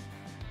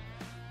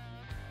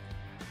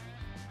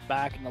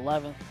 Back in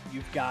 11th,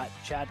 you've got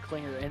Chad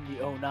Klinger in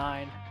the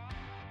 09.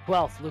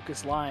 12th,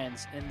 Lucas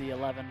Lyons in the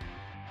 11.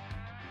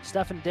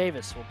 Stephen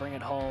Davis will bring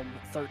it home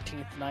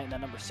 13th tonight in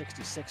that number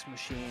 66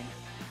 machine.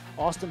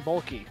 Austin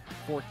Bolke,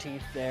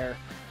 14th there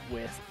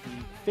with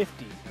the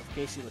 50 of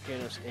Casey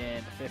Lucados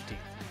in 15th.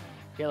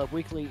 Caleb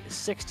Weekly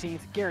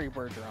 16th, Gary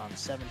Bergeron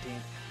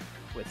 17th,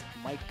 with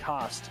Max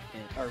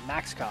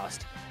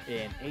Cost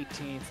in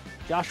 18th.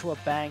 Joshua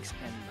Banks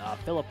and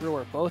Philip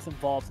Brewer both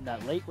involved in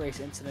that late race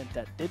incident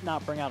that did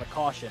not bring out a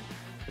caution,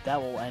 but that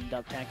will end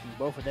up tanking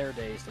both of their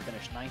days to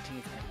finish 19th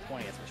and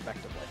 20th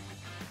respectively.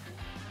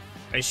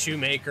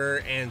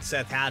 Shoemaker and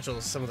Seth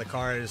Hatchell, some of the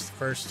cars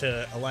first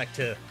to elect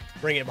to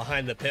bring it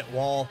behind the pit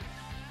wall.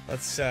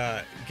 Let's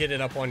get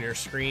it up on your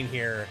screen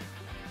here.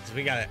 So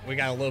we got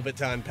a little bit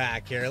to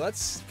unpack here.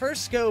 Let's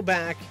first go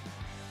back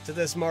to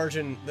this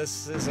margin.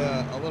 This is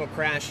a little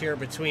crash here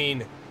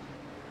between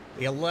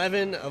the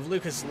 11 of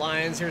Lucas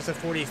Lyons. Here's the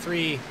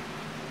 43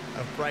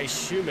 of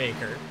Bryce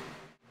Shoemaker.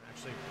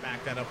 Actually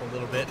back that up a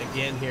little bit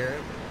again here.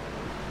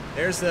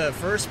 There's the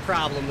first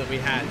problem that we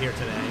had here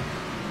today.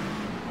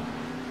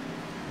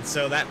 And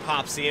so that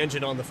pops the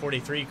engine on the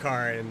 43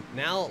 car. And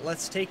now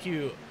let's take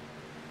you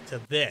to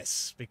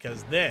this,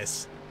 because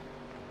this,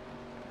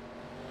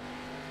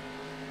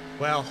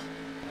 well,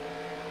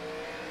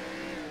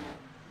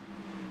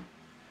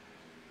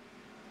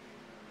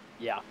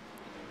 yeah.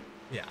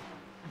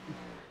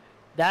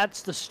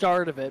 That's the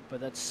start of it,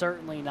 but that's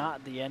certainly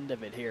not the end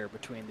of it here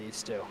between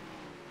these two.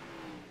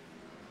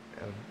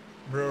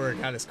 Brewer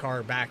got his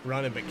car back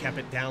running, but kept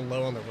it down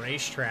low on the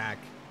racetrack.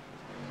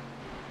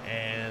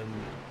 And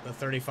the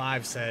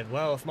 35 said,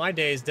 well, if my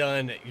day's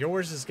done,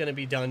 yours is going to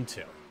be done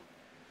too.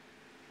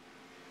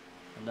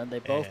 And then they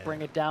both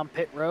bring it down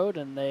pit road,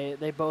 and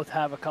they both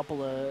have a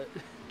couple of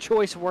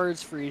choice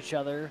words for each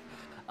other,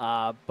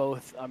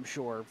 both, I'm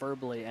sure,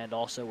 verbally and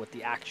also with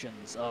the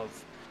actions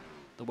of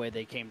the way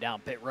they came down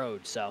pit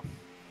road. So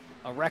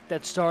a wreck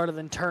that started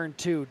in turn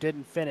 2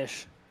 didn't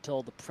finish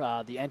till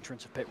the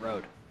entrance of pit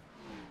road.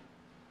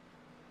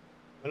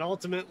 But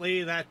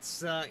ultimately,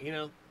 that's,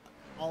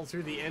 all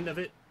through the end of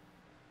it,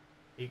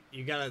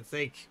 you got to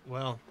think,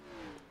 well,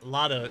 a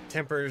lot of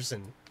tempers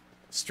and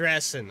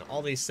stress and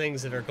all these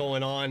things that are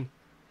going on.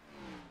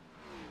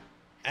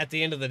 At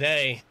the end of the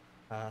day,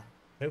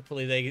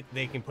 hopefully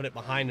they can put it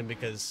behind them,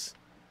 because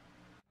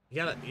you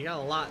got a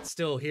lot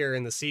still here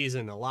in the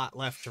season, a lot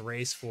left to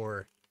race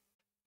for.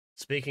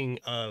 Speaking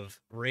of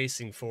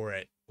racing for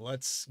it,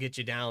 let's get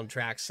you down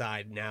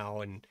trackside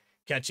now and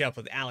catch up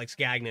with Alex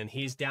Gagnon.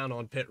 He's down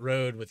on pit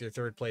road with your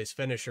third place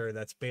finisher.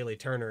 That's Bailey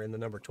Turner in the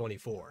number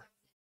 24.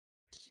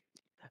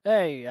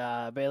 Hey,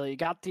 Bailey, you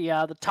got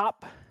the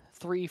top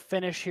 3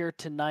 finish here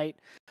tonight.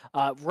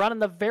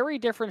 Running a very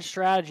different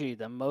strategy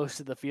than most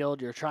of the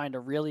field. You're trying to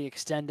really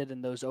extend it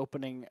in those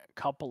opening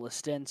couple of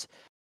stints.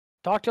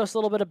 Talk to us a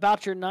little bit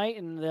about your night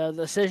and the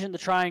decision to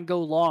try and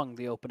go long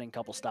the opening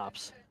couple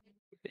stops.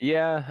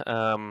 Yeah,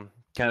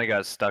 kind of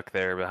got stuck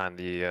there behind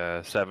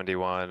the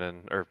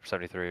 71 or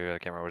 73. I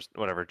can't remember,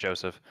 whatever,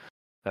 Joseph.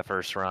 That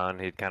first run,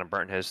 he'd kind of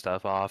burnt his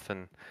stuff off,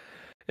 and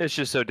it's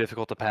just so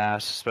difficult to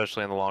pass,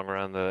 especially in the long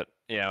run, that,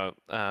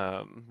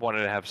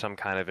 wanted to have some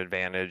kind of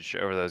advantage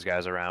over those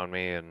guys around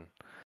me. And,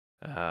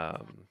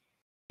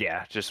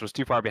 just was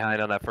too far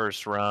behind on that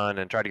first run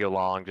and tried to go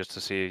long just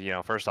to see,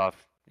 first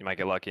off, you might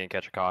get lucky and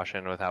catch a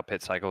caution with how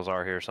pit cycles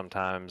are here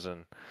sometimes.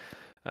 And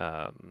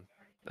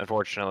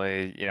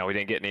unfortunately, we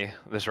didn't get any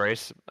this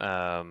race.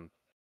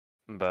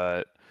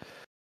 But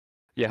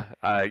yeah,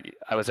 I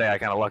would say I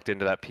kind of lucked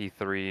into that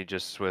P3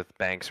 just with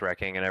Banks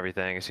wrecking and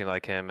everything. It seemed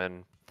like him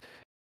and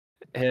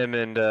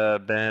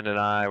Ben and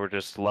I were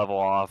just level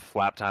off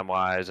lap time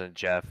wise, and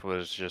Jeff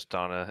was just in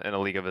a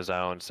league of his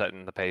own,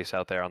 setting the pace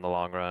out there on the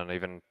long run.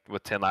 Even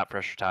with 10 lap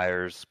pressure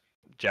tires,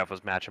 Jeff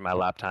was matching my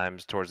lap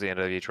times towards the end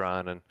of each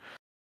run. And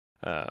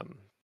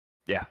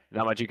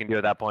not much you can do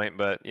at that point,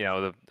 but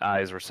the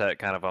eyes were set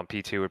kind of on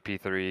P2 or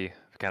P3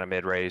 kind of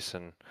mid race,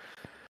 and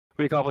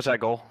we accomplished that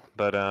goal.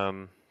 But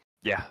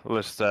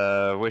let's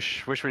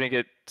wish we didn't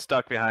get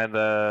stuck behind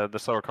the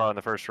slower car in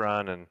the first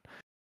run. And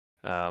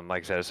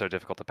like I said, it's so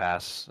difficult to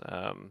pass.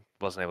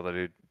 Wasn't able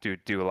to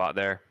do a lot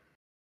there.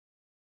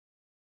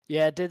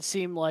 Yeah, it did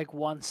seem like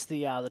once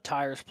the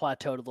tires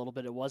plateaued a little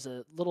bit, it was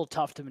a little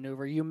tough to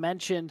maneuver. You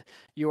mentioned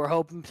you were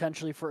hoping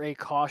potentially for a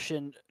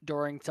caution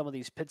during some of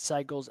these pit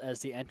cycles, as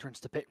the entrance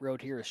to pit road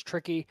here is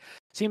tricky.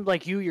 Seemed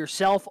like you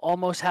yourself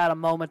almost had a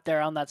moment there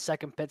on that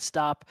second pit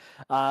stop.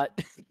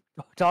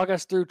 Talk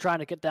us through trying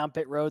to get down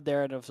pit road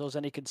there, and if there was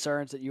any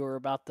concerns that you were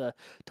about to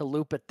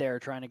loop it there,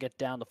 trying to get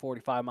down to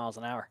 45 miles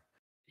an hour.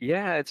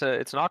 Yeah, it's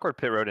an awkward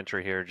pit road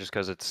entry here, just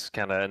because it's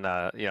kind of in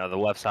the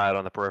left side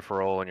on the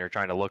peripheral, and you're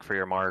trying to look for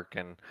your mark.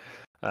 And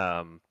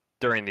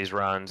during these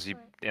runs,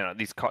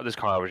 this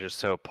car was just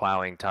so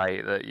plowing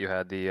tight that you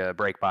had the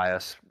brake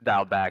bias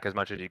dialed back as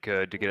much as you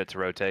could to get it to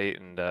rotate,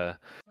 and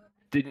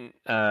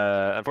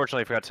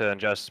unfortunately forgot to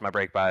adjust my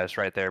brake bias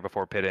right there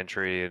before pit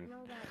entry, and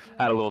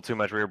had a little too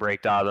much rear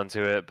brake dialed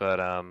into it. But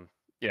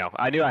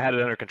I knew I had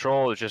it under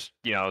control. It's just,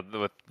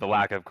 with the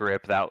lack of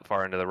grip that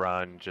far into the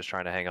run, just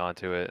trying to hang on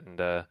to it.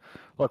 And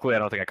luckily, I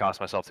don't think I cost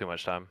myself too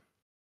much time.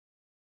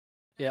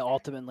 Yeah,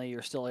 ultimately,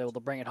 you're still able to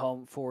bring it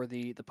home for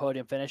the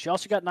podium finish. You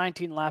also got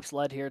 19 laps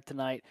led here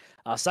tonight.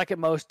 Second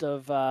most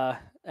of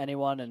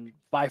anyone, and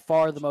by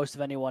far the most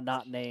of anyone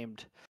not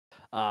named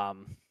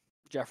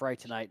Jeff Wright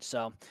tonight.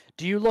 So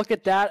do you look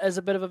at that as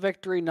a bit of a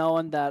victory,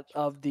 knowing that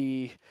of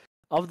the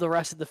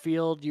rest of the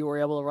field, you were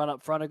able to run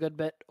up front a good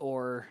bit,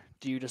 or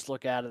do you just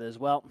look at it as,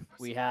 well,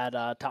 we had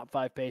top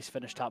 5 pace,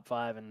 finish top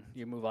 5, and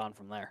you move on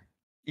from there?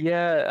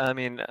 Yeah, I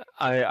mean,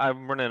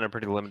 I'm running a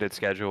pretty limited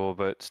schedule,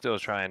 but still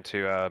trying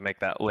to make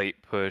that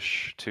late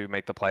push to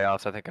make the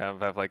playoffs. I think I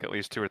have like at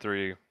least 2 or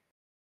 3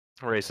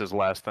 races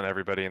less than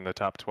everybody in the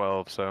top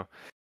 12. So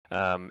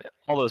all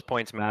those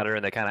points matter,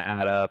 and they kind of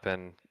add up.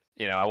 And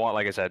I want,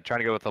 like I said,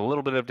 trying to go with a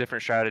little bit of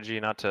different strategy,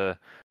 not to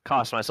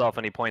cost myself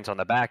any points on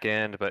the back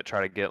end, but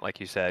try to get, like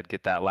you said,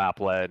 get that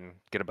lap led and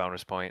get a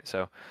bonus point.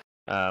 So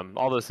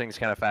all those things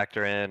kind of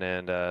factor in,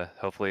 and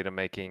hopefully to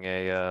making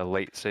a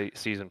late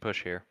season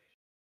push here.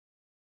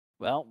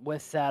 Well,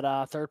 with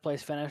that third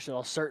place finish,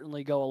 it'll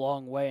certainly go a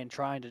long way in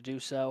trying to do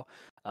so.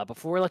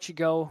 Before we let you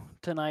go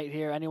tonight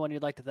here, anyone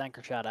you'd like to thank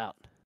or shout out?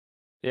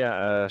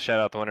 Yeah, shout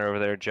out the winner over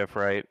there, Jeff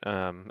Wright. It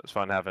was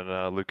fun having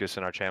Lucas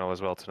in our channel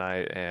as well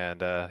tonight.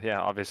 And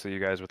obviously you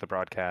guys with the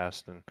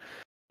broadcast and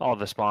all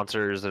the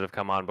sponsors that have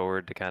come on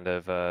board to kind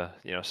of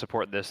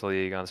support this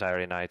league on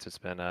Saturday nights. It's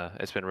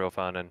been real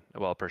fun and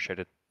well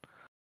appreciated.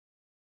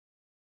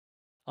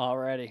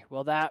 Alrighty.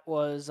 Well, that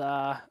was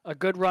a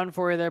good run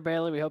for you there,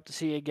 Bailey. We hope to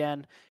see you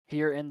again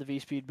here in the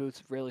V-Speed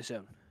booths really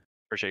soon.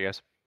 Appreciate you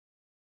guys.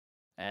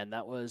 And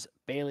that was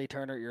Bailey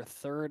Turner, your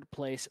third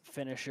place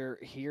finisher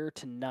here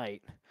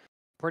tonight.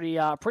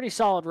 Pretty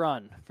solid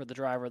run for the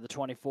driver of the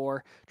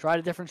 24. Tried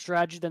a different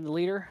strategy than the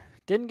leader.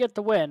 Didn't get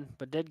the win,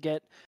 but did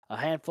get a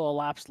handful of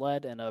laps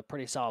led and a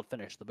pretty solid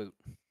finish to boot.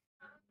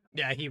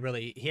 Yeah, he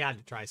had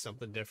to try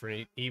something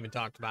different. He even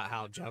talked about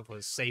how Jeff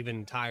was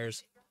saving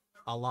tires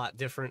a lot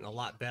different, a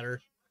lot better.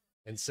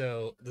 And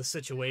so the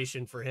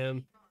situation for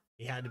him,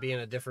 he had to be in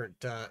a different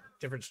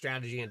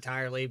strategy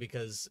entirely,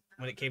 because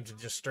when it came to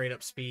just straight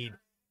up speed,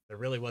 there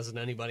really wasn't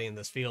anybody in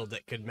this field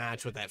that could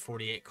match what that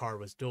 48 car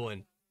was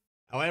doing.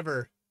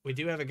 However, we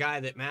do have a guy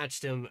that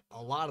matched him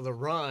a lot of the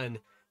run.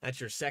 That's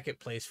your second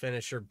place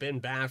finisher, Ben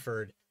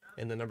Bafford,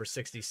 in the number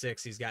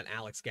 66. He's got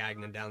Alex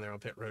Gagnon down there on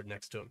pit road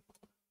next to him.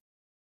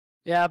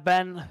 Yeah,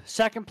 Ben,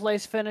 second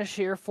place finish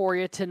here for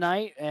you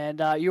tonight,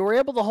 and you were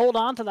able to hold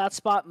on to that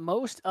spot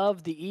most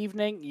of the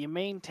evening. You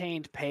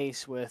maintained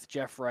pace with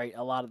Jeff Wright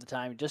a lot of the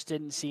time. Just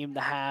didn't seem to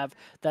have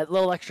that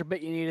little extra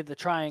bit you needed to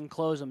try and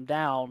close him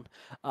down.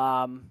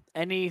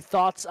 Any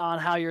thoughts on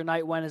how your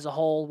night went as a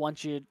whole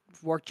once you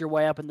worked your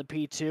way up in the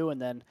P2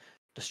 and then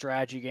the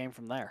strategy game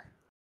from there?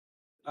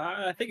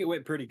 I think it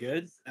went pretty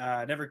good.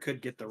 I never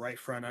could get the right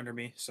front under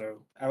me, so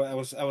I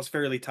was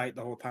fairly tight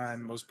the whole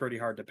time. It was pretty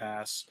hard to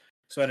pass.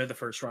 So after the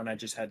first run, I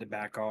just had to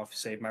back off,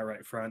 save my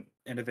right front,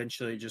 and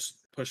eventually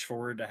just push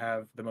forward to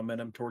have the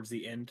momentum towards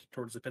the end,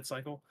 towards the pit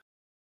cycle.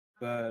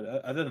 But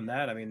other than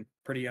that, I mean,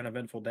 pretty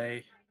uneventful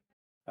day.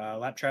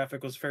 Lap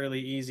traffic was fairly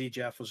easy.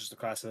 Jeff was just a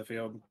class of the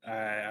field.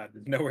 I'm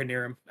nowhere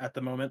near him at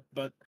the moment,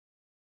 but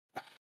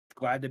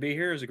glad to be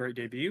here. It was a great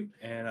debut,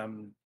 and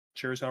I'm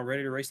sure as hell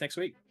ready to race next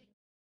week.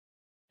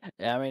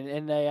 Yeah, I mean,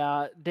 in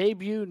a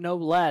debut, no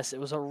less, it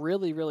was a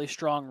really, really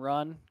strong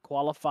run.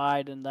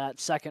 Qualified in that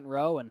second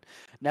row and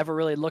never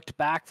really looked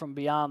back from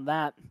beyond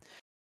that.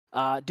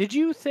 Did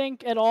you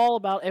think at all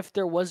about if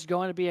there was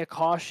going to be a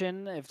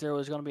caution, if there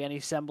was going to be any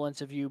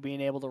semblance of you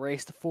being able to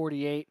race the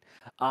 48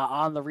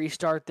 on the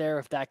restart there,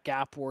 if that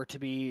gap were to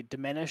be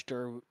diminished,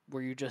 or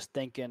were you just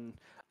thinking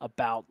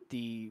about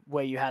the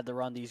way you had to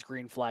run these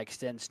green flag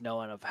stints,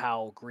 knowing of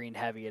how green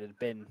heavy it had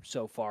been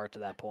so far to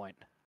that point?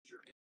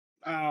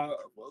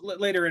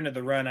 Later into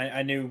the run,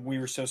 I knew we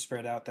were so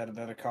spread out that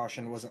a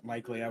caution wasn't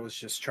likely. I was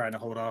just trying to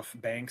hold off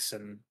Banks,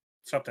 and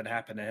something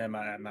happened to him.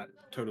 I'm not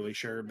totally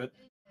sure, but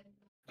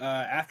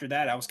after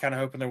that, I was kind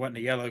of hoping there wasn't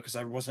a yellow, because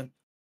I wasn't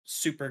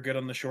super good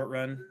on the short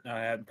run.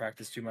 I hadn't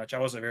practiced too much. I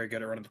wasn't very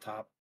good at running the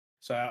top,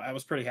 so I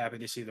was pretty happy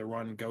to see the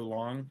run go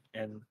long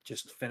and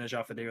just finish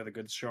off the day with a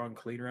good, strong,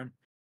 clean run.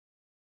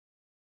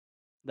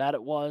 That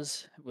it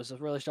was a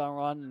really strong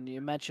run, and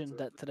you mentioned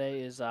that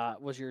today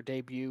was your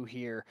debut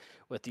here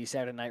with the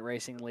Saturday Night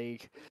Racing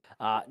League.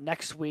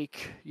 Next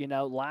week,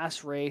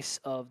 last race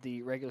of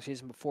the regular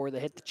season before they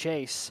hit the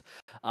chase.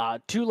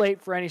 Too late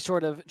for any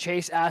sort of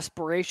chase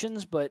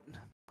aspirations, but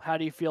how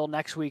do you feel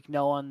next week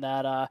knowing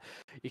that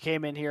you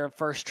came in here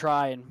first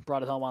try and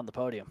brought it home on the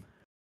podium?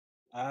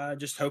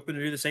 Just hoping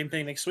to do the same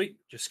thing next week.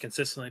 Just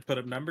consistently put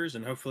up numbers,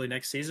 and hopefully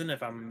next season,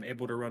 if I'm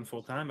able to run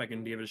full time, I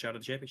can give it a shot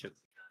at the championship.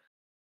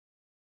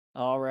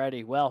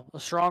 Alrighty, well,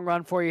 a strong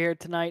run for you here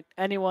tonight.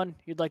 Anyone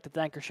you'd like to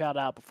thank or shout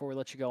out before we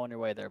let you go on your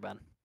way there, Ben?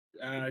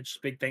 Just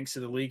big thanks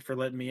to the league for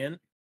letting me in.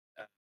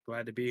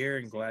 Glad to be here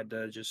and glad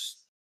to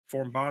just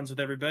form bonds with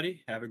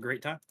everybody. Have a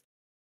great time.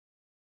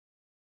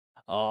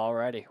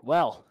 Alrighty,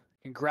 well,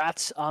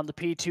 congrats on the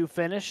P2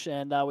 finish,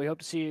 and we hope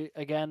to see you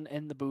again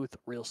in the booth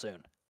real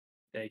soon.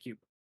 Thank you.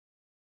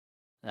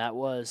 That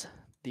was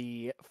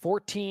the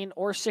 14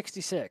 or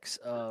 66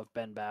 of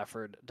Ben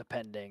Bafford,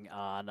 depending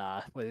on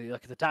whether you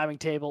look at the timing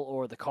table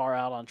or the car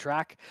out on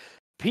track.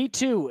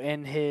 P2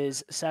 in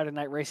his Saturday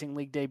Night Racing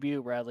League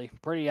debut, Bradley.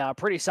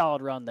 Pretty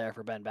solid run there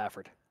for Ben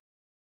Bafford.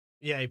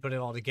 Yeah, he put it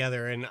all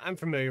together, and I'm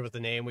familiar with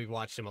the name. We've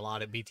watched him a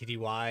lot at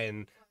BTDY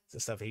and the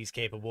stuff he's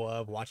capable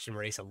of. Watched him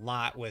race a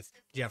lot with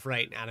Jeff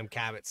Wright and Adam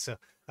Cabot. So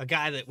a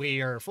guy that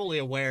we are fully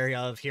aware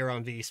of here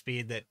on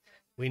V-Speed that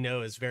we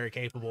know is very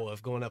capable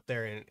of going up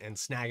there and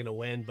snagging a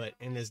win. But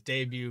in his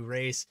debut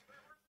race,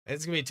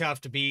 it's gonna be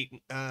tough to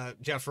beat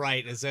Jeff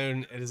Wright at his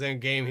own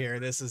game here.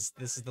 This is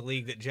the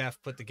league that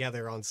Jeff put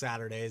together on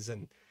Saturdays,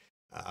 and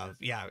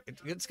yeah,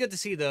 it's good to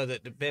see though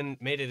that Ben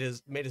made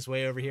his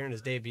way over here in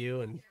his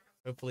debut, and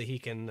hopefully he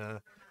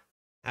can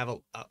have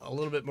a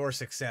little bit more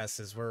success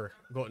as we're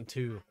going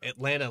to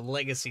Atlanta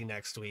Legacy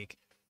next week.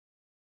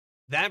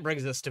 That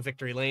brings us to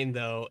Victory Lane,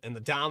 though, and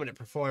the dominant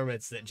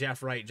performance that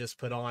Jeff Wright just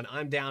put on.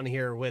 I'm down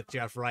here with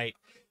Jeff Wright,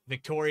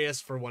 victorious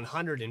for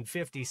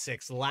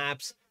 156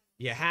 laps.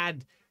 You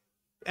had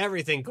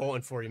everything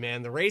going for you,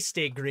 man. The race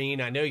stayed green.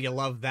 I know you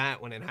love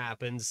that when it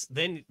happens.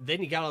 Then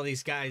you got all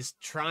these guys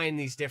trying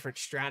these different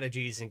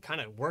strategies and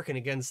kind of working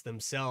against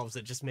themselves.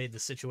 That just made the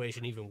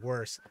situation even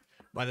worse.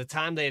 By the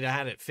time they'd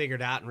had it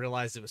figured out and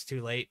realized it was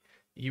too late,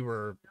 you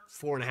were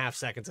 4.5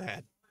 seconds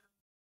ahead.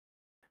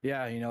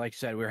 Yeah, like you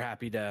said, we were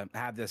happy to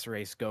have this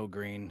race go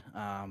green.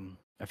 I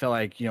felt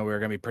like, we were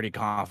going to be pretty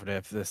confident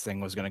if this thing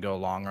was going to go a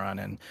long run,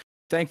 and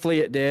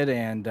thankfully it did,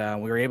 and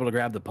we were able to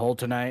grab the pole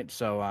tonight,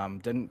 so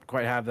didn't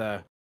quite have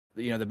the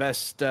the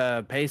best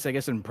pace, I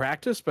guess, in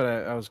practice, but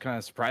I was kind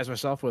of surprised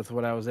myself with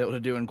what I was able to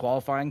do in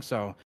qualifying.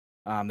 So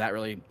that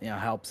really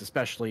helps,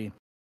 especially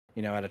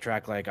at a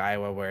track like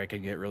Iowa where it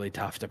can get really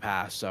tough to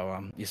pass.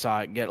 So you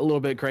saw it get a little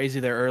bit crazy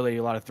there early,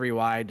 a lot of 3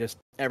 wide, just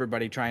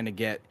everybody trying to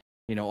get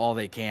all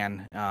they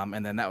can,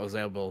 and then that was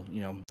able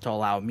to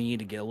allow me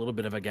to get a little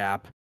bit of a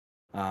gap,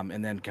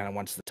 and then kind of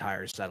once the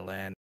tires settle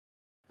in.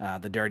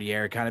 The dirty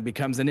air kind of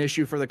becomes an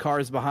issue for the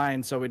cars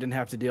behind, so we didn't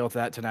have to deal with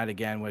that tonight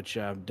again, which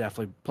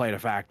definitely played a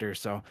factor.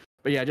 So,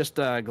 but yeah, just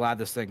glad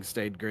this thing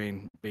stayed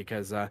green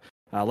because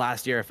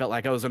last year I felt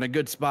like I was in a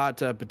good spot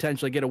to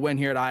potentially get a win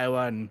here at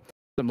Iowa, and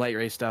some late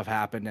race stuff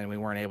happened and we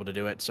weren't able to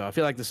do it. So I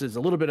feel like this is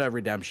a little bit of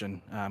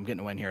redemption, getting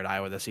a win here at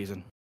Iowa this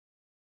season.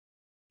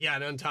 Yeah,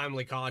 an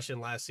untimely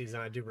caution last season.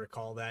 I do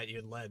recall that. You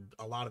had led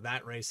a lot of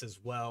that race as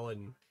well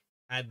and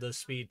had the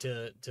speed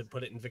to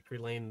put it in victory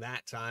lane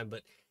that time.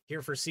 But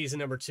here for season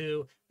number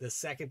 2, the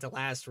second to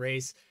last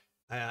race,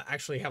 I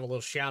actually have a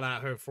little shout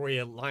out here for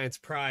you. Lions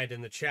Pride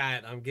in the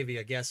chat. I'll give you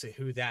a guess at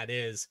who that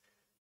is.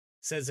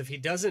 Says if he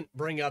doesn't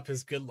bring up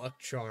his good luck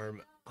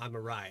charm, I'm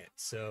a riot.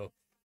 So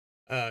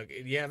do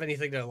you have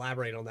anything to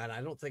elaborate on that?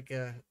 I don't think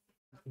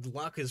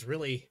luck is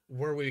really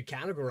where we would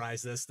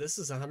categorize this. This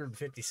is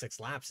 156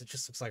 laps. It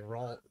just looks like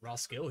raw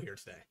skill here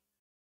today.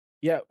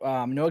 Yeah,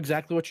 know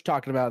exactly what you're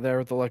talking about there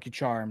with the lucky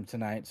charm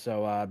tonight.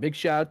 So big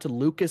shout out to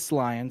Lucas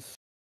Lyons.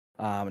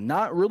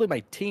 Not really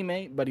my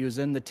teammate, but he was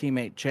in the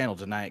teammate channel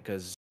tonight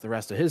because the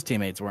rest of his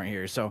teammates weren't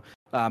here. So,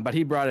 but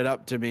he brought it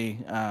up to me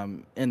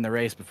in the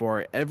race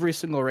before every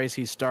single race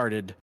he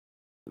started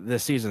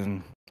this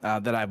season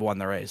that I've won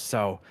the race.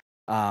 So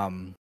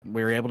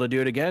we were able to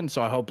do it again.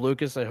 So I hope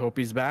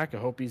he's back. I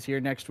hope he's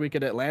here next week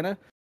at Atlanta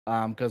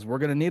because we're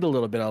going to need a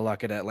little bit of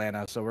luck at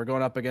Atlanta. So we're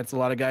going up against a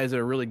lot of guys that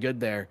are really good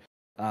there.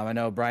 I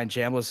know Brian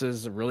Chambliss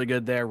is really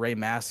good there. Ray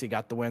Massey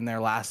got the win there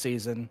last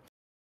season.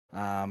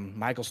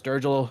 Michael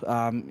Sturgill,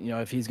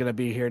 if he's going to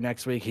be here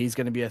next week, he's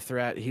going to be a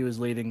threat. He was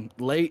leading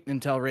late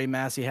until Ray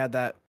Massey had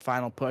that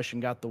final push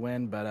and got the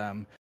win. But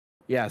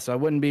yeah, so I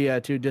wouldn't be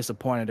too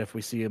disappointed if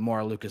we see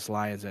more Lucas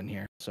Lyons in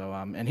here. So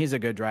and he's a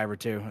good driver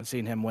too. I've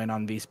seen him win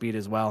on V-Speed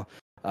as well.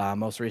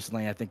 Most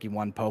recently, I think he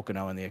won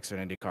Pocono in the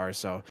Xfinity cars.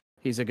 So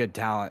he's a good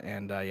talent,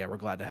 and yeah, we're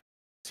glad to have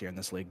him here in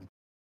this league.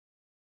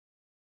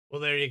 Well,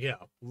 there you go.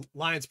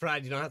 Lions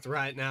Pride, you don't have to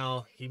write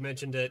now. He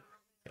mentioned it,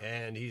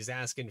 and he's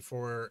asking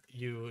for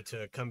you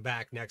to come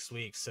back next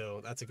week.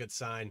 So that's a good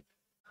sign.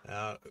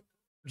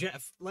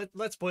 Jeff,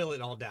 let's boil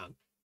it all down.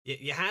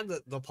 You had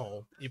the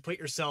pole. You put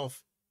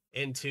yourself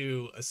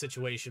into a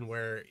situation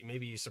where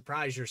maybe you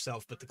surprised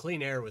yourself, but the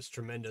clean air was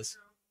tremendous.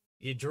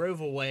 You drove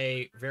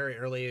away very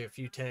early, a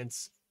few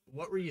tenths.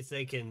 What were you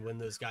thinking when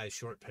those guys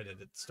short pitted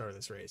at the start of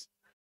this race?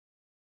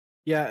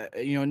 Yeah,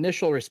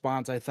 initial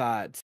response, I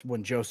thought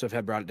when Joseph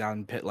had brought it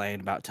down pit lane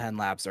about 10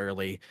 laps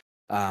early,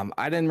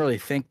 I didn't really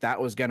think that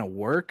was going to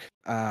work.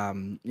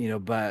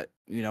 But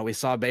we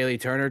saw Bailey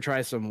Turner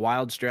try some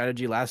wild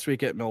strategy last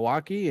week at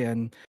Milwaukee,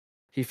 and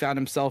he found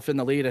himself in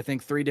the lead, I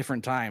think, 3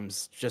 different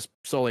times, just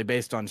solely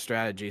based on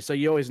strategy. So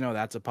you always know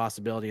that's a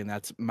possibility, and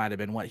that's might have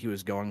been what he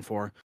was going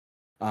for.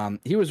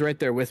 He was right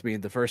there with me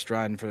in the first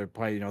run for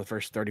probably, the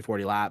first 30,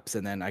 40 laps,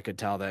 and then I could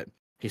tell that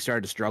he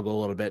started to struggle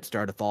a little bit,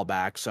 started to fall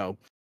back. So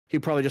he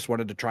probably just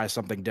wanted to try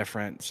something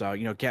different. So,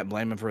 can't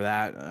blame him for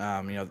that.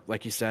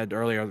 Like you said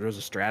earlier, there was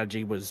a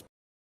strategy was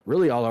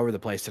really all over the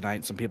place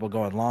tonight. Some people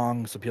going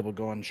long, some people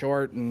going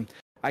short. And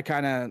I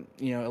kind of,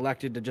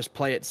 elected to just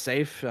play it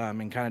safe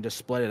and kind of just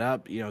split it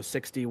up,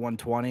 60,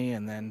 120.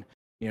 And then,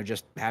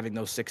 just having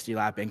those 60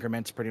 lap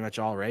increments pretty much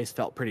all race.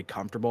 Felt pretty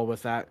comfortable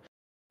with that.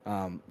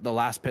 The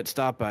last pit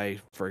stop, I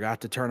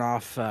forgot to turn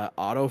off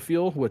auto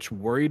fuel, which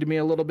worried me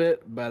a little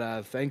bit.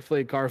 But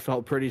thankfully, the car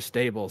felt pretty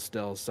stable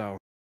still. So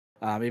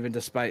even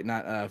despite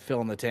not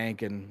filling the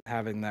tank and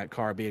having that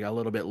car being a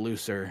little bit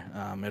looser,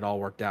 it all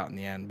worked out in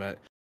the end. But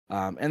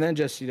and then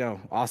just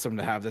awesome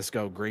to have this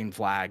go green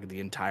flag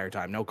the entire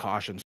time, no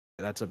cautions.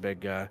 That's a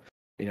big a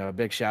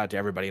big shout out to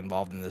everybody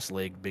involved in this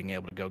league being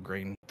able to go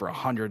green for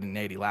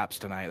 180 laps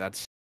tonight.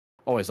 That's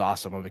always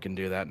awesome when we can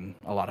do that, and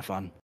a lot of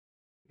fun.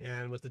 Yeah,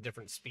 and with the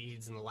different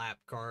speeds and the lap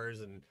cars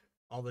and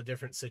all the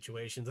different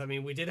situations. I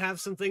mean, we did have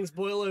some things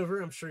boil over.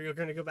 I'm sure you're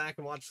going to go back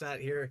and watch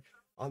that here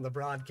on the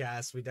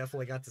broadcast. We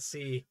definitely got to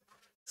see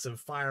some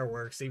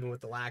fireworks, even with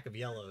the lack of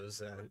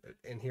yellows.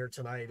 And here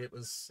tonight, it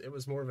was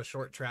more of a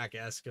short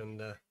track-esque, and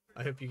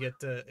I hope you get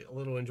a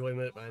little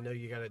enjoyment. But I know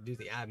you got to do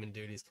the admin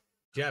duties.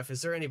 Jeff,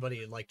 is there anybody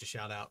you'd like to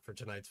shout out for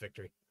tonight's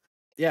victory?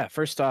 Yeah,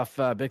 first off,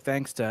 big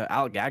thanks to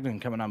Alec Gagnon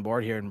coming on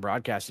board here and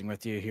broadcasting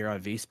with you here on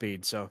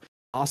V-Speed. So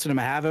awesome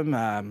to have him.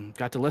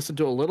 Got to listen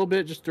to a little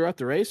bit just throughout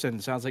the race, and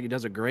it sounds like he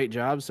does a great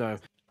job. So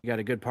you got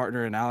a good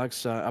partner in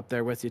Alex up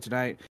there with you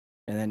tonight.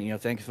 And then,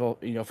 thankful,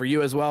 for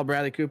you as well,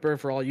 Bradley Cooper,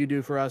 for all you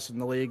do for us in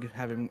the league,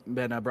 having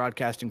been a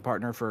broadcasting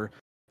partner for,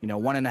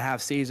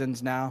 1.5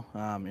 seasons now.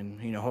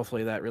 And,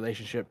 hopefully that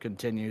relationship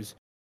continues.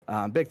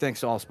 Big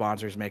thanks to all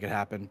sponsors make it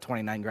happen.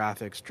 29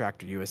 Graphics,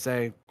 Tractor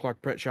USA,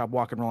 Clark Print Shop,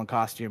 Walk and Roll and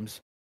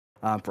Costumes,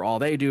 for all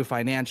they do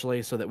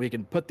financially so that we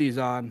can put these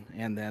on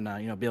and then,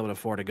 be able to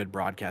afford a good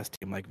broadcast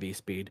team like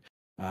V-Speed.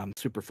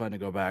 Super fun to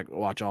go back,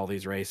 watch all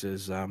these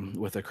races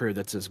with a crew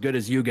that's as good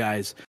as you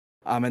guys.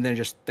 And then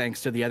just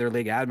thanks to the other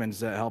league admins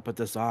that help put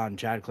this on,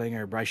 Chad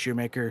Klinger, Bryce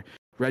Shoemaker,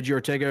 Reggie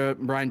Ortega,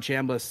 Brian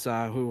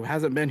Chambliss, who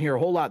hasn't been here a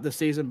whole lot this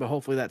season, but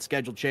hopefully that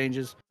schedule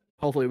changes.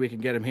 Hopefully we can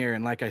get him here.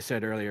 And like I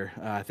said earlier,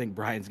 I think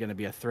Brian's going to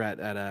be a threat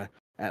at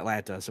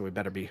Atlanta, so we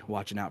better be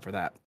watching out for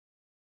that.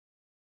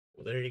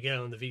 Well, there you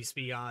go. And the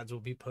V-Speed odds will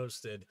be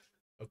posted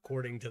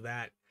according to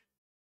that.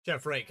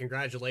 Jeff Wright,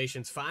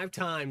 congratulations. 5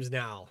 times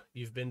now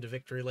you've been to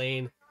victory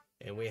lane,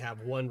 and we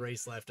have 1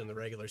 race left in the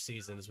regular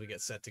season as we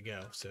get set to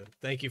go. So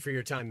thank you for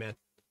your time, man.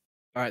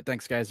 All right.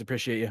 Thanks, guys.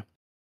 Appreciate you.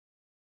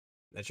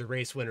 That's your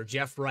race winner,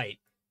 Jeff Wright,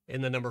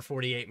 in the number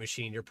 48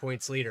 machine, your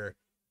points leader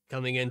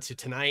coming into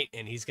tonight.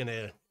 And he's going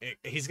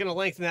to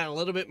lengthen that a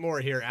little bit more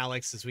here,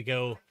 Alex, as we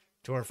go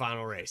to our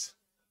final race.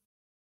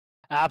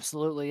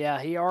 Absolutely,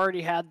 yeah. He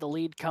already had the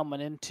lead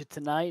coming into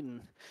tonight,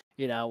 and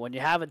when you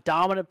have a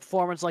dominant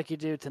performance like you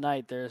do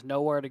tonight, there's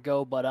nowhere to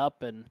go but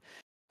up. And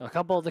a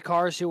couple of the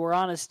cars who were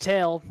on his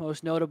tail,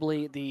 most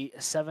notably the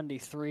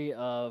 73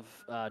 of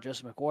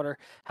Joseph McWhorter,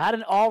 had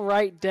an all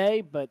right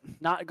day, but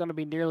not going to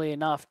be nearly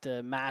enough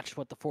to match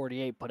what the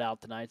 48 put out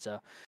tonight.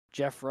 So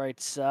Jeff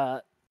Wright's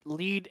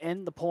lead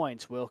in the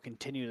points will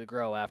continue to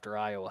grow after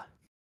Iowa.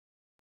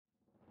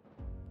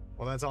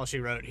 Well, that's all she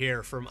wrote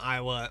here from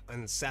Iowa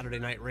and Saturday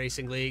Night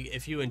Racing League.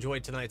 If you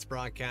enjoyed tonight's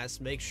broadcast,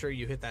 make sure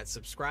you hit that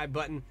subscribe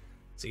button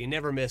so you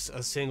never miss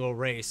a single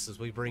race as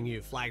we bring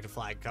you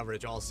flag-to-flag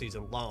coverage all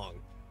season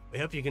long. We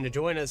hope you can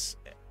join us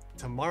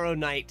tomorrow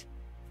night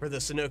for the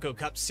Sunoco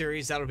Cup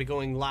Series. That'll be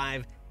going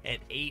live at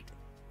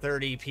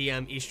 8:30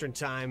 p.m. Eastern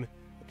Time.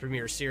 The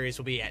Premier Series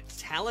will be at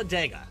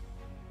Talladega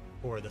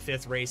for the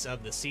 5th race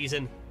of the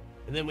season.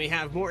 And then we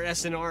have more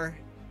SNR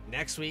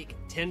next week,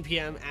 10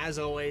 p.m. as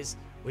always.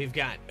 We've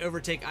got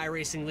Overtake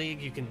iRacing League.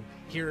 You can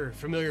hear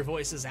familiar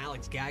voices,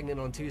 Alex Gagnon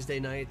on Tuesday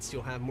nights.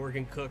 You'll have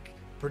Morgan Cook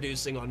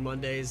producing on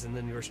Mondays, and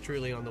then yours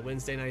truly on the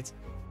Wednesday nights.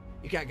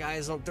 You got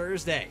guys on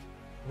Thursday.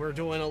 We're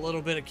doing a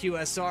little bit of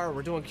QSR.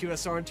 We're doing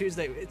QSR on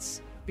Tuesday.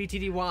 It's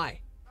BTDY.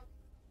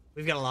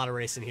 We've got a lot of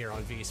racing here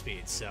on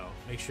V-Speed, so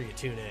make sure you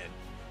tune in.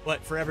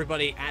 But for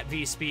everybody at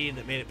V-Speed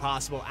that made it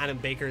possible, Adam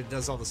Baker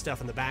does all the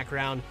stuff in the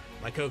background,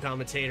 my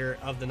co-commentator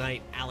of the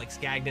night, Alex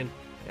Gagnon,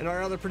 and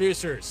our other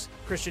producers,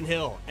 Christian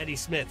Hill, Eddie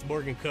Smith,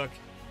 Morgan Cook.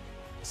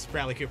 This is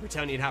Bradley Cooper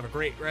telling you to have a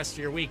great rest of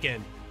your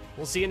weekend.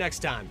 We'll see you next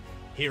time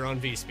here on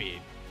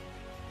V-Speed.